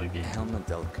vanilla game.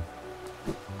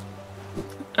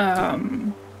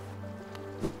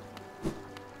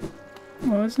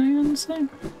 What was I gonna say?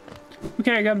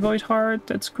 Okay, I got Void Heart,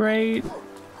 that's great.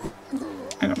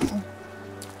 I don't know.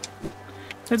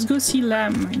 Let's go see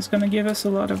Lem. He's gonna give us a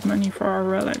lot of money for our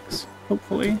relics,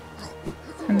 hopefully.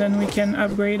 And then we can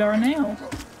upgrade our nail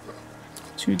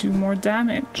to do more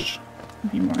damage,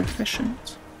 be more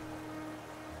efficient.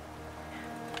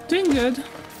 Doing good.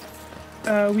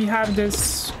 We have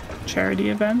this charity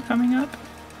event coming up.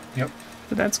 Yep.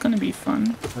 So that's gonna be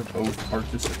fun. We're both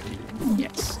participating.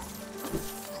 Yes.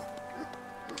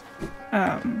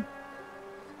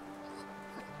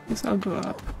 Guess I'll go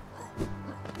up.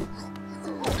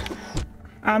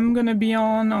 I'm gonna be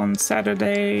on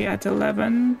Saturday at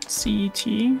 11 CET.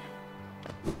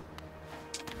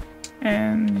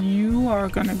 And you are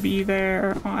gonna be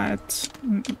there at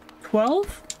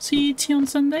 12 CET on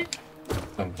Sunday?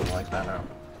 Something like that. I don't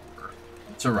remember.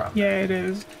 It's around. Yeah, it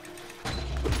is.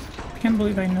 I can't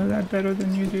believe I know that better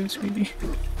than you do, sweetie.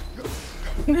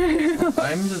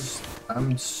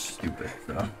 I'm stupid,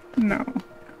 though. No.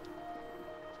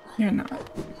 You're not.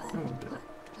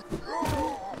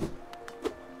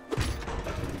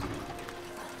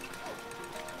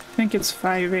 I think it's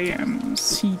 5 AM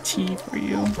CT for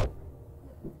you.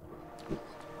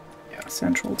 Yeah,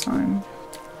 Central Time.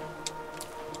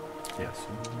 Yes.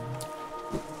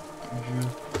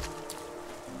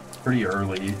 Pretty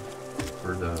early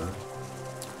for the...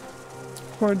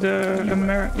 For the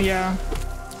yeah.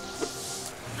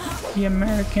 The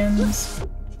Americans.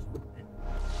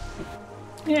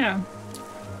 Yeah.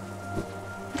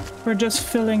 We're just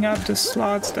filling up the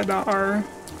slots that are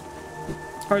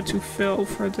hard to fill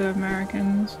for the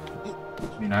Americans.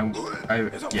 I mean,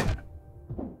 yeah.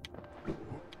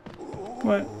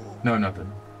 What? No, nothing.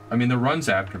 I mean, the runs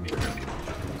after me are gonna be...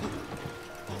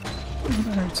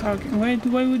 What are you talking? Why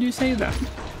would you say that?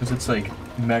 Because it's like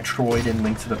Metroid and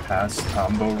Link to the Past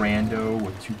combo rando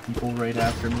with 2 people right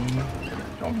after me.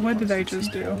 What did I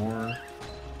just do? Oh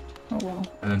well.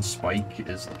 And then Spike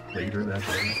is later that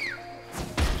day.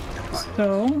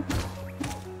 So,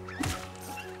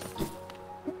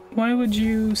 why would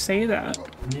you say that?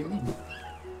 What do you mean?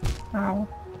 Ow.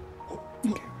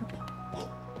 Okay.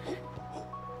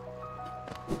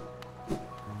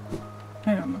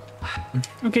 I don't know.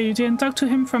 Okay, you can talk to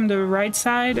him from the right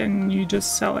side and you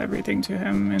just sell everything to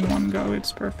him in one go.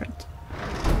 It's perfect.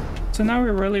 So now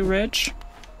we're really rich.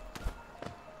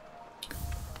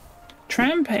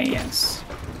 Trampe, yes.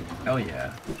 Hell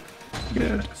yeah.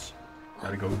 Good. Yes.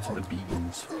 Gotta go to the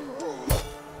beans.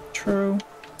 True.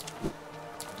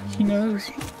 He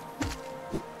knows.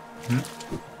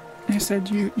 I said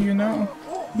you know.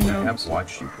 He I have knows.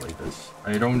 watched you play this.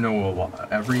 I don't know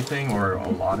everything or a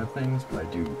lot of things, but I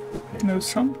do Know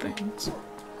some things.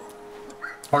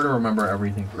 hard to remember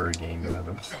everything for a game you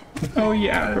haven't played. Oh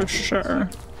yeah, for sure.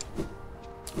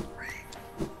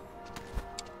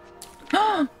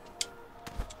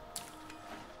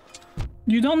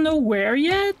 You don't know where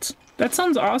yet? That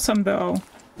sounds awesome though.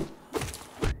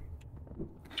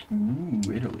 Ooh,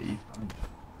 Italy.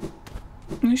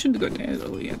 We should go to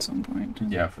Italy at some point.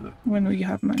 Yeah, for the When we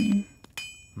have money.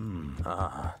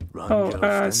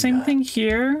 Same thing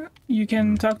here. You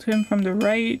can talk to him from the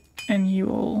right and he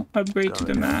will upgrade to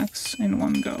the max in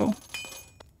one go.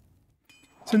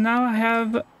 So now I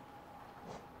have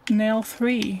nail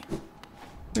 3,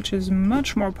 which is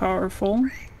much more powerful.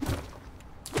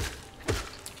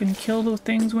 You can kill those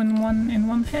things in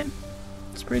one hit.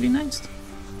 It's pretty nice.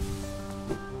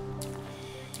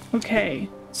 Okay,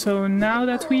 so now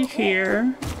that we're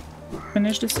here,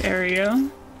 finish this area.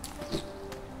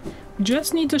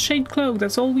 Just need the shade cloak,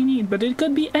 that's all we need, but it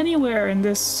could be anywhere in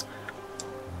this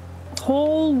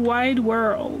whole wide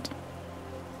world.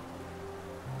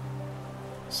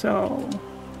 So,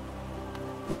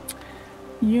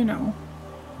 you know.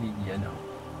 yeah, no.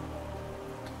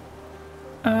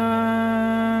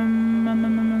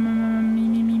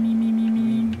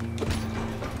 Me.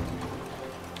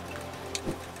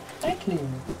 Thank you.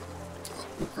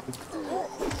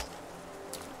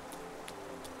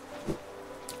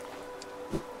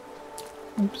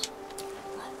 Oops.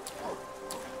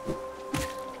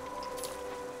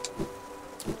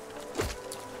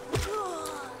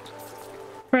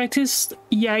 Practiced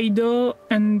Iaido,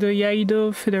 and the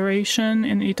Iaido Federation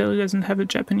in Italy doesn't have a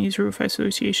Japanese roof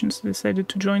association, so decided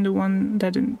to join the one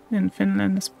that in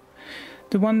Finland is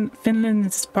the one Finland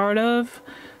is part of.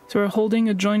 So we're holding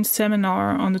a joint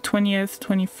seminar on the 20th,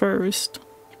 21st.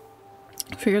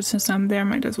 Figured since I'm there,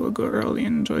 might as well go early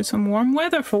and enjoy some warm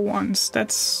weather for once.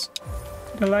 That's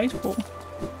delightful.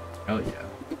 Hell yeah.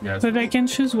 Yeah. But I can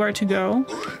choose where to go.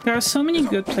 There are so many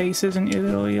good places in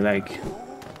Italy, like...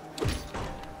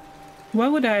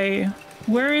 What would I...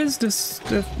 Where is this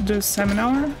the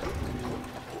seminar?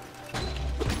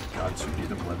 God, should be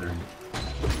the weather.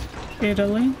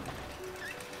 Italy.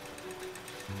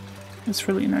 It's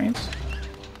really nice.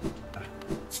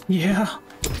 Yeah.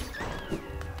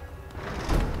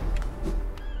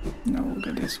 No, we'll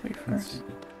go this way first.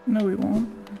 No, we won't.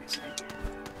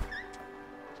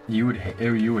 You would hate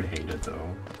it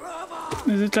though.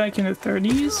 Is it like in the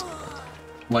 30s?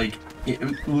 Like,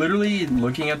 literally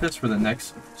looking at this for the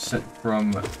next set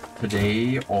from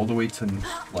today all the way to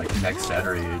like next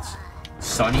Saturday, it's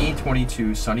sunny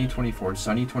 22, sunny 24,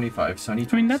 sunny 25, sunny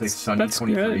 26, sunny that's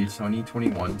 23, good. sunny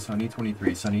 21, sunny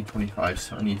 23, sunny 25,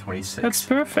 sunny 26. That's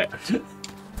perfect.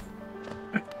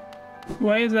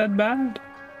 Why is that bad?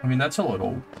 I mean, that's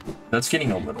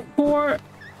getting a little.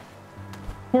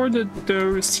 For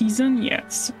the season,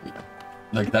 yes.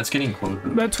 Like, that's getting close.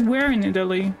 But where in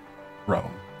Italy? Rome.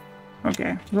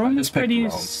 Okay, Rome is just picked pretty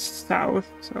Rome. south,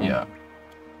 so... Yeah.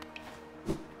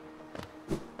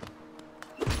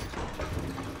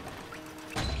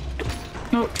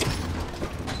 Oh,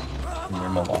 Near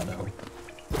Milano.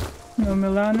 no,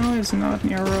 Milano is not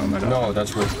near Rome at all. No,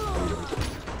 that's where.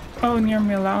 Oh, near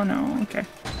Milano, okay.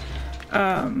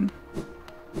 I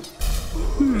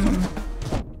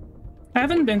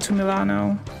haven't been to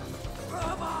Milano.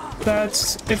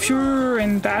 But if you're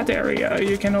in that area,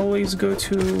 you can always go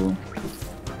to...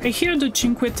 I hear the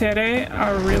Cinque Terre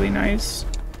are really nice.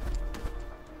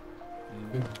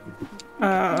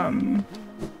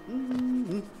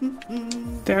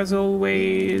 There's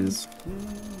always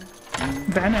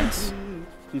Venice.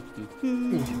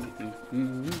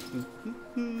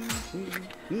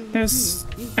 There's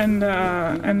and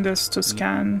there's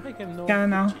Tuscany,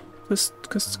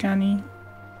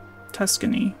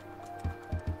 Tuscany.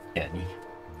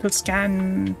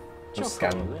 Tuscany.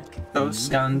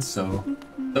 Toscanso.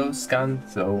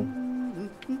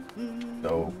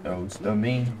 So goes the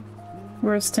me.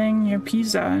 We're staying near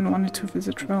Pisa and wanted to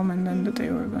visit Rome, and then the day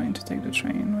we were going to take the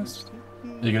train was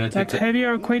You're gonna take that heavy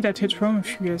earthquake that hit Rome a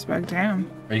few years back. Damn.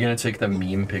 Are you gonna take the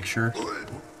meme picture?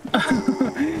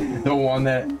 The one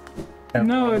that...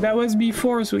 No, that was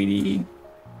before, sweetie.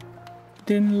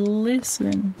 Didn't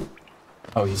listen.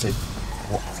 Oh, you said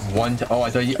one. Oh, I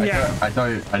thought you. Yeah. I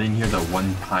thought I didn't hear the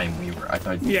one time we were. I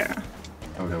thought. Yeah.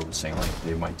 I was saying like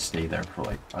they might stay there for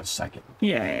like a second.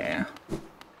 Yeah.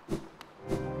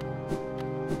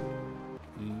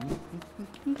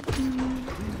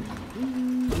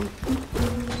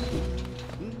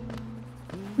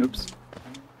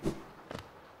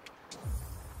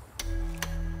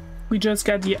 We just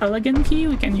got the elegant key,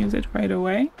 we can use it right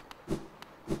away.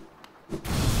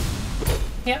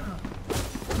 Yeah.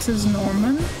 This is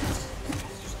Norman.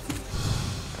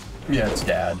 Yeah, it's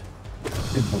Dad.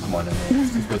 In Pokemon Emerald.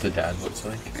 This is what the dad looks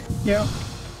like. Yep.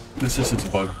 This is its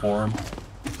bug form.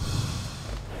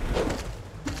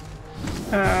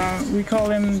 We call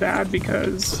him Dad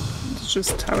because it's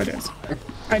just how it is.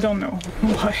 I don't know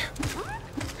why.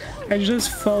 I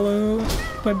just follow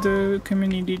what the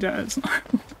community does.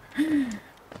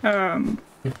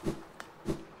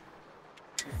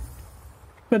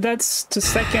 But that's the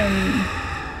second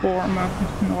form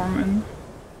of Norman.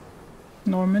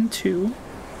 Norman 2.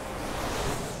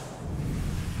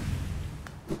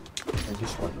 I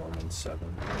just want Norman 7.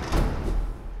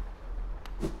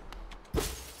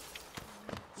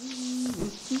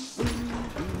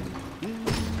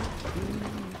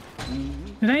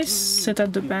 Did I sit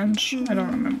at the bench? I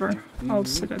don't remember. I'll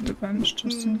sit at the bench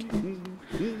just in case.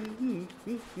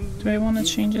 Do I want to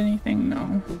change anything?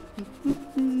 No.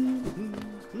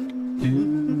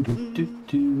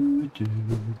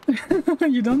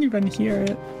 You don't even hear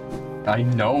it. I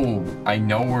know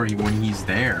where when he's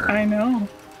there. I know.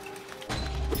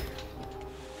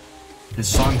 His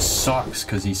song sucks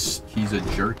because he's a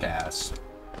jerk ass.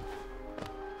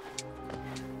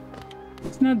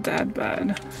 It's not that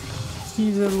bad.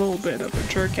 He's a little bit of a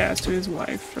jerk ass to his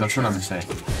wife. That's sure. what I'm saying.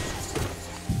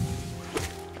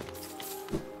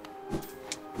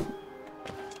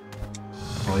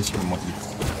 At least from what you.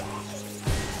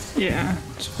 Yeah,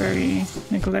 it's very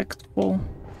neglectful.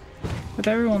 But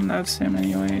everyone loves him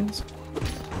anyways.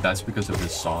 That's because of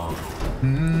his song.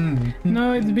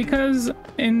 No, it's because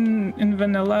in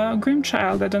Vanilla,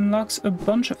 Grimchild, that unlocks a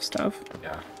bunch of stuff.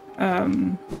 Yeah.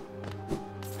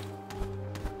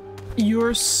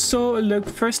 You're so, look,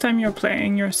 first time you're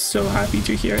playing, you're so happy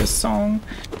to hear his song.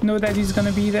 Know that he's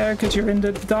gonna be there because you're in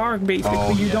the dark basically.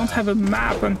 Oh, you yeah. don't have a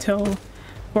map until,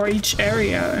 for each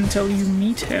area, until you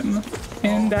meet him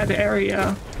in that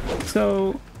area.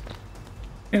 So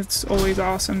it's always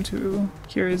awesome to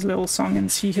hear his little song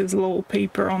and see his little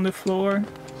paper on the floor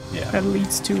that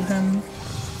leads to him.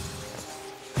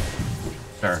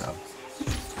 Fair enough.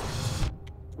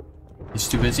 He's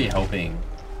too busy helping.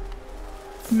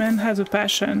 Man has a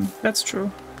passion. That's true.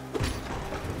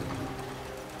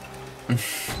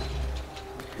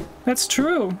 That's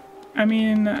true. I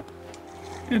mean,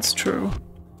 it's true.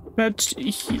 But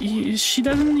she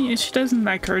doesn't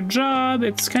like her job.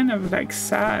 It's kind of like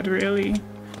sad, really.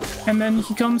 And then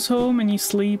he comes home and he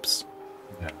sleeps.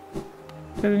 Yeah.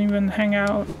 Doesn't even hang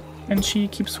out, and she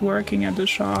keeps working at the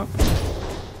shop.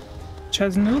 She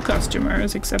has no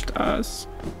customers except us.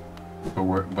 But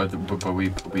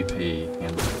we pay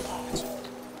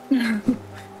handsome.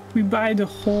 We buy the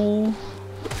whole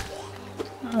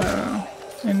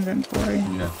inventory.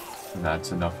 Yeah, and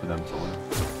that's enough for them to live.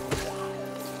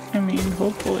 I mean,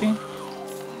 hopefully.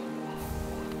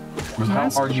 But how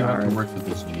That's hard do you have to hard. work for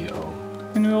this GO?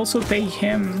 And we also pay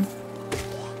him.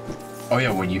 Oh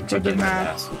yeah, when you For take the it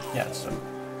math. Yeah, so.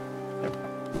 Yep.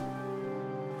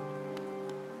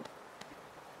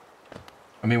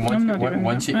 I mean, I'm not even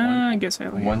once I guess I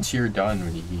like once you're done,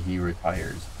 when he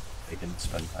retires, they can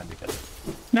spend time together.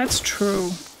 That's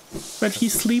true. But he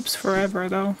sleeps forever,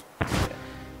 though.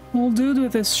 Old dude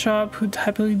with his shop who'd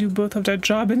happily do both of that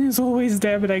job and is always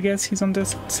there, but I guess he's on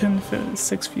this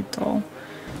 6 feet tall.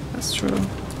 That's true.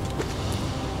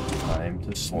 Time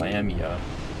to slam ya.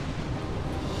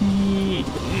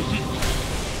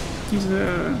 He's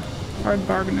a hard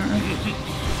bargainer.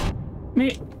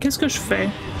 Mais qu'est-ce que je fais?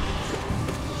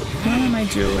 What am I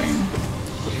doing?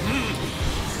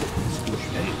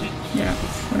 Yeah,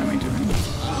 what am I doing?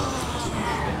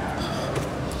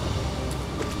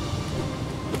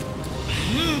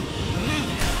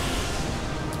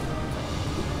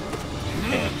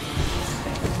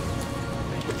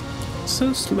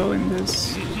 So slow in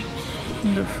this,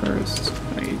 in the first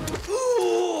fight.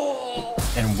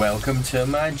 And welcome to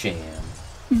my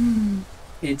jam.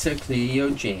 It's a Cleo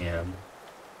jam.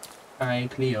 Hi,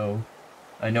 Cleo.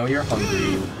 I know you're hungry.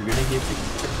 You're gonna get to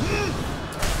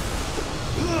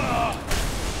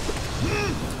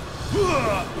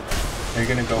Are you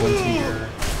gonna go into your?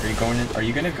 Are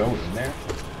you gonna go in there?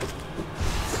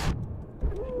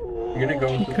 You're gonna go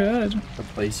into Good. the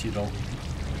place you don't.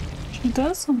 She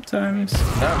does sometimes.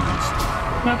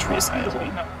 Not recently,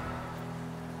 no.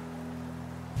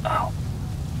 Ow.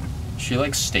 She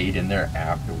like stayed in there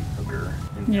after we took her.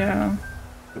 Yeah.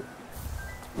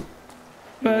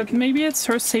 But maybe it's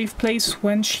her safe place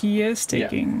when she is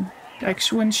taking. Like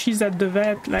when she's at the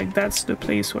vet, like that's the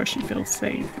place where she feels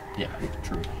safe. Yeah,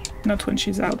 true. Not when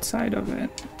she's outside of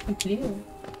it.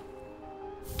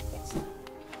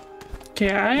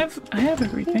 Okay, I have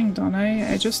everything, don't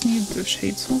I? I just need the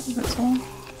shade soul, that's all.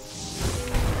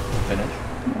 Finish?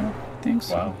 Yeah, I think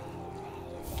so. Wow.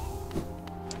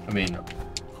 I mean,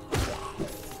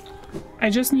 I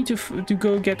just need to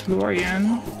go get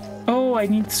Lorian. Oh, I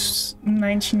need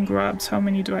 19 grubs. How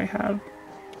many do I have?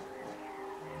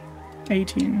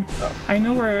 18. oh, I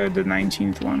know where the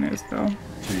 19th one is, though.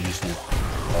 so you just need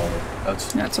all.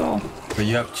 That's all. But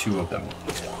you have 2 of them.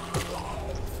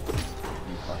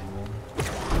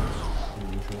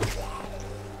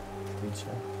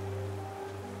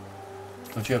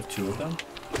 Don't you have 2 of them?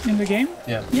 In the game?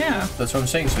 Yeah. Yeah. That's what I'm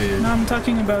saying. So No, I'm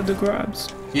talking about the grubs.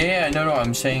 yeah, no,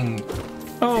 I'm saying it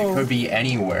Oh, could be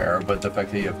anywhere, but the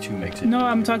fact that you have 2 makes it. no,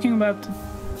 I'm talking about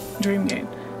Dreamgate.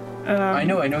 I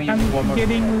know. You need one I'm more.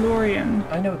 getting Lorian.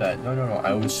 I know that. No.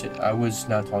 I was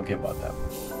not talking about that.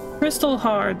 Crystal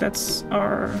Heart, that's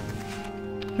our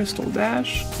Crystal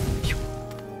Dash.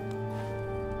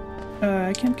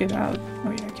 I can't get out.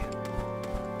 Oh yeah, I can.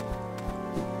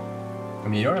 I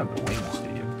mean, you don't have the wings, do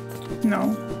you?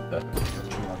 No. That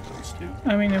don't you want those too?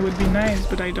 I mean, it would be nice,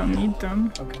 but I don't need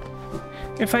them. Okay.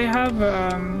 If I have,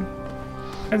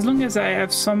 as long as I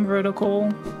have some vertical,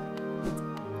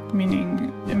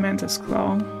 meaning Mantis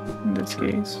Claw, in this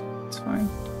case, it's fine.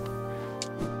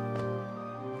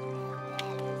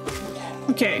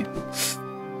 Okay.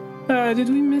 Did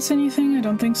we miss anything? I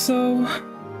don't think so.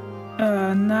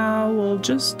 Now we'll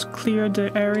just clear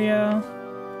the area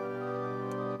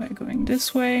by going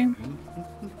this way.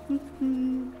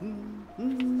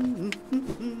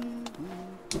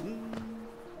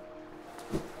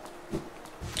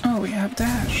 Oh, we have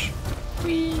dash.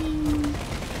 Whee!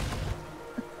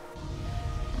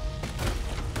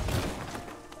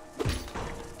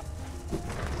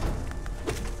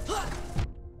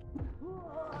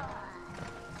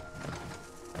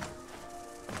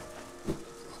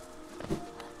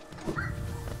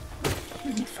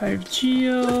 Five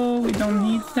Geo, we don't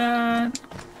need that.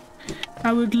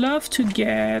 I would love to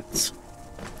get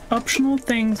optional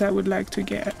things I would like to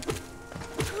get.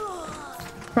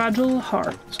 Fragile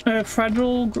heart,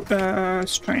 fragile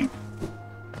strength.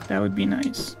 That would be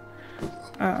nice.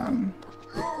 She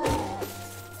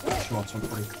wants some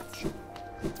breakage.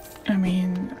 I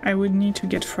mean, I would need to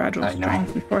get fragile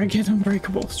strength before I get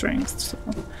unbreakable strength, so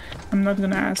I'm not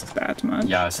gonna ask that much.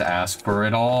 Yes, ask for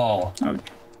it all. Okay.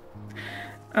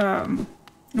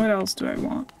 What else do I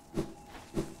want?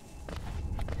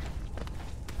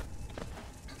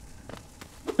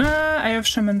 I have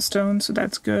Shaman Stone, so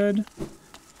that's good.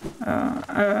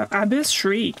 Abyss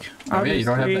Shriek. Oh yeah, you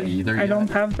don't have that either. I don't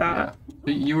have that. Yeah.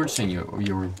 But you were saying you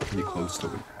were pretty close to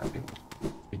having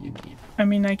what you need. I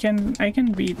mean, I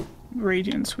can beat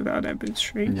Radiance without Abyss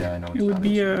Shriek. Yeah, I know. It would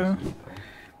be a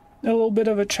little bit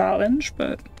of a challenge,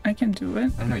 but I can do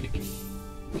it. I know you can.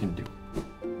 You can do it.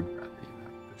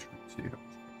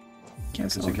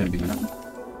 Guess Because I'll it can do be. that.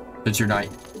 Because you're not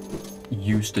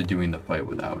used to doing the fight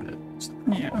without it.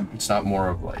 Yeah. It's not more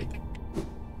of like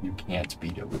you can't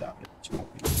beat it without it. It's more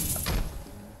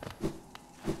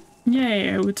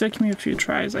Yeah, it would take me a few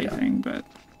tries, I think, but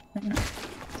yeah.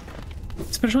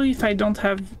 Especially if I don't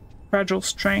have fragile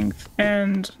strength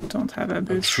and don't have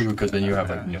Abyss. That's true, because then you have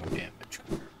like no damage.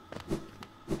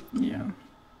 Yeah.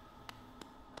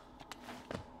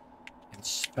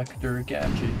 Inspector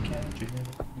Gadget.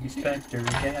 Inspector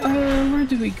Gadget. Where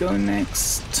do we go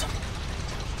next?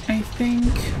 I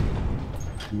think.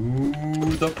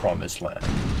 To the Promised Land.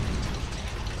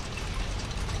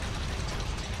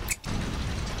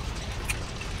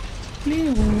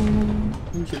 Leo.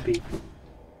 Who's a baby?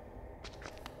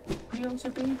 Leo's a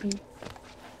baby.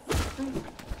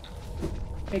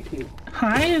 Hey, cute.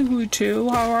 Hi, Hutu.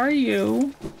 How are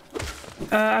you?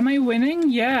 Am I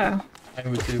winning? Yeah. I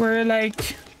would do. We're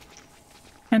like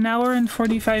an hour and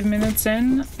 45 minutes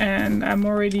in, and I'm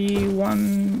already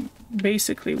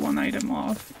basically one item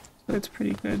off. So it's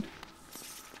pretty good.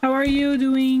 How are you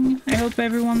doing? I hope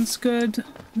everyone's good.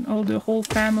 The whole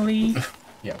family.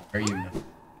 Yeah, where are you now?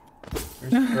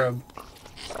 Where's the grub?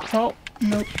 Oh,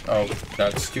 nope. Oh,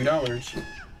 that's $2.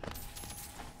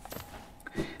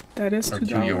 That is Or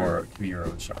 $2.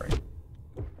 €2, sorry.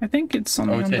 I think it's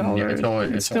only it's on in-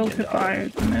 dollars. it's still only in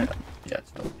Tiltify, isn't it? Yeah,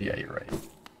 yeah, you're right.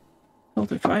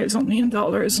 Tiltify is only in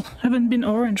dollars. Haven't been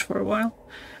orange for a while.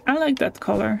 I like that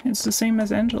color. It's the same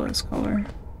as Angela's color.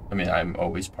 I mean, I'm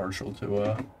always partial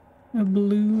to A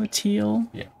blue, a teal,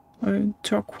 yeah. or a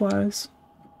turquoise.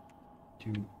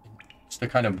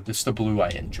 It's the blue I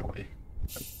enjoy.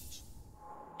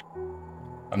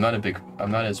 I'm not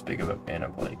as big of a fan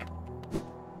of like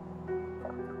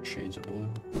darker shades of blue.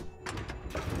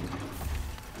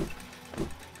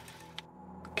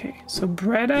 Okay, So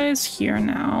Breda is here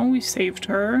now. We saved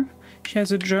her. She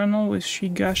has a journal where she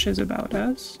gushes about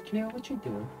us. Yeah, what you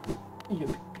doing?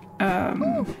 You...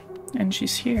 And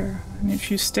she's here. And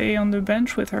if you stay on the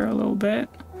bench with her a little bit,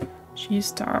 she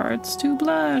starts to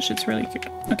blush. It's really cute.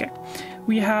 Okay.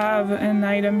 We have an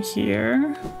item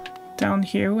here. Down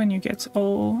here when you get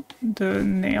all the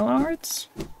nail arts.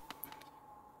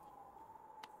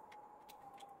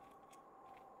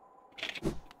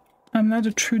 I'm not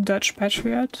a true Dutch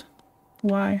patriot.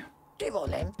 Why?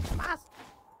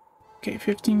 Okay,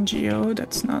 15 geo,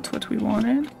 that's not what we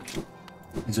wanted.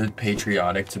 Is it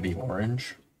patriotic to be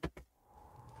orange?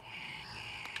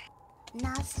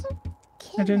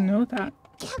 I didn't know that.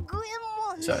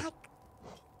 Is that...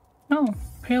 Oh,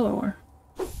 pale ore.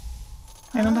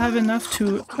 I don't have enough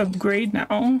to upgrade now.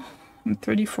 I'm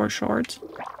 34 short.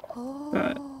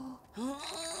 But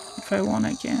if I want,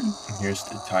 I can. Here's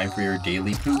the time for your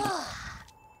daily poop.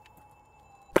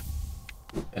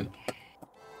 And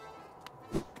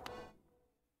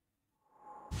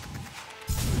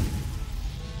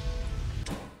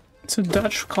it's a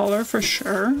Dutch color for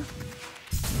sure.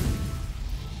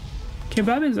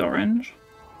 Kebab is orange.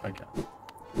 okay.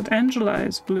 But Angela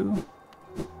is blue.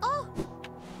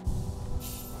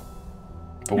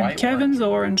 But why And Kevin's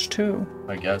orange? orange too.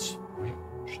 I guess.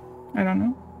 I don't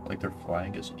know. Like their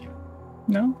flag isn't even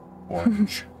No?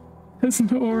 orange. There's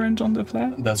no orange on the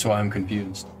flag. That's why I'm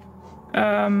confused. Is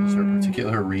there a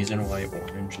particular reason why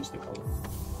orange is the color?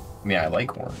 I mean, I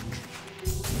like orange.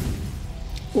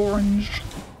 Orange.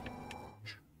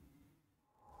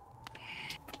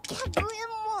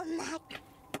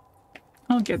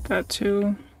 I'll get that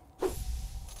too.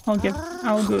 I'll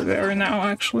go there now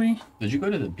actually. Did you go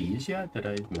to the bees yet? Did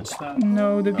I miss that?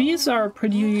 No, the bees are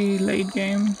pretty late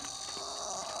game.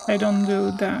 I don't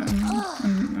do them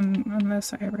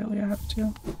unless I really have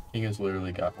to. King has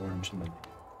literally got orange in the...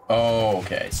 Oh,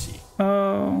 okay, I see.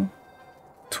 Oh.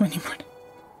 20 more.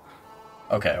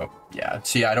 Okay, well, yeah.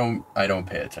 See, I don't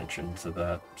pay attention to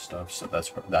that stuff, so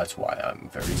that's why I'm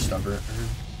very stubborn,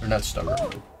 or not stubborn,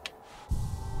 but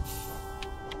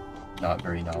not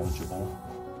very knowledgeable.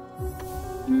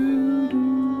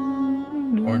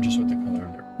 Orange is what the color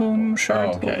of their... Home shirt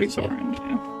Oh, okay, always so- orange.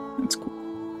 Yeah, that's cool.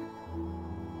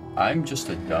 I'm just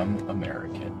a dumb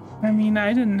American. I mean,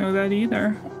 I didn't know that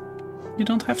either. You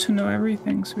don't have to know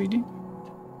everything, sweetie.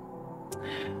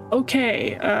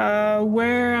 Okay,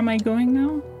 where am I going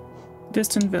now?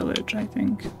 Distant village, I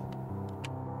think.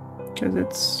 Because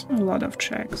it's a lot of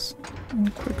checks in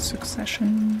quick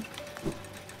succession.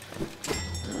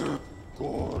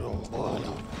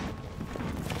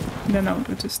 Then I'll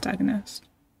go to Stagnest.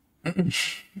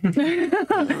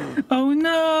 Oh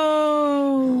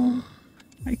no!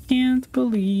 I can't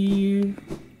believe.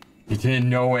 You didn't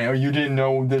know it, or you didn't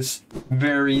know this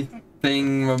very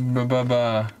thing. I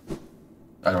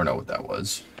don't know what that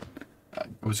was. I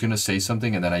was gonna say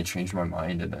something and then I changed my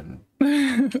mind and then...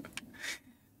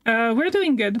 We're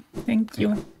doing good, thank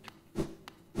you.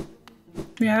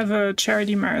 We have a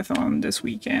charity marathon this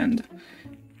weekend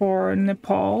for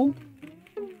Nepal.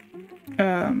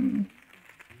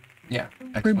 Yeah.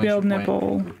 Rebuild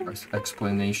Nepal.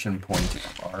 Explanation point.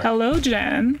 Hello,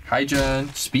 Jen. Hi,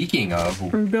 Jen. Speaking of...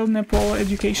 Rebuild Nepal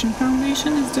Education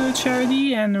Foundation is the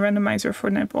charity, and Randomizer for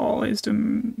Nepal is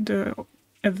the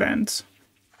event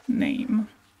name.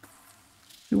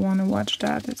 If you want to watch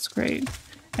that, it's great.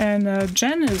 And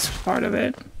Jen is part of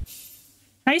it.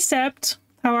 Hi, Sept.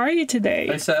 How are you today?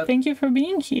 Hi, Sept. Thank you for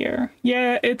being here.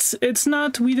 Yeah, it's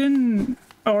not... We didn't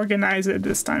organize it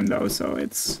this time, though, so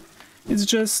it's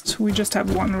just... We just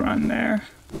have one run there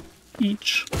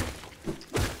each.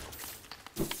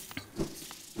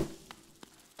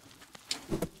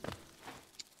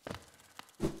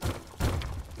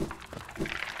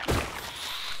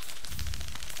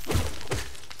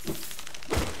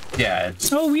 Yeah,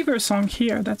 it's... Oh, Weaver song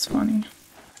here. That's funny.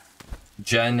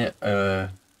 Jen,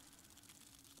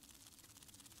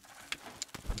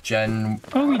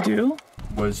 Oh, we do?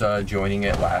 was joining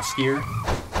it last year,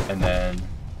 and then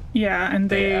Yeah, and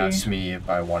they they asked me if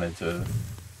I wanted to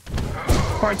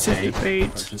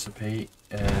participate.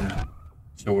 and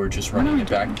so we're just running it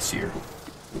back this year.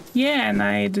 Yeah, and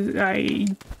I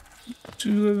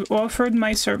offered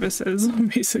my services,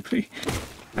 basically.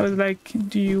 I was like,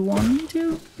 do you want me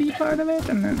to be part of it?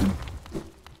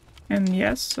 And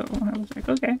yes, so I was like,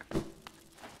 okay.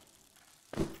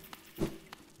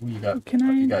 Ooh, you got Can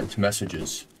I- you got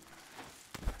messages.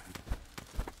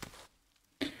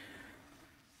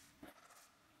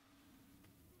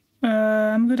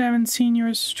 I'm good. I haven't seen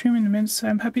your stream in a minute, so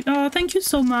I'm happy. Oh, thank you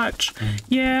so much.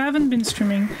 Yeah, I haven't been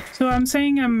streaming. So I'm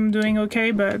saying I'm doing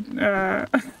okay, but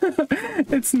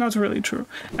it's not really true.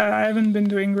 I haven't been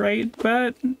doing great,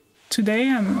 but today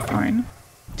I'm fine.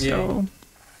 So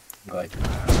like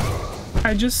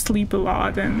I just sleep a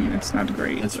lot and it's not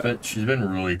great. She's been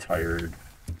really tired.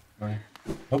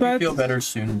 Hope you feel better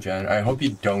soon, Jen. I hope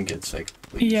you don't get sick.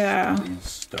 Please. Yeah.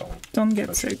 Please don't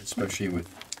get sick. Especially with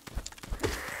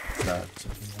that.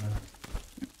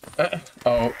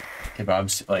 Oh, okay,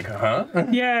 Bob's like, huh?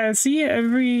 Yeah, see,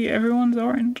 everyone's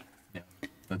orange. Yeah,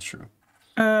 that's true.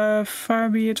 Far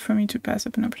be it for me to pass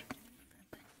up an opportunity.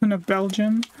 Of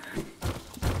Belgium.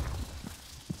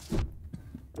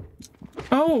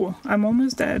 Oh, I'm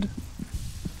almost dead.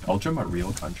 Belgium, a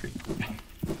real country.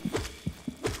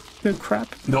 The crap.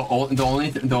 The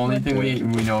only thing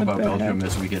we know about Belgium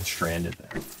is we get stranded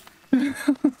there.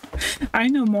 I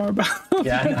know more about it.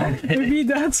 Yeah, no, maybe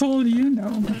that's all you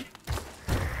know.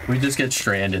 We just get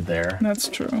stranded there. That's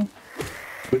true.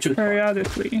 Which was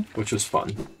periodically. Fun. Which was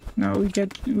fun. No, we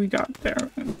got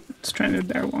there, stranded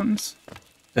there once.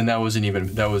 And that was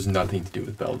nothing to do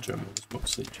with Belgium. It was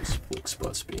mostly just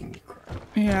Flixbus being crap.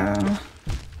 Yeah,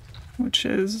 which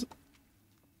is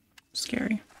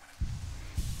scary.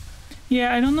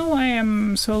 Yeah, I don't know why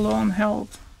I'm so low on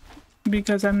health.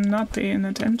 Because I'm not paying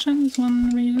attention is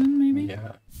one reason, maybe?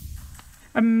 Yeah.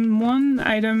 I'm one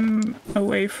item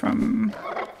away from...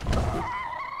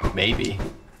 Maybe.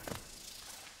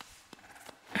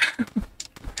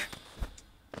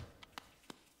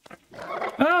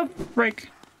 Oh,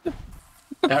 frick.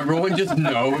 Everyone just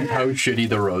knows how shitty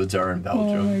the roads are in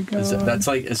Belgium. Oh my God.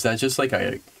 Is that just like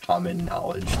a common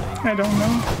knowledge thing? I don't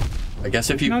know. I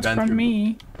guess if you've Not been from through,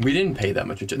 me. We didn't pay that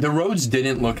much attention. The roads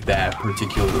didn't look that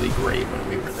particularly great when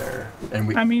we were there,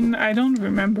 and I mean, I don't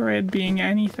remember it being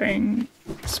anything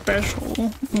special,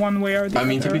 one way or the other. I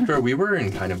mean, to be fair, we were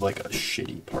in kind of like a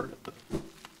shitty part of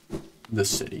the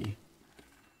city.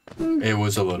 It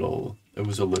was a little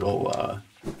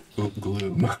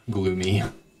gloomy.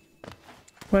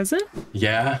 Was it?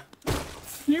 Yeah.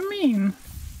 What do you mean?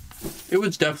 It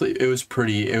was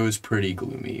pretty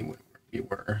gloomy when we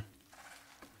were.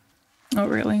 Oh,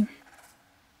 really?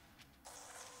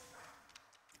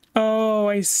 Oh,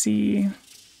 I see.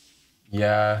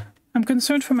 Yeah. I'm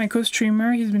concerned for my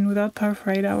co-streamer. He's been without power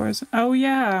for 8 hours. Oh,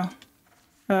 yeah.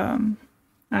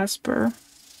 Asper.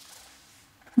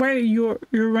 Wait, you're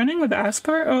running with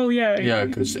Asper? Oh, yeah. Yeah,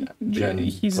 because Jen...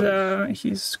 He's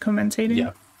commentating?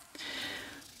 Yeah.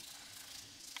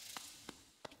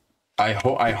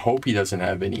 I hope he doesn't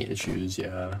have any issues,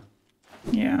 yeah.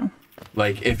 Yeah.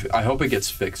 Like, I hope it gets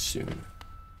fixed soon.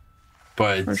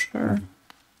 But... For sure.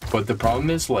 But the problem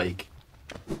is, like...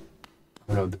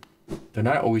 You know, they're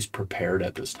not always prepared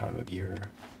at this time of year.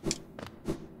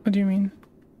 What do you mean?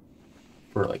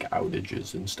 For, like,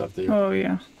 outages and stuff. Oh,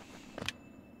 yeah.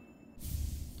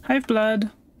 Hive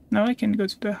blood. Now I can go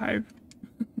to the hive.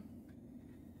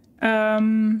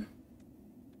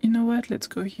 You know what? Let's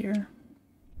go here.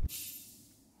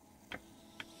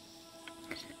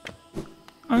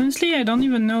 Honestly, I don't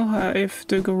even know if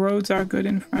the roads are good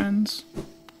in France.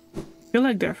 I feel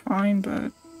like they're fine,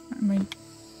 but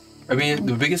I mean,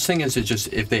 the biggest thing is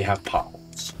just if they have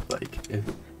potholes, like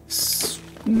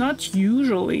not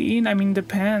usually. I mean,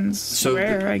 depends. So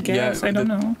where, I guess. Yeah, I don't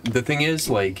know. The thing is,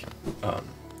 like,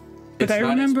 but I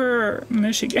remember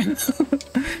Michigan.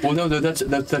 Well, no, that's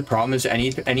the problem. Is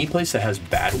any place that has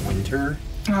bad winter.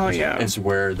 Oh yeah. Is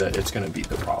where it's going to be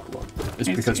the problem. It's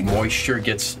because moisture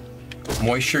gets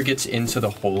into the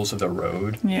holes of the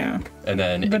road. Yeah. And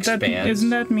then expands. Isn't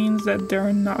that means that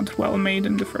they're not well made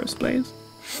in the first place?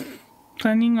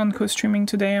 Planning on co-streaming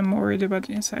today. I'm worried about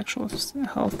his actual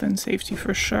health and safety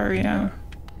for sure. Yeah.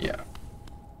 Yeah.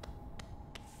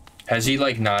 Has he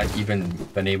like not even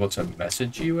been able to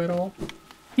message you at all?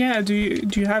 Yeah. Do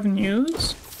you have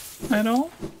news at all?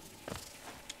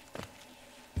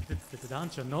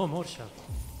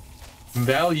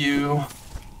 Value.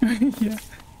 Yeah.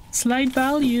 Slight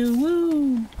value.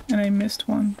 Woo! And I missed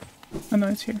one. Oh no,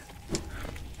 it's here.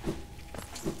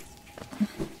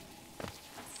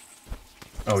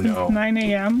 Oh no. 9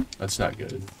 a.m. That's not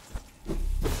good.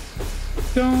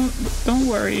 Don't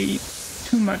worry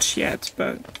too much yet,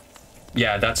 but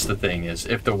yeah, that's the thing is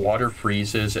if the water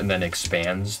freezes and then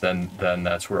expands, then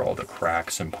that's where all the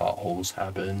cracks and potholes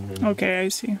happen. And okay, I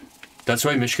see. That's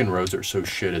why Michigan roads are so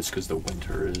shit. Is because the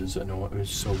winter is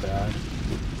so bad.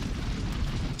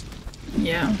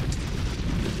 Yeah.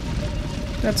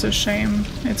 That's a shame.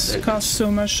 It costs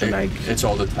so much to like... It's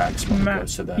all the tax money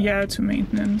goes to that. Yeah, to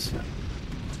maintenance.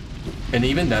 And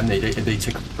even then, they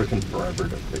take freaking forever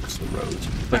to fix the roads.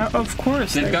 Like, of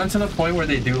course. They've gotten to the point where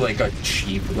they do like a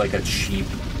cheap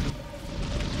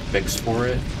fix for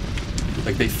it.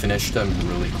 Like they finish them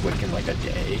really quick in like a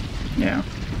day. Yeah.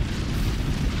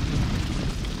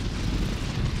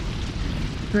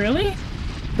 Really?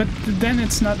 But then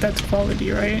it's not that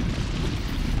quality, right?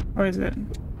 Or is it?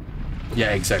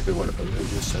 Yeah, exactly what I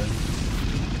just said.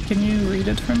 Can you read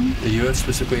it for me? The U.S.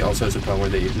 specifically also has a problem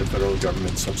where the federal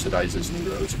government subsidizes new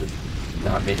roads with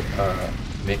not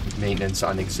maintenance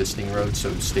on existing roads,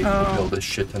 so states will build a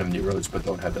shit ton of new roads but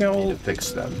don't have the money to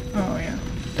fix them. Oh yeah,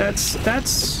 that's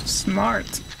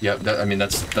smart. Yeah,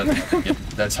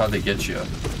 that's how they get you.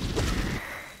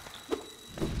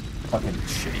 Fucking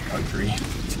shitty country.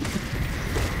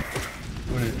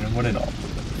 What an awful country.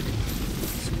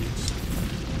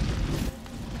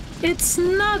 It's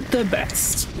not the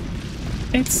best.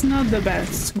 It's not the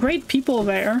best. Great people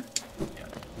there.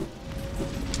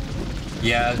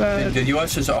 Yeah, the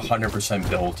U.S. is 100%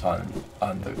 built on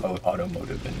the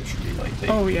automotive industry. Like,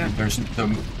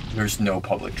 there's no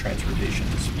public transportation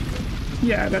to speak of.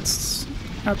 Yeah, that's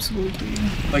absolutely.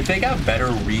 Like, they got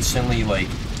better recently, like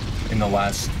in the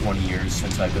last 20 years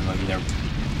since I've been living there,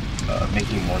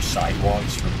 making more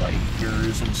sidewalks for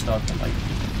bikers and stuff, and like,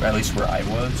 or at least where I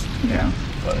was. Yeah.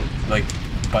 But like,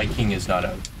 biking is not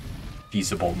a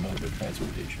feasible mode of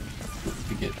transportation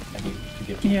to get.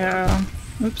 Yeah.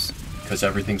 Oops. Because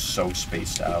everything's so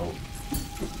spaced out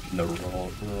in the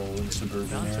rural and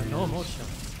suburban areas.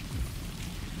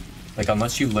 Like,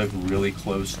 unless you live really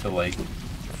close to like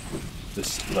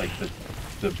this, like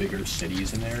the bigger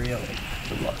cities in the area, like,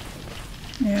 good luck.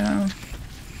 Yeah.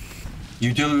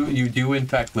 You do in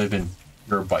fact live in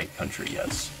your bike country,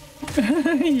 yes.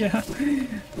 Yeah.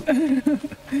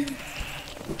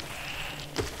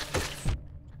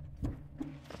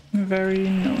 Very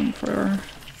known for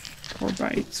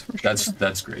bikes, for sure.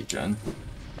 That's great, Jen.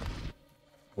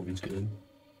 Hope he's good.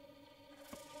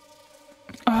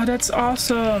 Oh, that's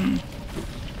awesome.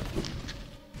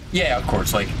 Yeah, of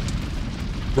course. Like,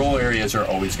 rural areas are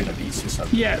always going to be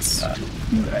susceptible. Yes.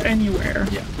 Anywhere.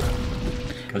 Yeah.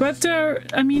 But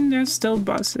I mean, there's still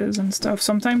buses and stuff.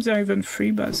 Sometimes there are even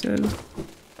free buses.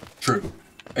 True.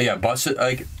 Yeah, buses.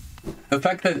 Like, the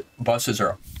fact that buses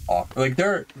are off. Like,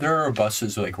 there are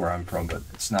buses like where I'm from, but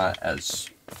it's not as.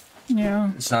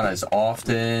 Yeah. It's not as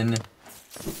often.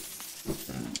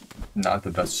 Not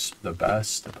the best, but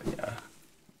yeah.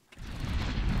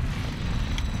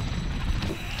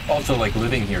 Also, like,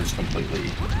 living here is completely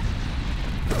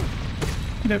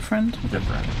different. But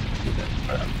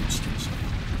I'm used to, so.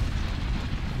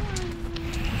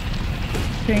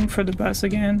 Paying for the bus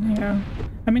again, yeah.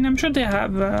 I mean, I'm sure they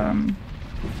have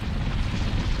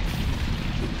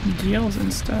deals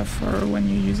and stuff for when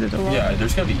you use it a lot. Yeah,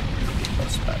 there's gonna be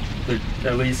bus pack.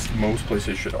 At least most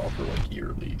places should offer like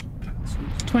yearly passes.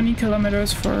 20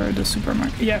 kilometers for the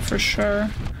supermarket. Yeah, for sure.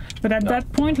 But at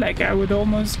that point, like, I would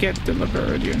almost get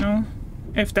delivered, you know?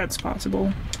 If that's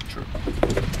possible. Sure.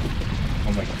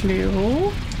 Oh my god.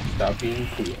 Cleo? Stop being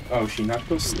Cleo. Oh, she not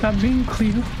Cleo. Stop being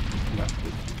Cleo. Not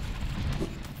Cleo.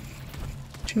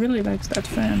 She really likes that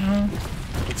fan, huh?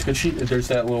 It's because there's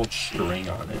that little string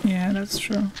on it. Yeah, that's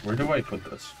true. Where do I put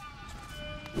this?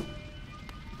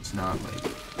 It's not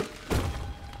like...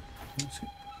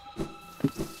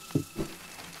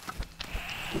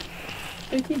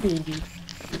 Thank you, baby.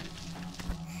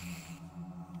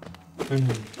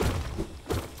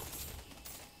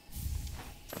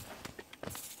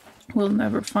 We'll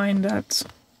never find that.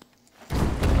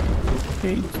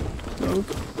 Okay, cloak.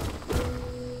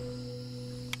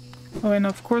 Oh, and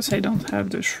of course I don't have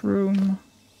the shroom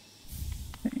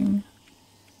thing.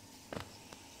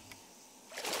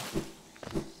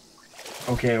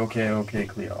 Okay, Cleo,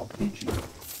 I'll feed you.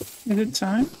 Is it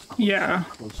time? Yeah.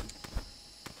 Close.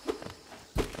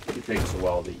 It takes a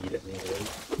while to eat it anyway.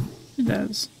 It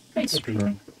does. That's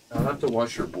true. I'll have to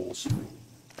wash your bowls.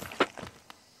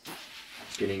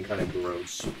 It's getting kind of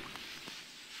gross.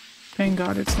 Thank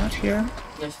God it's not here.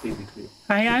 Yes, baby, Cleo.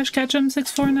 Hi Ash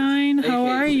Ketchum649, how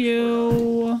are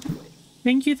you?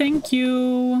 Thank you, thank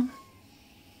you.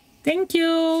 Thank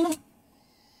you.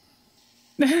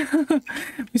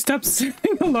 We stopped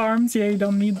setting alarms. Yeah, you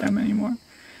don't need them anymore.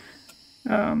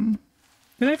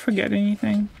 Did I forget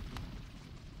anything?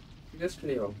 Yes,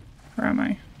 Cleo. Where am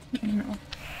I? No.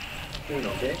 Doing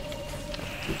okay?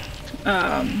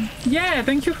 Yeah,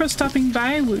 thank you for stopping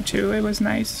by, Wuchu. It was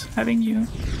nice having you.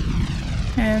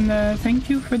 And thank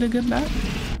you for the good luck.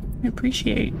 I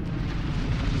appreciate.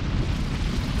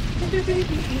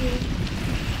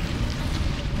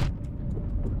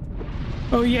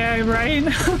 Oh yeah, right?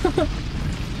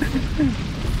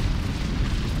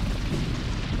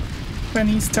 when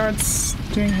he starts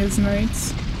doing his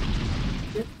nights.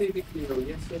 Yes, baby Cleo.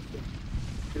 Yes, yes, yes.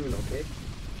 Doing okay.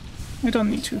 I don't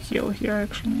need to heal here,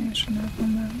 actually. I should have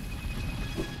done that.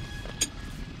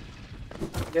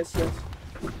 Yes, yes.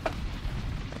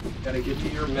 Gotta give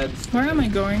you your meds. Where am I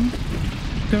going?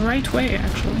 The right way,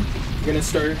 actually. You're gonna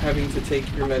start having to take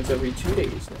your meds every 2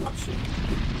 days now.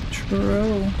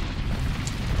 True.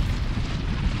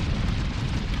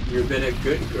 You've been a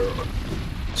good girl.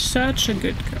 Such a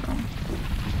good girl.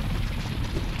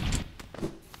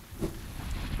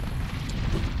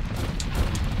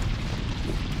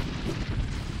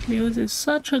 Lewis is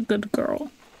such a good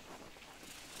girl.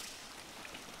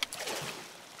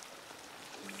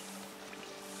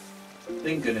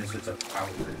 Thank goodness it's a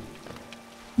powder.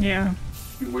 Yeah.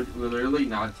 You would literally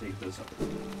not take this up.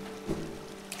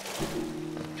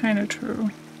 Kinda true.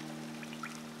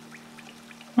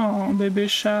 Oh, baby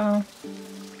Shell.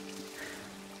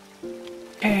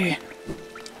 Hey.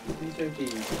 These are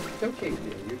these. It's okay,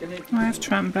 Cleo. You're gonna. I have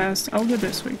trespassed. I'll go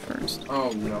this way first. Oh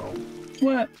no.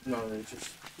 What? No, they just.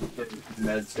 The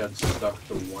meds got stuck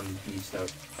to one piece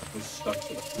that was stuck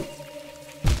to the.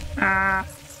 Ah.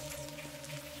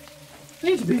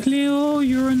 Cleo,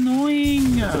 you're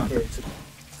annoying. It's okay, it's okay.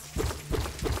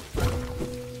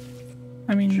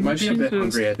 I mean, She might be a bit just...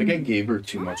 hungry. I think I gave her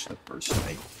too much the first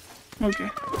night. Okay.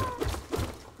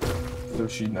 So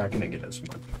she's not gonna get as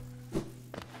much.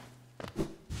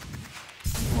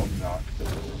 Oh, not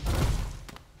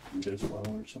eat as well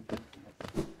or something.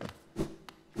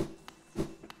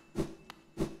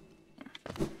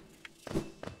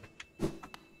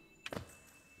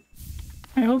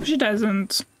 I hope she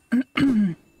doesn't.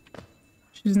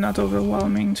 She's not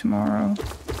overwhelming tomorrow.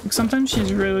 Like, sometimes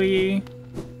she's really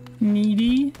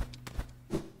needy.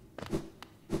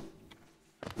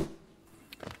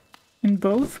 In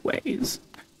both ways.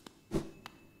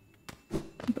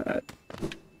 But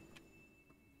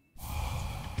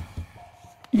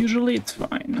usually it's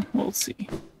fine. We'll see.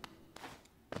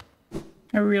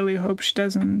 I really hope she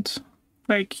doesn't,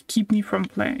 like, keep me from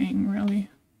playing, really.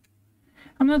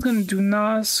 I'm not gonna do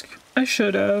Nosk. I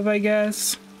should have, I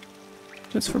guess.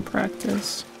 Just for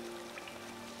practice.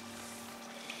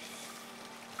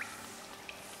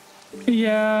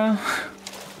 Yeah.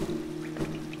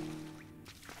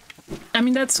 I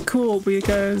mean, that's cool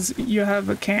because you have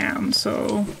a cam,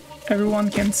 so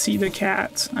everyone can see the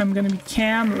cat. I'm gonna be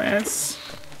camless,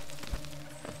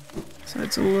 so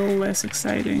it's a little less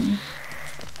exciting.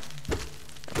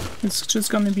 It's just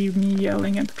gonna be me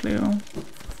yelling at Cleo.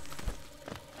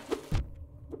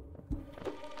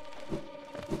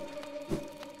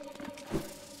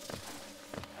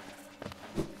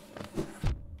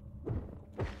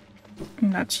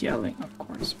 Not yelling, of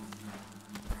course.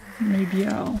 Maybe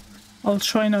I'll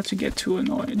try not to get too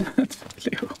annoyed at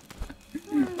Cleo.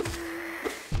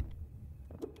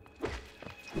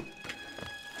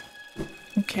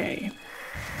 Okay.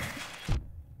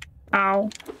 Ow.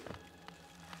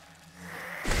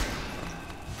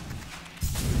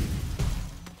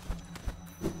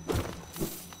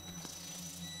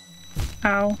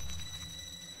 Ow.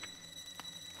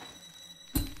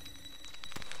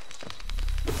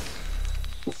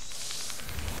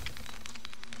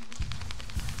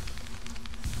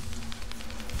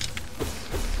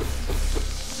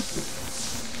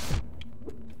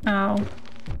 Ow.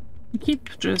 I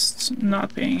keep just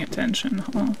not paying attention,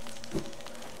 huh?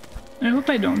 I hope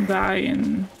I don't die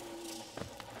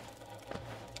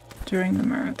during the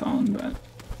marathon, but,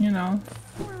 you know.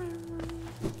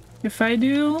 If I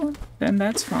do, then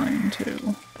that's fine,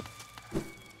 too.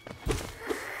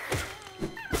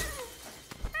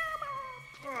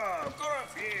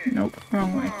 Nope,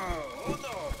 wrong way.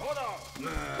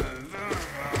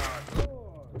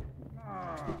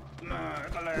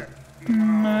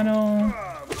 I don't...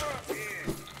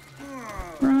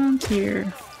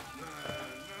 Frontier.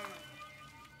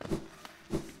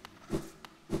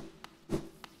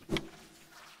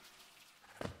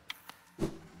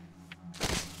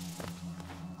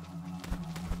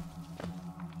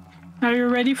 Are you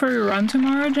ready for your run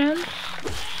tomorrow, Jen?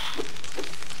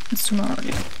 It's tomorrow,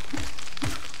 yeah.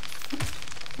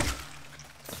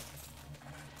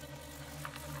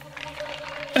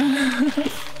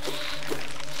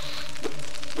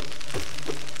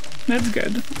 That's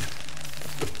good.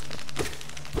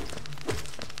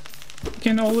 You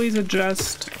can always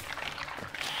adjust.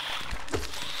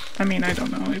 I mean, I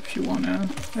don't know if you want to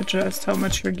adjust how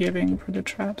much you're giving for the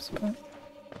traps, but...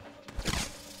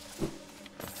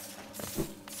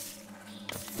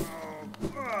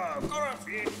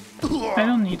 I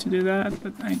don't need to do that,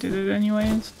 but I did it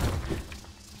anyways.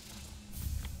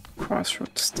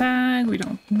 Crossroad Stag, we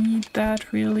don't need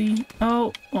that really.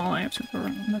 Oh, well, I have to go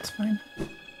around, that's fine.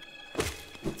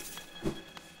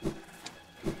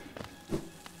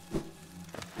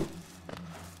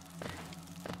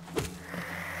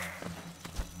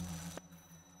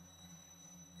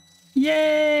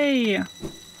 Yay!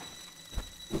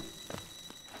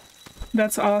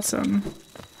 That's awesome.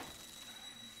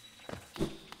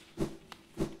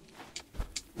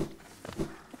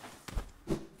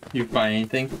 You find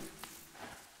anything?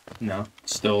 No.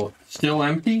 Still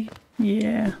empty?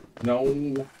 Yeah.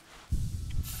 No.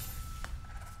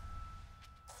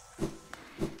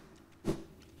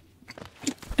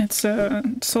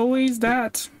 It's always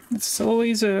that. It's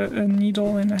always a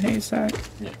needle in a haystack.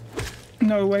 Yeah.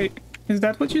 No, wait. Is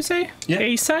that what you say? Yeah.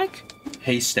 Haystack?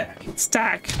 Haystack.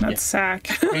 Stack, not Yeah. sack.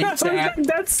 Haystack.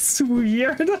 That's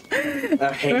weird.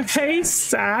 A haystack. A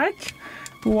haystack?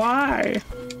 Why?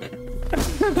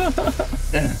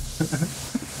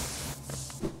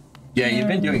 Yeah, you've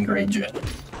been doing great, Jen.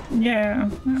 Yeah,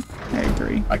 I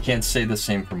agree. I can't say the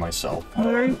same for myself. What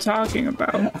are you talking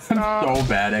about? I'm so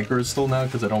bad at Crystal now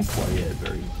because I don't play it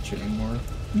very much anymore.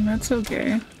 That's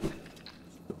okay.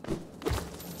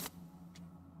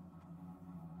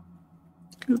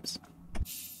 Oops.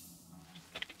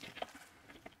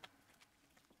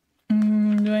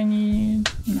 Do I need...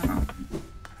 No.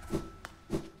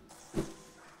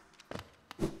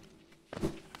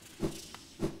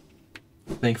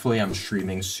 Thankfully, I'm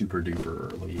streaming super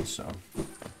duper early, so.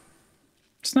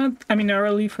 It's not... I mean,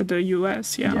 early for the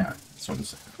US, yeah. Yeah, that's what I'm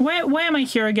saying. Why am I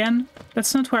here again?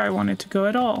 That's not where I wanted to go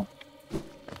at all.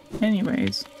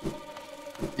 Anyways.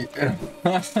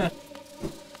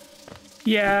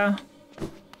 Yeah.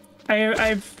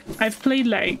 I've played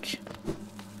like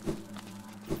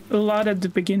a lot at the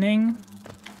beginning.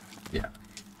 Yeah.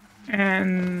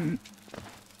 And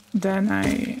then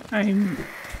I'm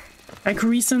like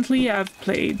recently I've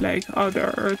played like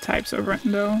other types of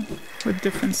rando with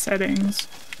different settings.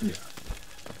 Yeah.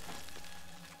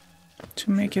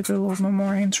 To make it a little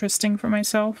more interesting for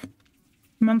myself.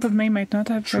 Month of May might not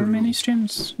have very many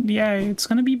streams. Yeah, it's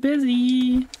gonna be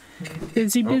busy.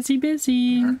 Busy, busy,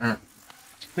 busy.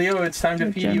 Leo, it's time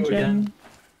to feed you again.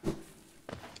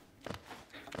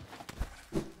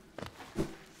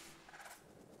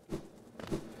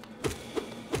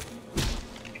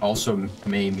 Also,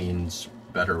 May means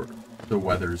better. The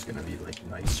weather's gonna be like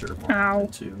nicer more Ow.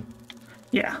 too.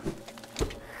 Yeah.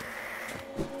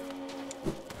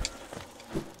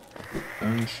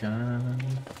 Sunshine.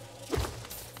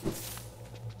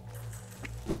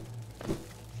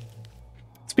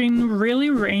 It's been really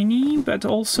rainy, but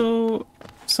also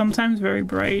sometimes very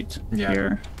bright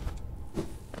here.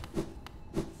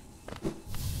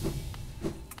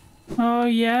 Oh,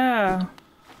 yeah.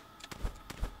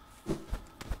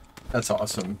 That's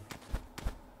awesome.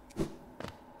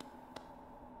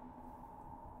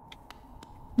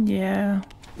 Yeah.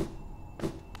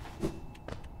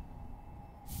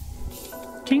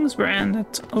 King's Brand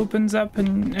that opens up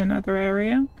in another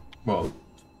area. Well,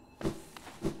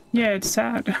 yeah, it's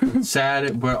sad.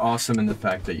 sad, but awesome in the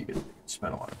fact that you could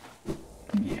spend a lot of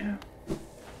time. Yeah.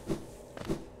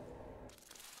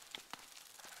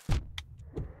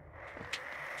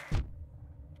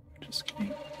 Just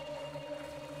kidding.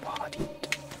 Bodied.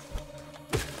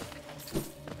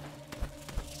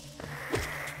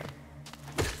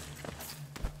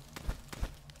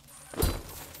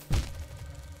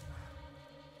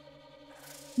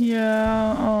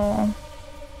 Yeah, oh.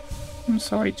 I'm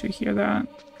sorry to hear that.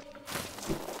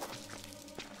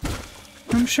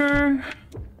 I'm sure...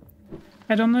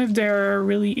 I don't know if they're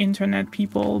really internet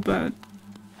people, but...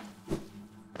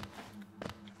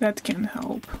 that can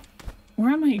help. Where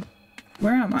am I?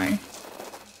 Where am I?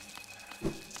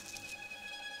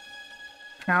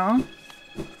 Now?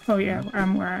 Oh yeah,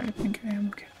 I'm where I think I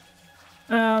am,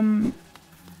 okay.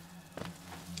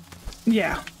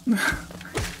 Yeah.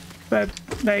 But,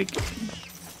 like,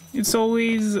 it's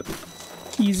always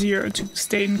easier to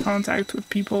stay in contact with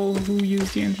people who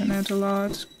use the internet a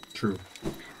lot. True.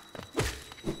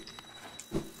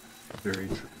 Very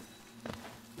true.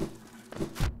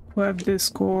 Who have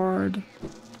Discord,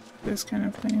 this kind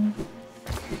of thing.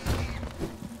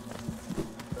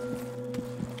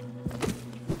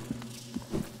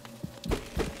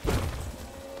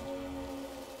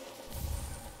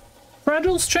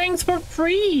 Fragile strength for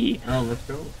free! Oh, let's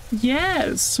go.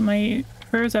 Yes, my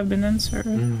prayers have been answered.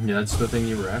 Yeah, that's the thing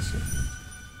you were asking.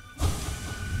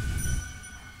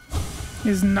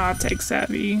 Is not tech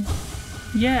savvy.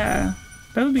 Yeah,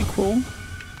 that would be cool.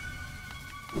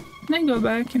 Can I go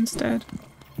back instead?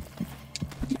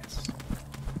 Yes.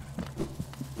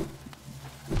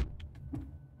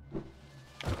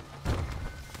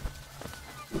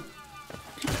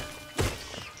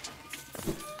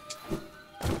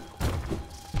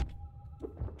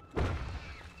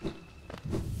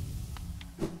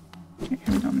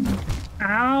 I don't need...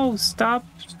 Ow! Stop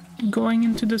going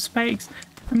into the spikes.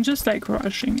 I'm just like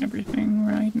rushing everything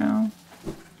right now.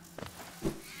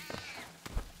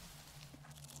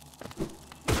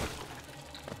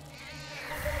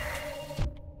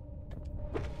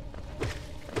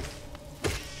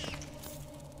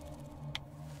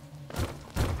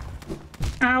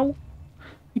 Ow!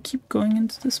 I keep going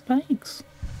into the spikes.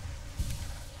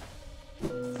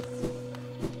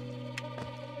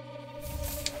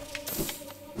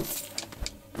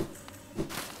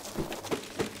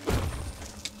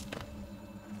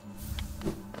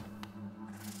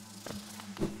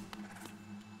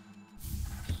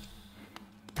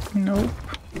 Nope.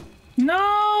 No,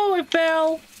 I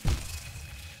fell.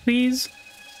 Please.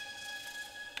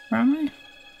 Where am I?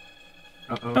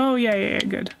 Uh-oh. Oh, yeah,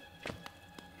 good.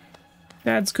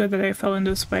 That's good that I fell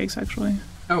into spikes, actually.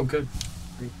 Oh, good.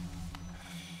 Great.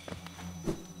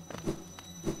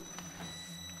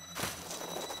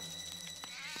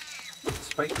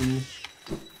 Spiky.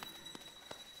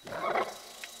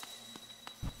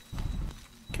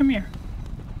 Come here.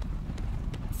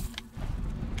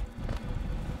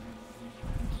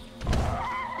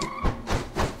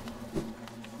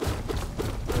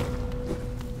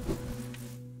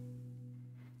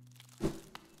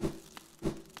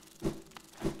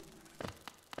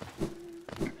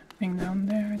 Nothing down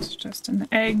there, it's just an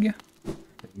egg.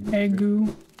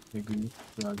 Eggu. Eggu.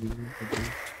 Ragu.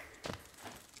 Eggu.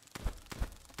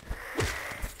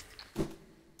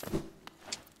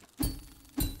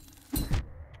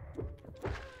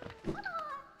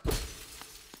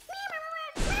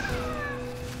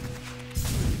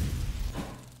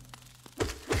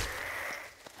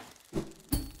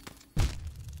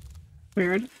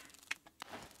 Weird.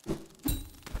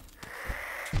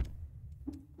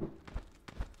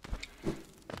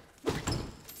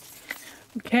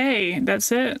 Okay,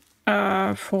 that's it.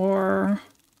 For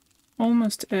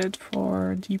almost it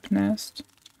for Deep Nest.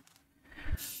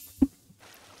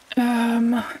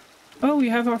 Oh, we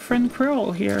have our friend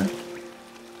Krill here.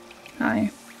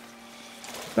 Hi.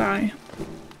 Bye.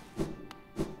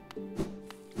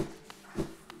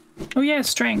 Oh yeah,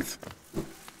 strength.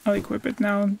 I'll equip it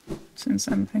now, since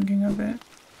I'm thinking of it.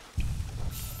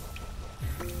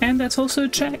 And that's also a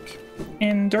check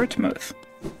in Dartmouth.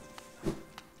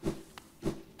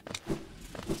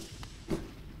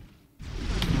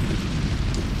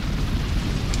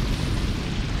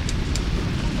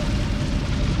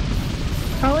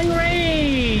 Howling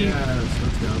Ray! Yes,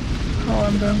 let's go. Oh,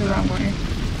 I'm going the wrong way.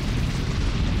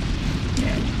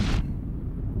 Yeah.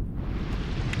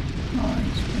 Oh, I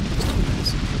just do this.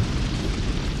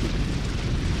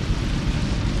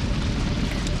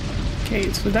 Okay,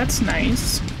 so that's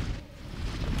nice.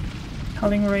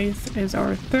 Howling Wraith is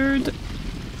our third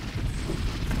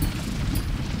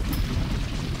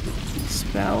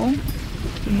spell.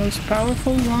 The most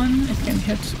powerful one. It can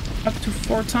hit up to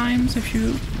 4 times if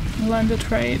you land it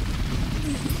right.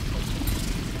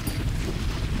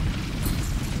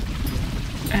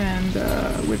 And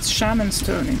with Shaman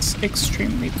Stone, it's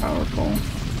extremely powerful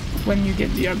when you get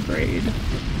the upgrade.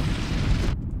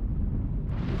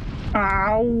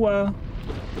 Ow!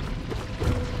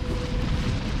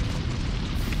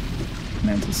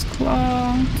 Mantis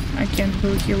Claw. I can't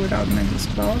go here without Mantis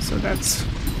Claw, so that's...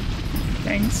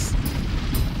 thanks.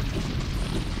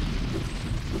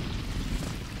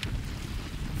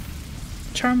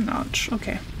 Charm Notch,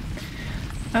 okay.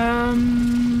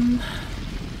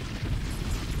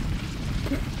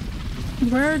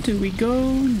 Where do we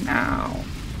go now?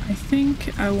 I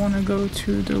think I want to go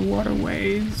to the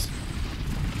waterways.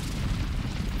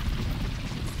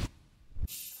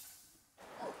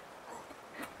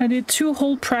 I did 2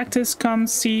 whole practice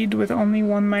concede with only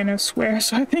 1 minor swear,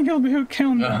 so I think I'll be okay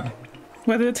on that.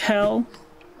 Was it hell?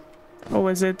 Or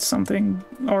was it something,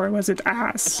 or was it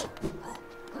ass?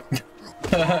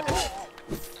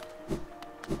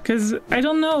 Because I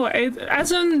don't know,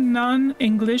 as a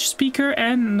non-English speaker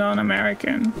and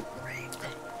non-American.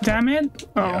 Damn it?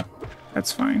 Oh, yeah.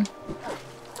 That's fine.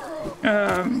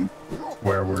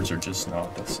 Where words are just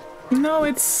not this.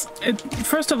 No,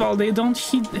 first of all, they don't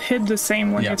hit the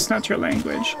same when it's not your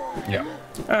language. Yeah.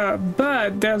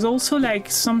 But there's also like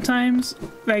sometimes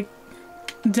like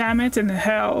damn it and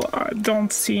hell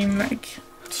don't seem like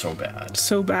so bad.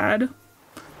 So bad.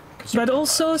 But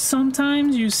also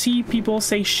sometimes you see people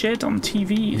say shit on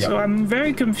TV, so I'm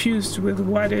very confused with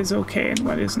what is okay and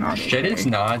what is not. Shit is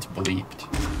not bleeped.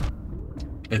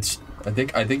 It's I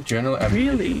think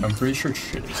generally I'm pretty sure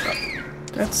shit is not bleeped.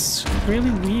 That's really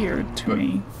weird to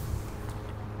me.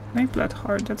 Night Blood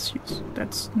Heart,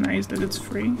 that's nice that it's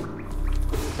free.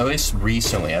 At least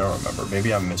recently, I don't remember.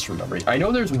 Maybe I'm misremembering. I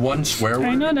know there's one swear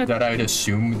word that I'd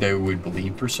assume they would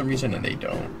believe for some reason, and they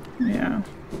don't. Yeah.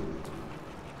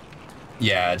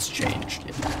 Yeah, it's changed.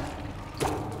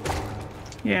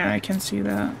 Yeah, I can see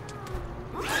that.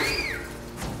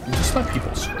 Just let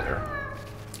people swear.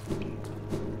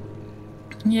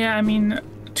 Yeah, I mean,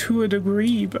 to a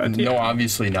degree, but no,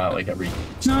 obviously not like every.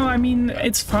 No, I mean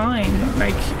it's fine.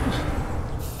 Like,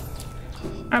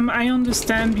 I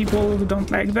understand people who don't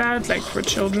like that, like for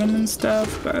children and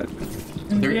stuff, but at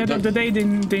the end of the day,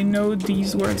 they know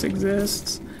these words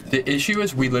exist. The issue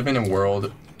is we live in a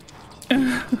world.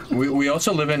 we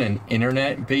also live in an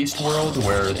internet-based world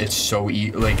where it's so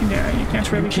like yeah, you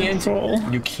can't really control.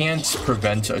 You can't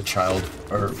prevent a child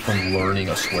from learning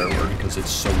a swear word because it's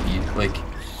so like.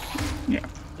 Yeah.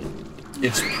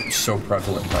 It's so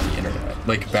prevalent on the internet.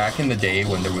 Like back in the day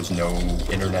when there was no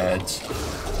internet,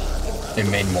 it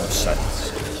made more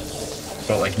sense.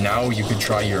 But like now you could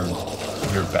try your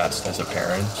best as a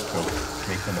parent to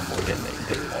make them avoid it, and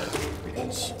they won't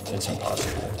because it's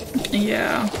impossible.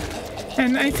 Yeah.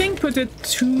 And I think putting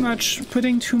too much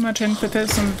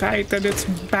emphasis on the fact that it's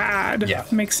bad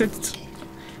makes it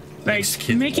like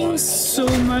making so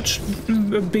much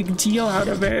a big deal out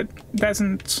of it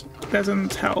doesn't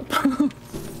help.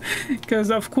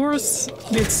 Because of course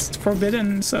it's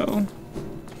forbidden, so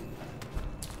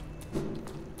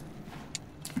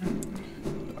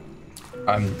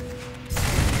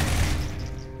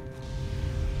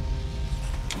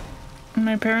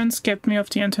my parents kept me off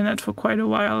the internet for quite a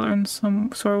while, and so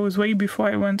it was way before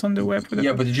I went on the web.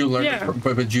 Yeah, but did you learn?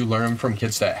 But did you learn them from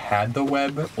kids that had the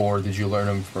web, or did you learn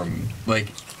them from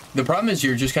like? The problem is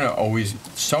you're just gonna always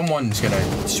someone's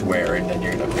gonna swear, and then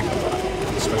you're gonna pick them up,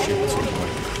 especially if it's your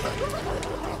point.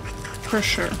 For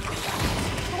sure.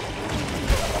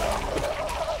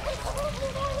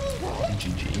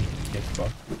 GG. Get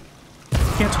fucked.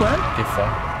 Get what? Get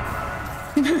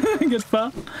fucked. Get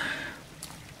fucked.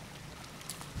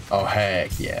 Oh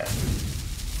heck yeah.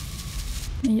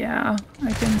 Yeah,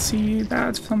 I can see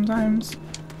that sometimes.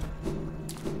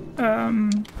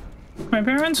 My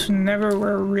parents never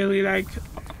were really like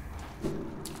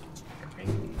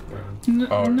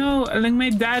no, like my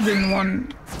dad didn't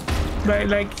want, but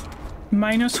like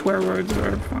minor swear words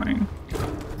were fine.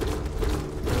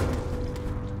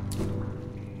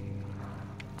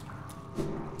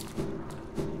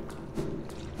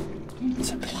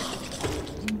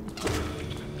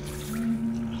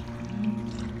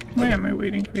 Why am I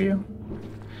waiting for you?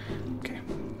 Okay.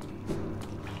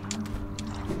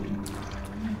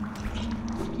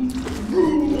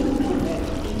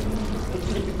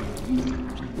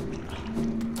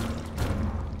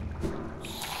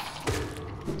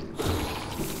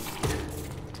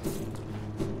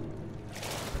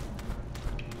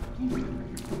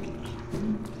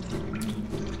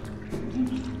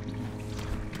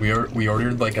 We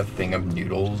ordered like a thing of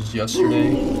noodles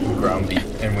yesterday, ground beef,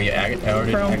 and we added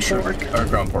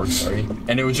ground pork, sorry.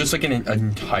 And it was just like an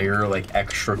entire like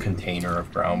extra container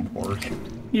of ground pork.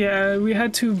 Yeah, we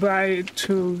had to buy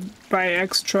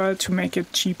extra to make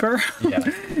it cheaper. Yeah.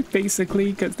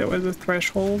 Basically, because there was a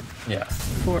threshold. Yeah.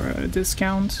 For a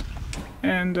discount,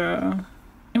 and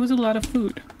it was a lot of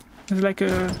food. It was like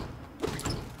a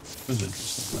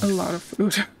lot of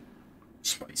food.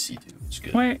 Spicy, dude. It's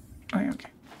good. Wait. Oh, okay.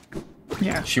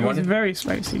 Yeah, she was very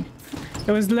spicy.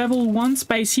 It was level 1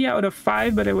 spicy out of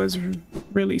 5, but it was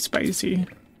really spicy.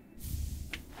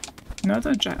 Not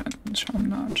a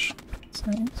notch.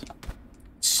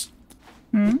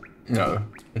 No,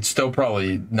 it's still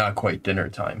probably not quite dinner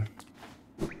time.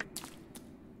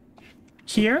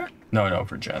 Here? No,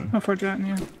 for Jen. Oh, for Jen,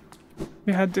 yeah.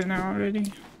 We had dinner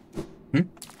already. Hmm?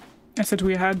 I said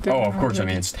we had dinner. Oh, of course.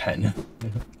 Already. I mean, it's 10.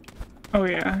 Oh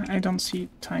yeah, I don't see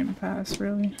time pass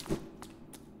really.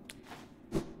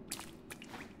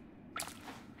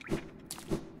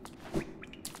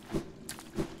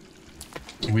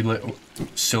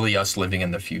 Silly us living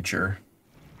in the future.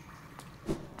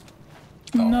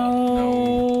 No.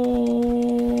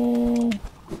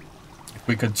 If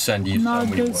we could send you not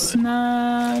some, we would.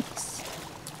 Snacks.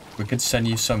 If we could send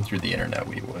you some through the internet,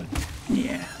 we would.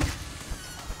 Yeah.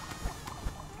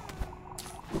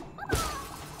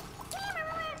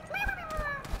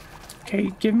 Okay,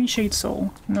 give me Shade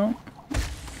Soul. No.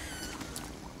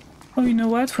 Oh, you know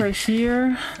what? We're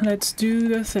here. Let's do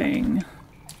the thing.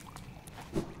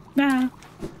 Nah.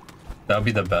 That would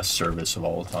be the best service of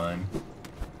all time.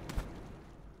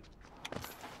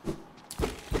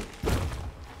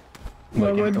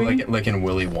 Like in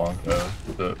Willy Wonka,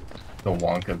 the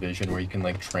Wonka vision where you can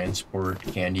like transport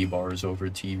candy bars over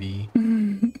TV.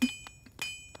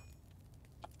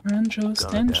 Random Stenjo,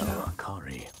 Stenjo.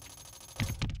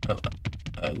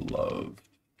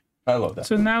 I love that.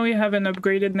 So now we have an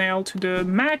upgraded nail to the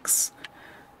max.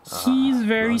 He's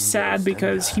very sad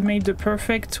because he made the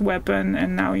perfect weapon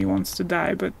and now he wants to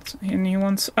die, and he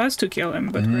wants us to kill him,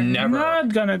 but we're not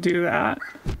gonna do that.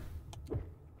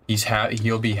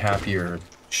 He'll be happier.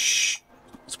 Shh.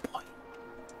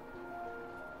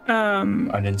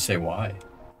 I didn't say why.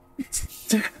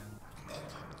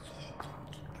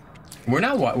 We're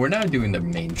not doing the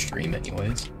mainstream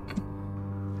anyways.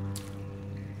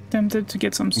 Tempted to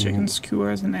get some chicken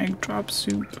skewers and egg drop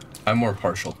soup. I'm more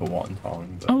partial to wonton,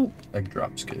 but egg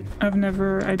drop's good. I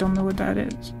don't know what that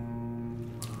is.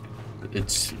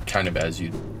 It's kind of as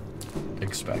you'd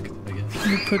expect, I guess.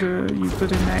 You put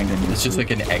an egg in your It's just soup.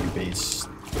 like an egg-based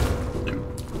soup.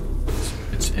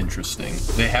 It's interesting.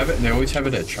 They always have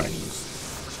it at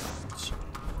Chinese restaurants.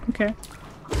 Okay.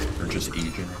 Or just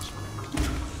Asian restaurants.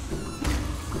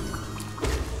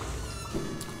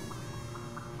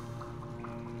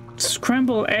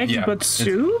 Scrambled egg, but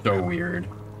soup? It's so weird.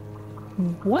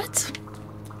 What?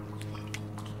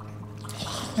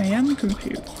 I am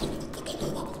confused.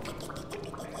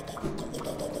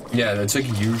 Yeah, it's like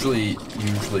usually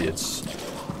it's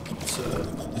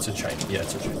a Chinese. Yeah,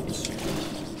 it's a Chinese.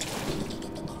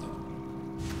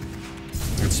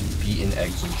 It's beaten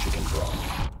eggs and chicken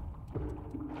broth.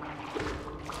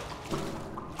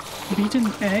 Beaten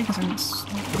eggs and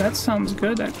that sounds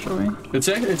good actually.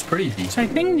 It's pretty decent. I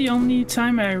think the only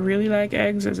time I really like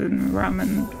eggs is in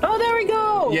ramen. Oh, there we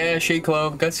go. Yeah, shake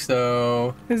love,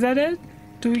 gusto. Is that it?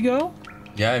 Do we go?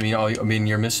 Yeah, I mean,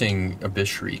 you're missing a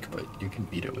Bishriek, but you can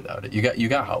beat it without it. You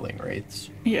got howling wraiths.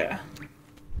 Yeah.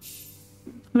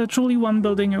 Literally one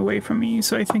building away from me,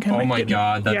 so I think I might. Oh my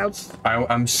god, that's. Yep.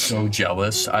 I'm so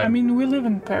jealous. I mean, we live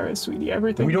in Paris, sweetie.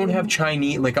 Everything. We don't have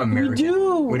Chinese, like American. We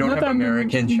do. We don't have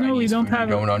American Chinese. No, we don't food. have.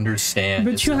 We don't understand.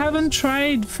 But you haven't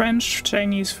tried French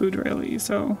Chinese food, really,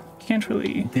 so you can't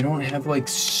really. They don't have like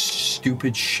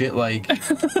stupid shit like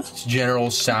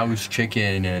General Tso's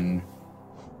chicken and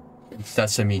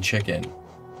sesame chicken.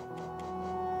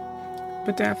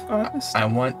 But they have us. I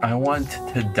want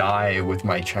to die with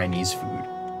my Chinese food.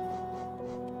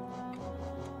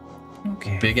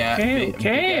 Okay. Big ass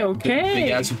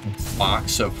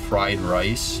box of fried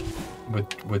rice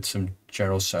with some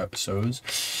General Tso's.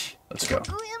 Let's go.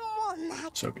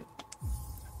 So good.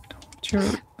 It's your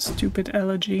stupid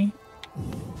elegy.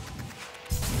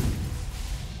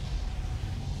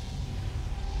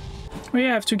 Oh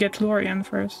yeah, I have to get Lorian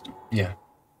first. Yeah.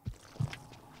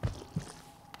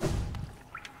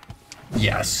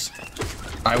 Yes.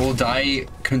 I will die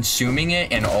consuming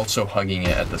it and also hugging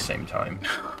it at the same time.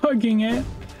 Hugging it.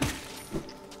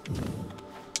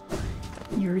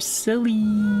 You're silly.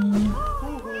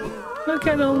 Look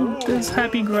at all those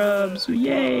happy grubs.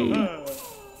 Yay.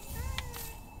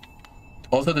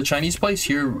 Also, the Chinese place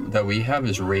here that we have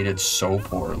is rated so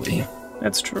poorly.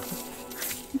 That's true.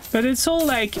 But it's all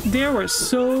like, they were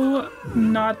so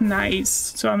not nice.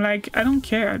 So I'm like, I don't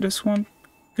care. I just want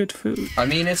good food. I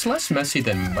mean, it's less messy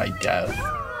than my death.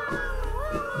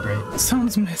 Right?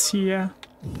 Sounds messy, yeah.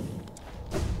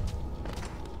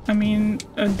 I mean,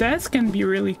 a death can be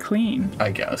really clean.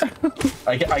 I guess.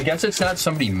 I guess it's not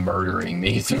somebody murdering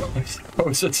me, so I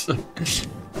suppose it's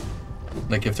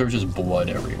like if there's just blood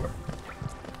everywhere.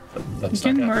 That's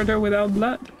you can murder without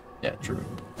blood. Yeah, true.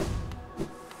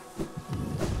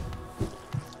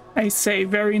 I say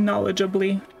very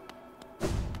knowledgeably.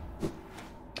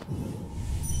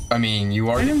 I mean, you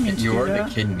are the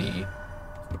kidney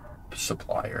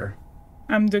supplier.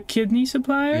 I'm the kidney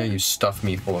supplier? Yeah, you stuff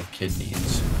me full of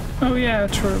kidneys. Oh yeah,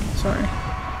 true. Sorry.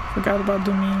 Forgot about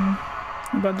the meme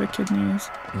about the kidneys.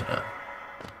 Yeah.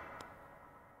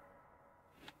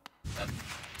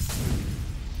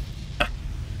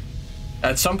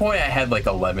 At some point I had like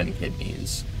 11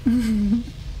 kidneys.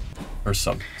 Or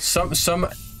some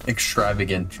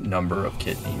extravagant number of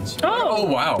kidneys. Oh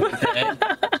wow. Okay.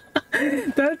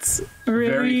 That's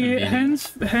really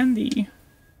handy.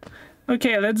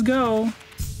 Okay, let's go.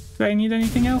 Do I need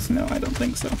anything else? No, I don't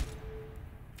think so.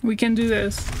 We can do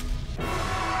this.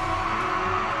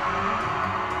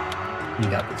 You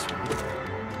got this.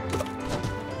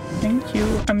 Thank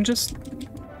you.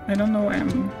 I don't know why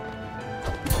I'm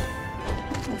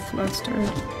so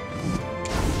flustered.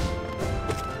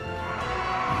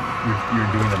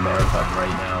 You're doing a marathon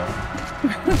right now.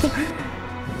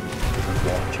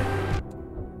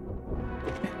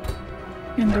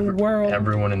 In the world.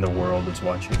 Everyone in the world is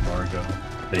watching Margot.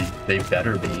 They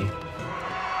better be. You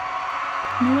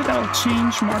know what? I'll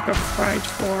change Mark of Pride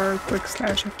for / if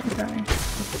I die.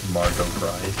 Margot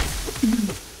Pride.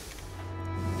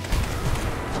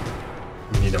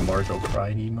 need a Margot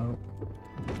Pride emote.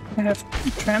 I have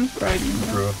trans pride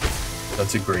emote. Bro,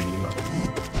 that's a great emote.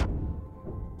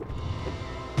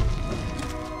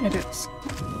 It is.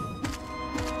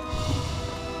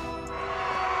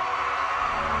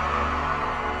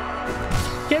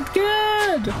 Get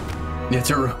good! You have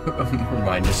to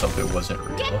remind yourself it wasn't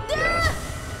real. Yeah.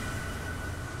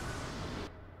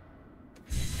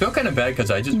 Feel kind of bad because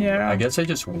I guess I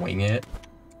just wing it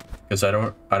because I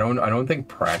don't think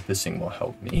practicing will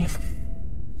help me.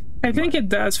 I think it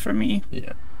does for me.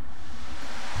 Yeah.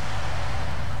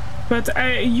 But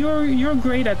you're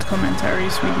great at commentary,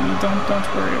 sweetie. Don't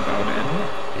worry about it.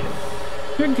 Yeah.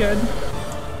 You're good.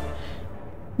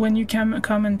 When you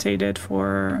commentated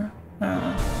for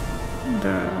the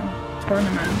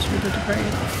tournaments, you did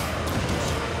great.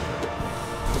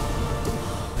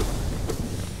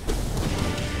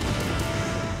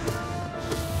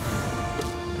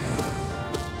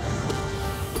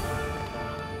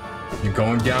 You're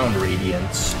going down,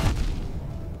 Radiance.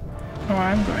 Oh,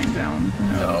 I'm going down.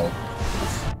 No.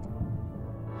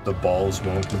 The balls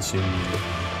won't consume you.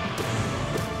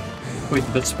 Wait,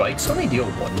 the spikes only deal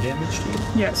 1 damage to you?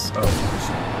 Yes. Oh,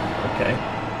 okay.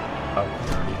 Oh, we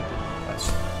already did that.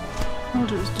 I'll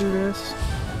just do this.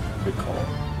 Good call.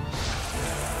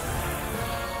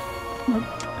 Nope.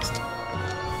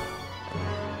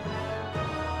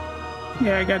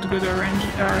 Yeah, I got to go to RNG.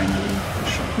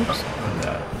 Oops.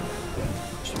 That.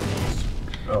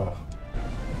 Oh.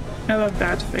 I love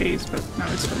that phase, but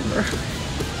now it's over.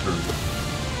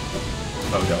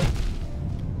 Oh no.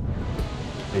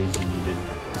 Phase needed.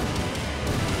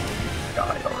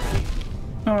 Died already.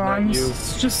 Oh, I'm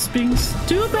just being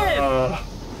stupid!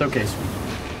 It's okay, sweetie.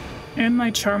 And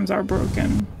my charms are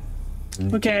broken.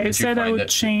 Okay, I said I would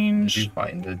change Did you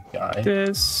find the guy?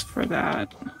 this for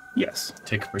that. Yes.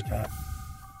 Tick for tat.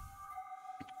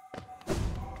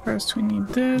 First we need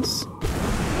this.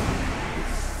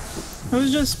 I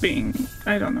was just being,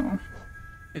 I don't know.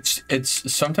 It's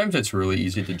sometimes it's really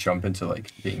easy to jump into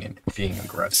like being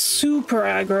aggressive. Super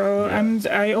aggro.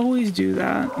 Yeah. I always do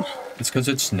that. It's because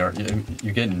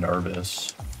you get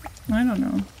nervous. I don't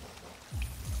know.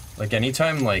 Like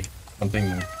anytime like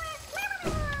something,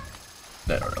 I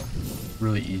don't know,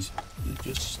 really easy to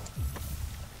just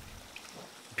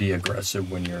be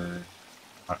aggressive when you're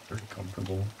not very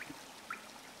comfortable.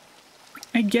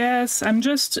 I guess I'm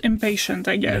just impatient,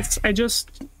 I guess. Yeah. I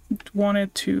just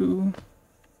wanted to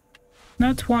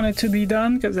not want it to be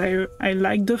done because I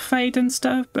like the fight and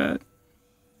stuff, but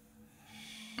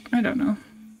I don't know.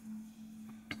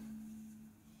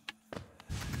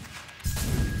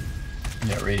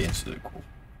 Yeah, Radiance is cool.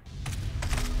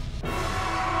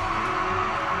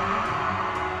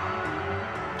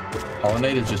 Hollow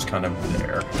Knight is just kind of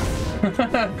there.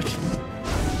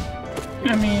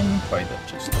 I mean, fight that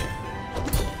just like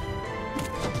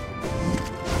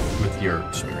with your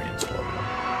experience level.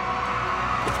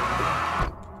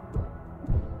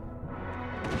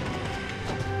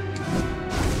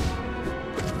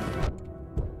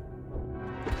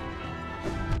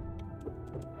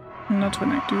 Not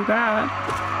when I do that.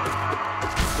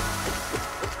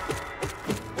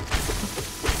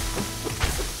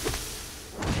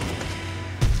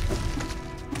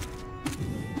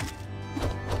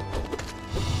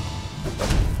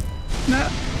 No.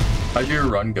 How'd your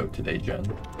run go today, Jen?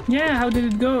 Yeah, how did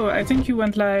it go? I think you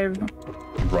went live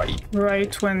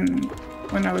right when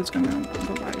I was gonna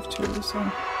go live too, so.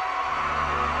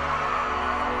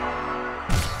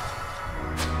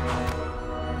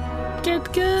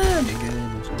 Get good!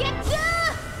 Get good!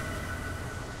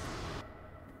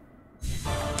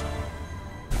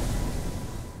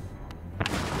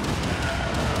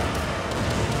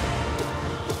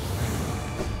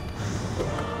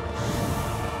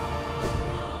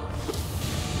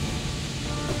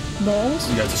 Balls?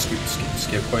 You got to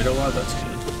skip quite a lot. That's good.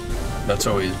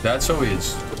 That's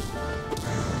always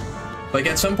like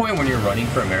at some point when you're running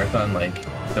for a marathon, like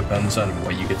depends on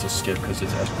what you get to skip because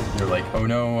you're like, oh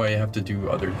no, I have to do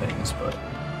other things, but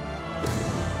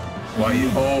why?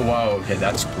 Oh wow, okay,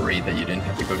 that's great that you didn't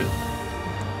have to go to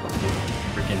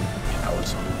freaking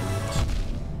palace.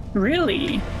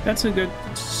 Really? That's a good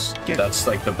skip. That's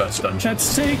like the best dungeon.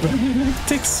 That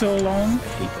takes so long. I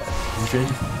hate that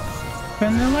dungeon.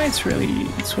 Vanilla, it's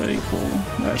really cool.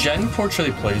 But... Jen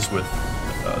fortunately plays with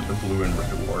the blue and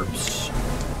red orbs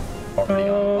already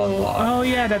unlocked. Oh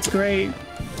yeah, that's great.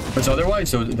 Because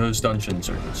otherwise, those dungeons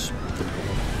are just cool.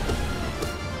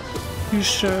 You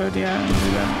should, yeah, do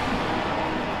that.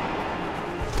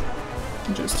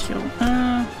 Just heal.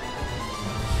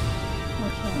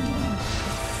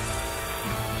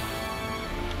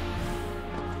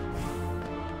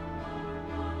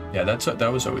 Yeah,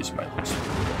 that was always my list.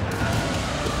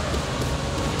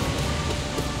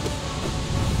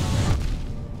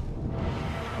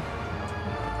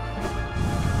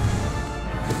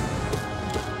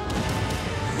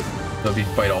 They'll be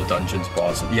fight all dungeons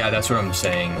bosses. Yeah, that's what I'm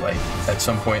saying. Like, at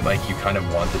some point, like, you kind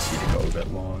of want the seed to go a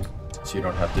bit long, so you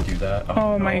don't have to do that.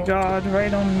 Oh my god,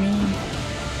 right on me.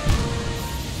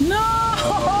 No,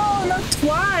 not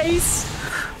twice.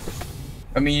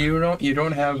 I mean, you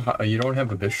don't have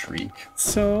a bit shriek.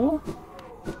 So,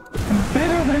 I'm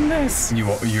better than this.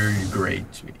 You're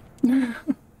great, sweetie.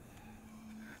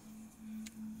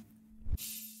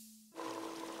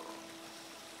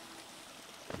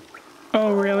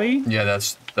 Oh really? Yeah,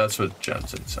 that's what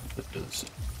Jen's incentive is.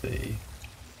 If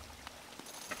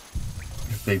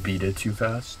they beat it too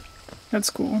fast. That's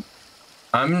cool.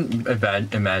 I'm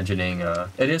imagining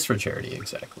it is for charity,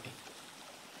 exactly.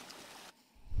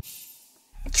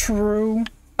 True.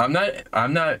 I'm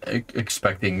not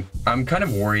expecting. I'm kind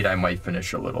of worried I might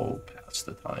finish a little past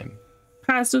the time.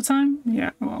 Past the time? Yeah,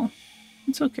 well,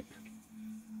 it's okay.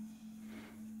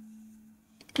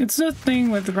 It's the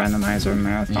thing with randomizer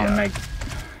marathon, Yeah. like,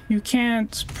 you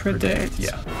can't predict.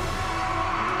 Yeah.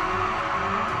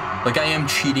 Like, I am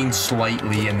cheating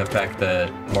slightly in the fact that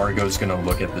Margot's gonna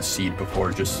look at the seed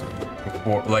before,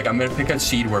 like, I'm gonna pick a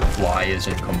seed where fly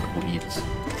isn't complete.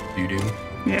 You do?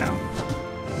 Yeah.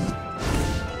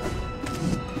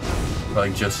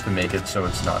 Like, just to make it so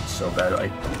it's not so bad.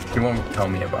 Like, you won't tell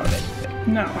me about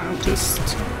anything. No, I'll just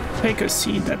pick a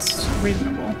seed that's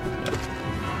reasonable.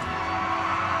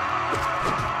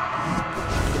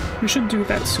 We should do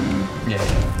that soon. Yeah.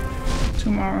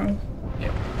 Tomorrow.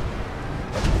 Yeah.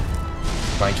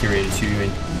 Mind curated too,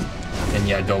 and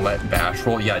yeah, don't let bash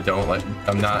roll. Yeah, don't let.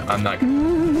 I'm not.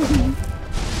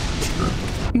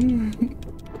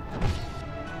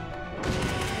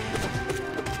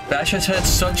 Bash has had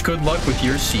such good luck with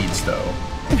your seeds, though.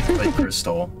 Like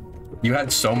Crystal, you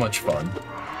had so much fun.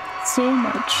 So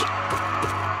much.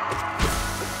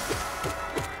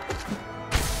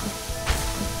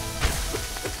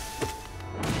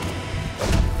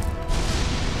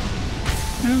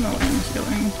 I don't know why I'm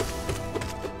healing.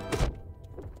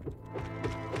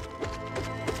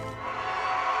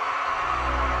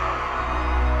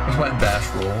 Let bash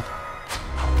roll.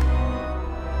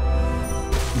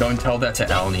 Don't tell that to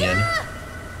Alnian.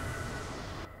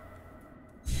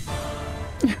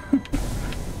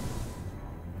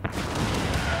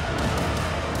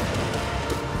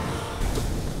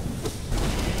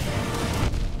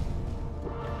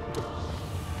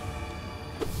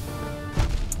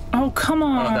 Oh, come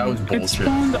on. That was bullshit. It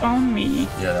spawned on me.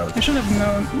 Yeah, that was. I should have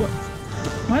known.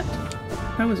 What?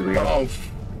 That was weird. Oh.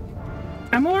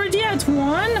 I'm already at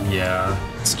 1? Yeah.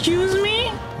 Excuse me?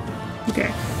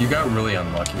 Okay. You got really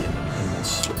unlucky in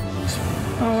this.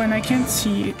 Oh, and I can't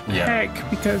see heck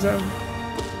because of...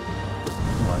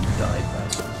 Come on, you died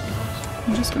fast.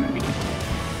 I'm just gonna be...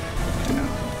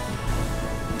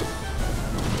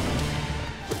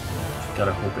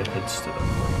 Gotta hope it hits to the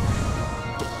point.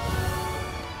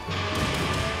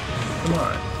 Come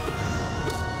on.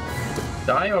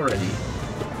 Die already.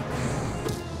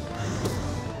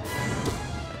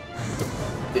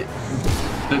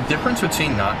 The difference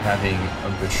between not having a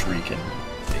Bishriek and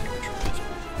fake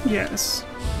Bishriek. Yes.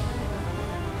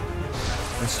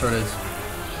 I started.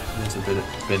 There's a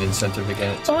bit incentive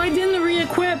again. Oh, I didn't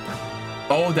re-equip.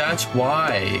 Oh, that's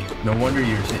why. No wonder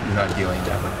you're not dealing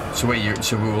damage. So wait,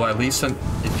 well, at least if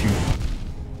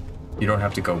you don't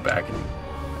have to go back and.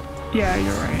 Yeah,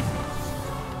 you're right.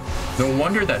 No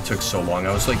wonder that took so long.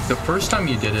 I was like, the first time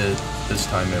you did it, this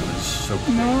time it was so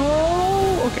quick.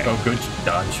 No. Okay. Oh, good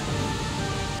dodge.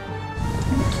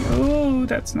 Oh,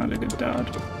 that's not a good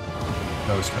dodge.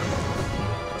 That was kind of.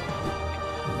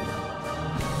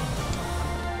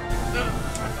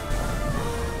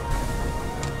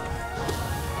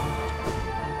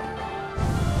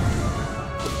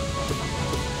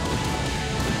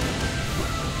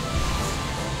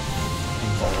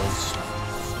 Balls.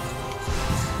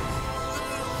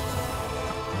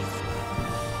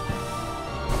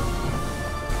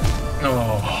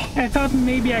 Oh. I thought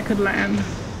maybe I could land.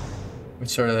 We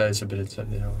started that as a bit of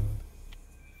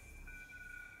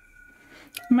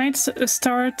Might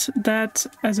start that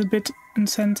as a bit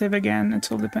incentive again.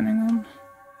 It's all depending on.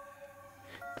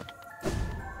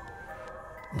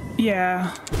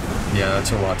 Yeah. Yeah,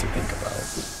 that's a lot to think about.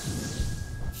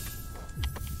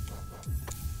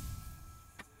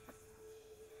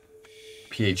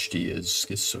 PhD is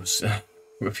so sad.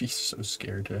 If he's so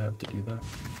scared to have to do that.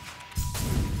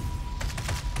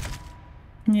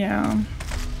 Yeah.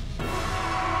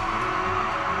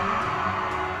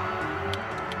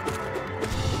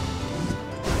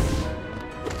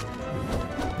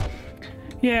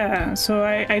 Yeah, so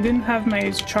I didn't have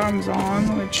my charms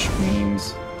on, which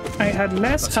means I had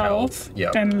less health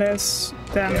Yep. and less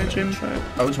damage input.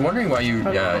 I was wondering why you, you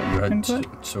had Input?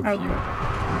 so Output.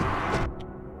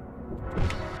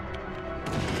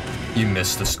 few. You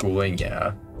missed the schooling,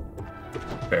 yeah.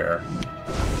 Fair.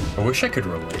 I wish I could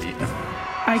relate.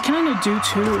 I kind of do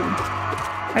too.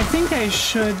 I think I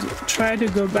should try to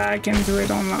go back and do it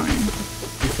online.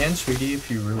 You can, sweetie, if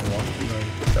you really want to.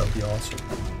 Like, that would be awesome.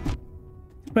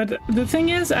 But the thing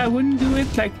is, I wouldn't do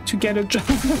it like to get a job.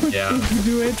 Yeah. I would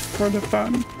do it for the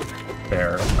fun.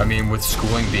 Fair. I mean, with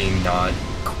schooling being not,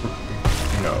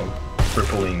 you know,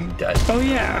 crippling debt. Oh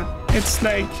yeah, it's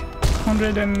like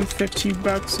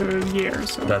 $150 a year.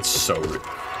 So That's so rude.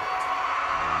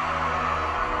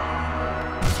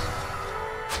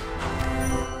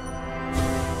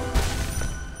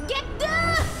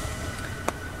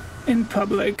 in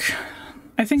public,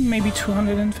 I think maybe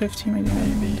 250, maybe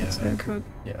that's yeah. it. But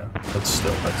Yeah, but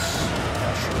still, that's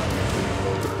astronomically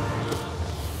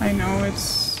I know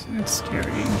it's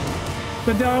scary.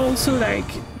 But there are also like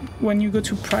when you go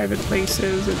to private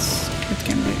places, it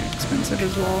can be expensive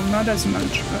as well. Not as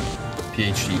much, but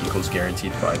PhD equals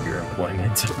guaranteed 5-year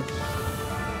employment.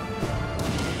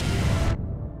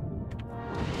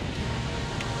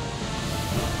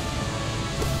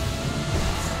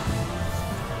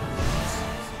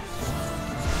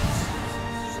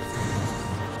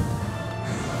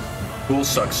 School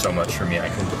sucks so much for me.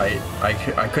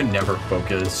 I could never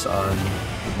focus on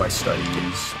my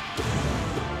studies.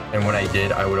 And when I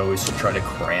did, I would always try to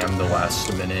cram the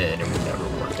last minute and it would never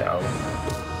work out.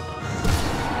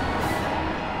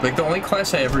 Like the only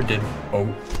class I ever did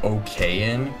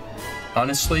okay in,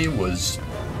 honestly, was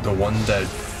the one that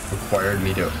required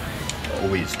me to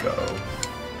always go.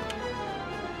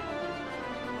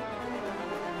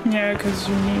 yeah, because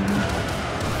you need.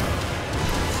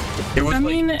 It was I like,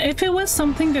 mean, if it was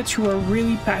something that you were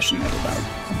really passionate about.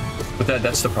 but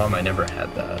that's the problem. I never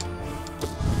had that.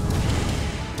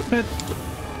 But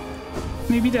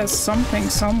maybe there's something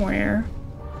somewhere,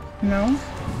 you know?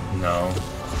 No.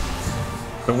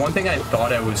 The one thing I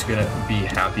thought I was gonna be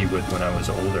happy with when I was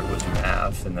older was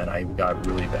math, and then I got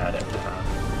really bad at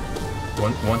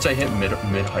math. Once I hit mid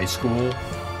high school,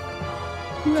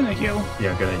 I'm gonna heal.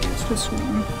 yeah, good idea. Just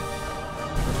one.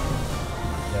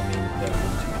 That means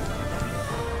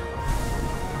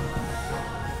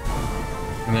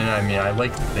and then I mean I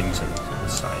like things in the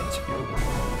science field,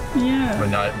 Yeah. but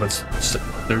not. But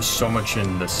there's so much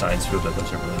in the science field that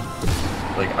doesn't really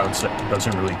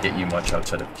doesn't really get you much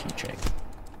outside of teaching,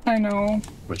 I know.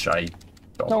 which I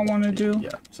Don't wanna do.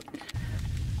 Yeah. So.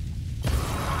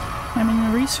 I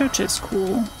mean, research is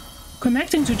cool.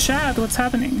 Connecting to chat, what's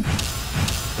happening?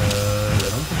 I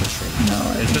don't think it's streaming. No,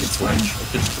 I it's think just it's Twitch. fine.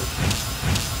 It's just Twitch.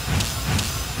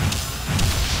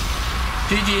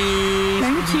 GG.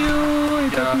 Thank you.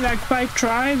 It took me Yeah. like 5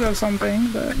 tries or something,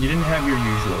 but You didn't have your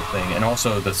usual thing, and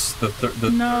also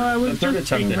the no, I was third just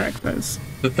attempt eating didn't, breakfast,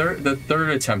 the third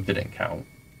attempt didn't count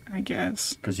I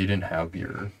guess. because you didn't have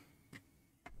your.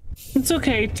 It's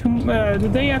okay. The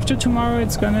day after tomorrow,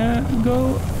 it's gonna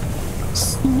go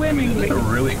swimmingly. A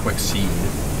really quick seed.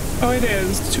 Oh, it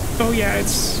is. Oh, yeah,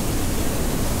 it's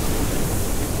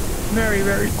very,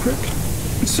 very quick.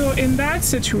 So in that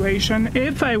situation,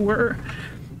 if I were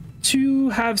to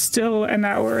have still an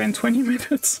hour and 20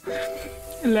 minutes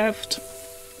left,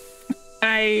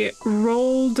 I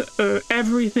rolled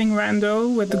everything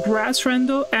rando with the grass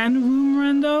rando and room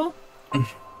rando.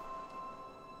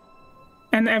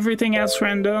 And everything else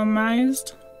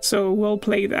randomized. So we'll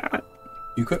play that.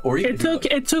 You could, or you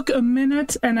It took a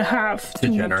minute and a half to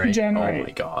generate. Oh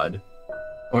my god.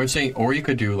 Or you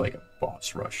could do like a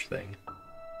boss rush thing.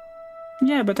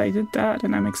 Yeah, but I did that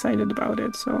and I'm excited about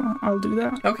it, so I'll do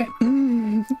that. Okay.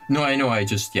 No, I know. I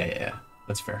just yeah.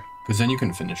 That's fair. Because then you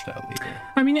can finish that later.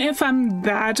 I mean, if I'm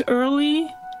that early,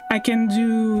 I can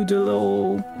do the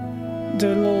little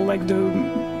like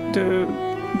the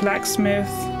blacksmith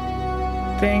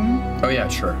thing. Oh yeah,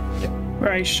 sure. Yeah.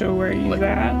 Where I show where he's Like-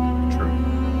 at. True.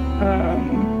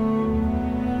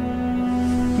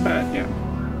 But yeah.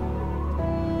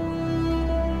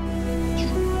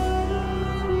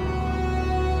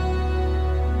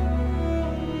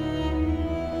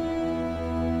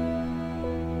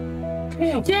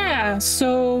 Yeah,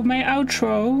 so my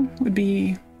outro would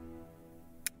be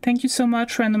thank you so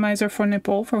much, Randomizer for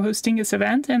Nepal, for hosting this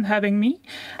event and having me.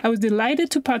 I was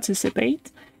delighted to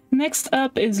participate. Next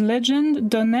up is Legend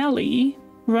Donnelly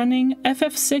running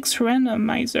FF6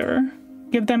 Randomizer.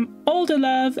 Give them all the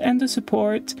love and the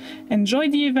support. Enjoy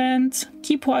the event,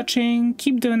 keep watching,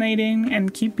 keep donating,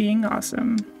 and keep being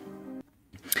awesome.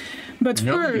 But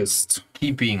No, first,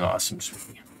 keep being awesome,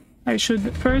 sweetie. I should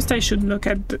look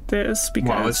at this because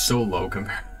Wow, it's so low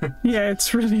compared. yeah,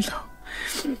 it's really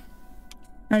low.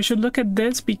 I should look at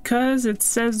this because it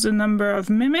says the number of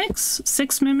mimics,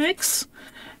 6 mimics,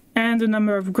 and the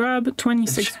number of grub,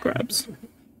 26 grubs.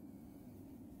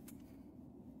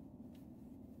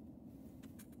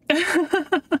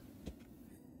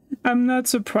 I'm not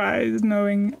surprised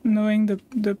knowing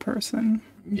the person.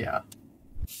 Yeah.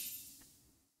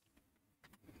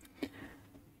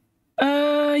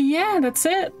 Yeah, that's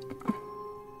it.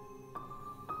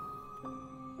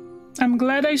 I'm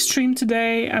glad I streamed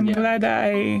today. I'm glad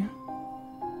I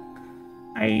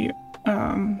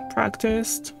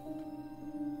practiced.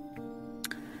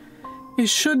 It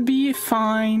should be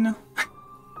fine.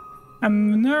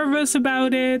 I'm nervous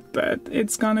about it, but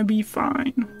it's gonna be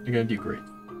fine. You're gonna do great.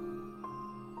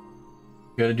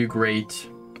 You're gonna do great.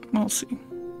 We'll see.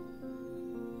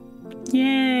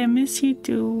 Yeah, miss you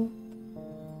too.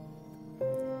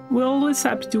 We're always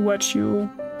happy to watch you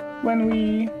when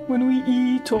we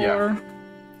eat or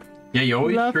yeah, you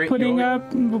always love stream,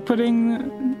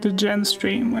 putting the gen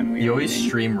stream when we. You always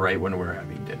stream right when we're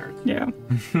having dinner. Yeah,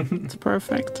 it's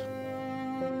perfect.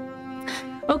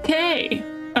 Okay,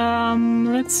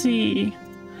 let's see.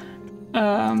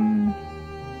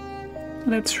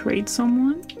 Let's rate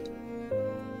someone.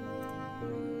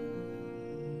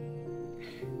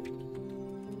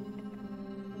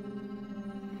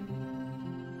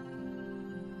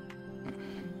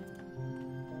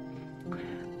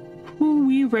 Who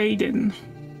we rated?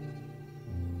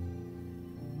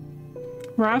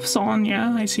 Raf's on,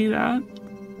 yeah, I see that.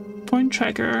 Point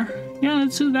tracker. Yeah,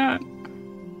 let's do that.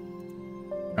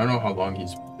 I don't know how long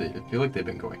he's. I feel like they've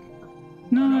been going.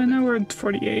 No, I know we're at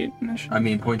 48. I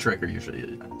mean, point tracker usually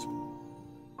is.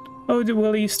 Oh,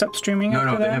 will he stop streaming? No,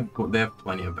 after they have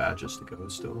plenty of badges to go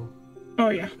still. Oh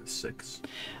yeah. 6.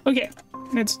 Okay,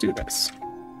 let's do this.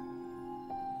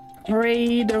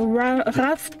 Raid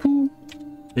Rafpoo.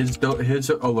 His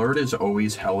alert is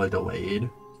always hella delayed,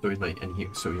 so he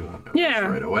won't know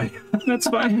right away. That's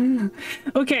fine.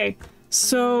 Okay,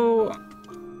 so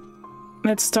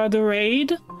let's start the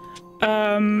raid.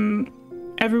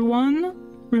 Everyone,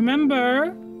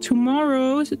 remember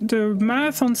tomorrow the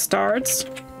marathon starts.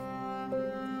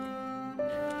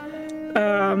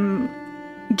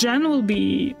 Jen will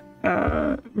be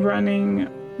running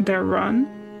their run.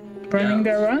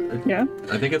 Yeah.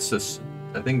 I think it's this.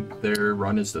 I think their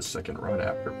run is the second run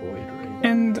after Boyd, right?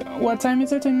 And what time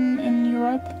is it in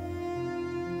Europe?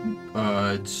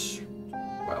 It's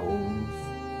 12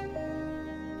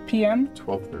 p.m.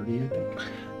 12:30, I think.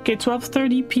 Okay,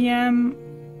 12:30 p.m.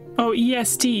 Oh,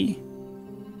 EST.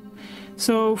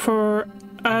 So for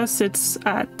us, it's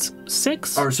at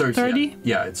 6. Oh, sorry. 30.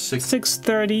 Yeah, it's 6.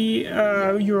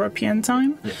 6:30 European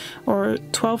time, or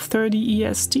 12:30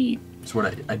 EST.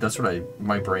 That's what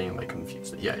my brain like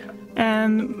confused it. Yeah.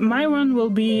 And my run will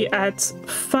be at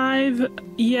 5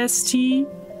 EST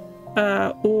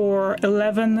or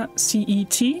 11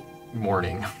 CET.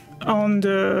 Morning. On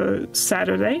the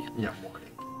Saturday. Yeah,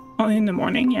 morning. In the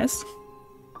morning, yes.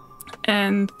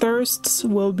 And thirsts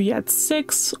will be at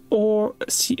 6 or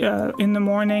in the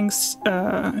mornings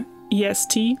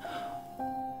EST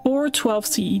or 12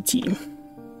 CET.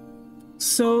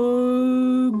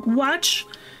 So watch,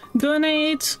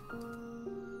 donate,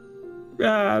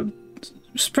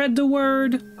 spread the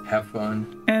word, have fun,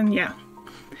 and yeah.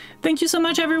 Thank you so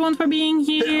much everyone for being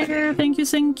here. Thank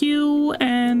you,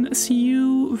 and see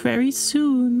you very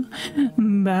soon.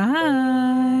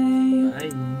 Bye.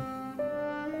 Bye.